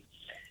technology,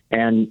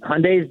 and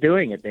Hyundai is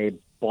doing it. They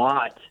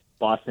bought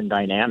Boston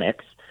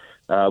Dynamics,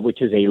 which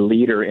is a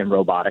leader in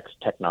robotics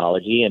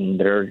technology, and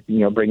they're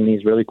bringing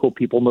these really cool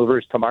people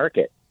movers to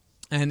market.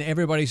 And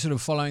everybody's sort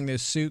of following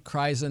this suit.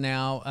 Chrysler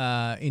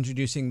now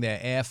introducing their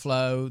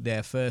Airflow,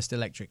 their first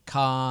electric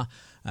car.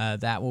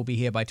 That will be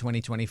here by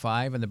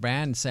 2025. And the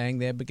brand saying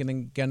they're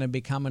going to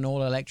become an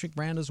all-electric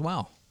brand as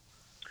well.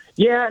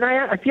 Yeah, and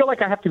I feel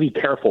like I have to be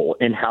careful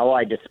in how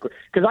I describe.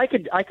 Because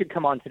I could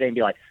come on today and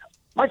be like,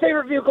 my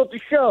favorite vehicle to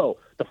show,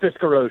 the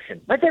Fisker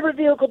Ocean. My favorite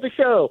vehicle to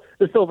show,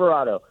 the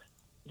Silverado.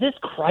 This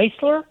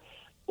Chrysler,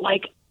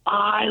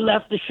 I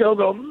left the show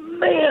go,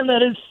 man,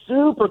 that is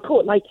super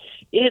cool.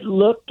 It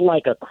looked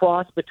like a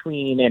cross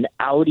between an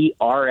Audi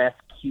RS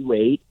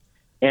Q8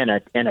 and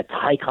a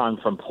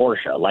Taycan from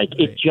Porsche.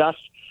 It just,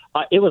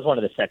 it was one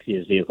of the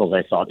sexiest vehicles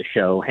I saw at the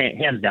show.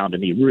 Hands down to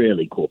me,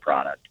 really cool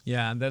product.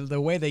 Yeah,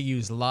 the way they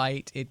use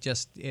light,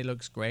 it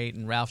looks great.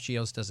 And Ralph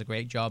Shields does a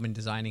great job in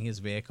designing his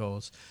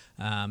vehicles.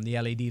 The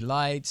LED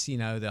lights,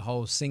 the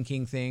whole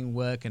syncing thing,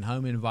 work and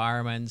home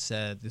environments,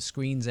 the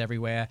screens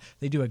everywhere.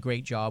 They do a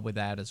great job with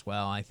that as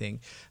well, I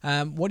think.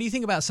 What do you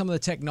think about some of the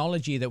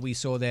technology that we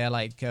saw there,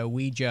 like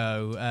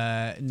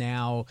Wejo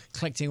now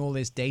collecting all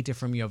this data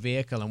from your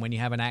vehicle, and when you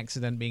have an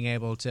accident, being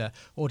able to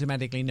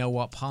automatically know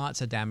what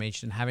parts are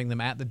damaged and having them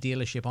at the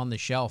dealership on the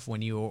shelf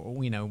when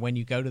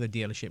you go to the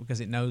dealership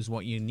because it knows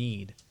what you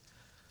need?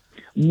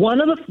 One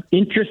of the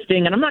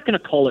interesting, and I'm not going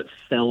to call it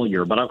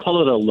failure, but I'll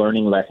call it a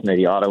learning lesson of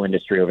the auto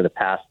industry over the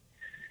past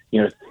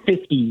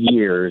 50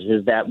 years,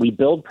 is that we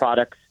build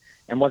products,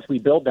 and once we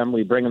build them,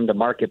 we bring them to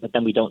market, but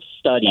then we don't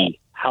study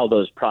how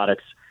those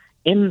products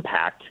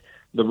impact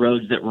the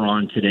roads that we're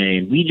on today.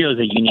 And Wejo is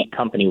a unique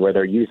company where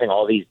they're using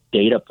all these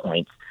data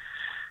points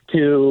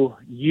to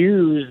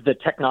use the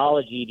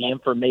technology, the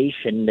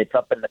information that's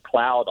up in the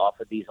cloud off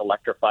of these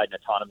electrified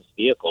and autonomous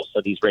vehicles.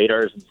 So these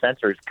radars and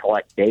sensors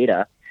collect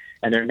data,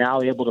 and they're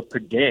now able to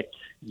predict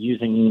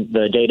using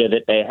the data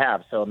that they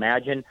have. So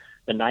imagine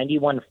the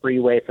 91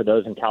 freeway for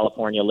those in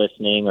California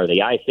listening, or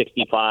the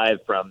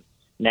I-65 from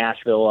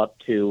Nashville up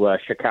to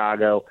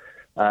Chicago,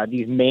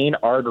 these main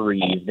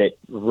arteries that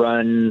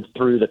run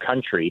through the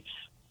country,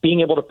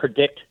 being able to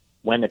predict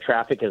when the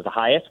traffic is the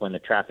highest, when the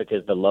traffic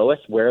is the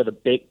lowest, where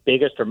the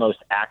biggest or most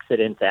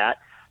accidents at.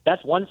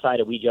 That's one side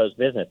of Wejo's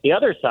business. The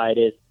other side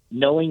is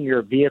knowing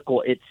your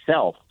vehicle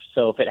itself.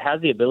 So if it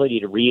has the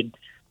ability to read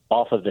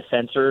off of the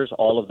sensors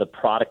all of the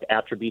product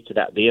attributes of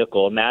that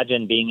vehicle,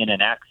 imagine being in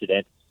an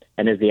accident,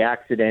 and as the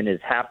accident is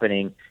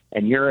happening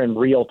and you're in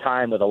real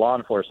time with a law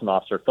enforcement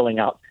officer filling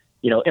out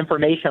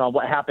information on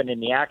what happened in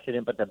the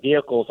accident, but the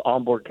vehicle's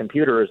onboard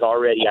computer is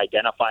already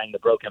identifying the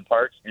broken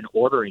parts and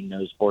ordering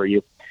those for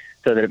you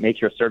so that it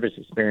makes your service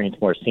experience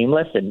more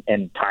seamless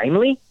and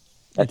timely.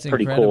 That's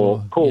pretty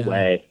incredible. cool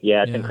way.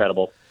 Yeah, it's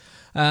incredible.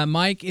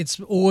 Mike, it's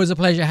always a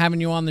pleasure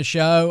having you on the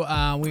show.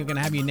 We're going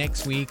to have you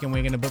next week, and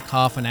we're going to book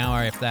half an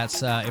hour if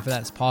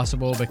that's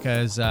possible,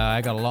 because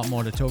I got a lot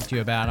more to talk to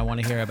you about. I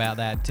want to hear about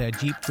that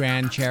Jeep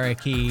Grand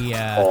Cherokee,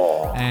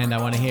 and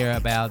I want to hear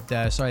about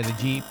the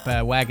Jeep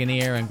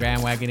Wagoneer and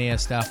Grand Wagoneer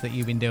stuff that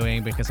you've been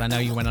doing, because I know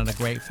you went on a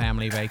great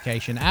family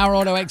vacation.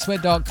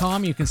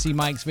 OurAutoExpert.com. You can see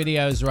Mike's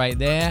videos right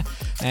there,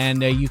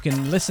 and you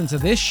can listen to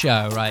this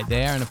show right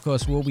there. And of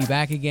course, we'll be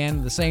back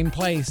again, the same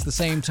place, the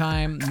same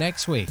time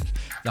next week.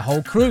 The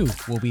whole crew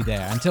will be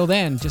there. Until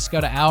then, just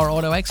go to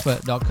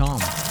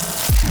OurAutoExpert.com.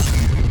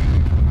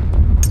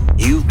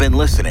 You've been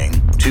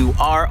listening to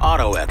Our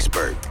Auto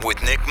Expert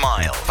with Nick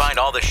Miles. Find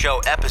all the show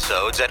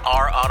episodes at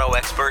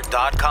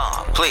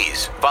OurAutoExpert.com.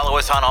 Please follow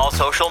us on all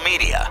social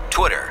media,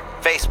 Twitter,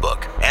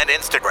 Facebook, and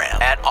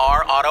Instagram at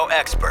Our Auto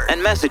Expert,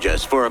 and message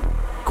us for a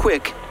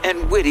quick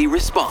and witty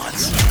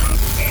response.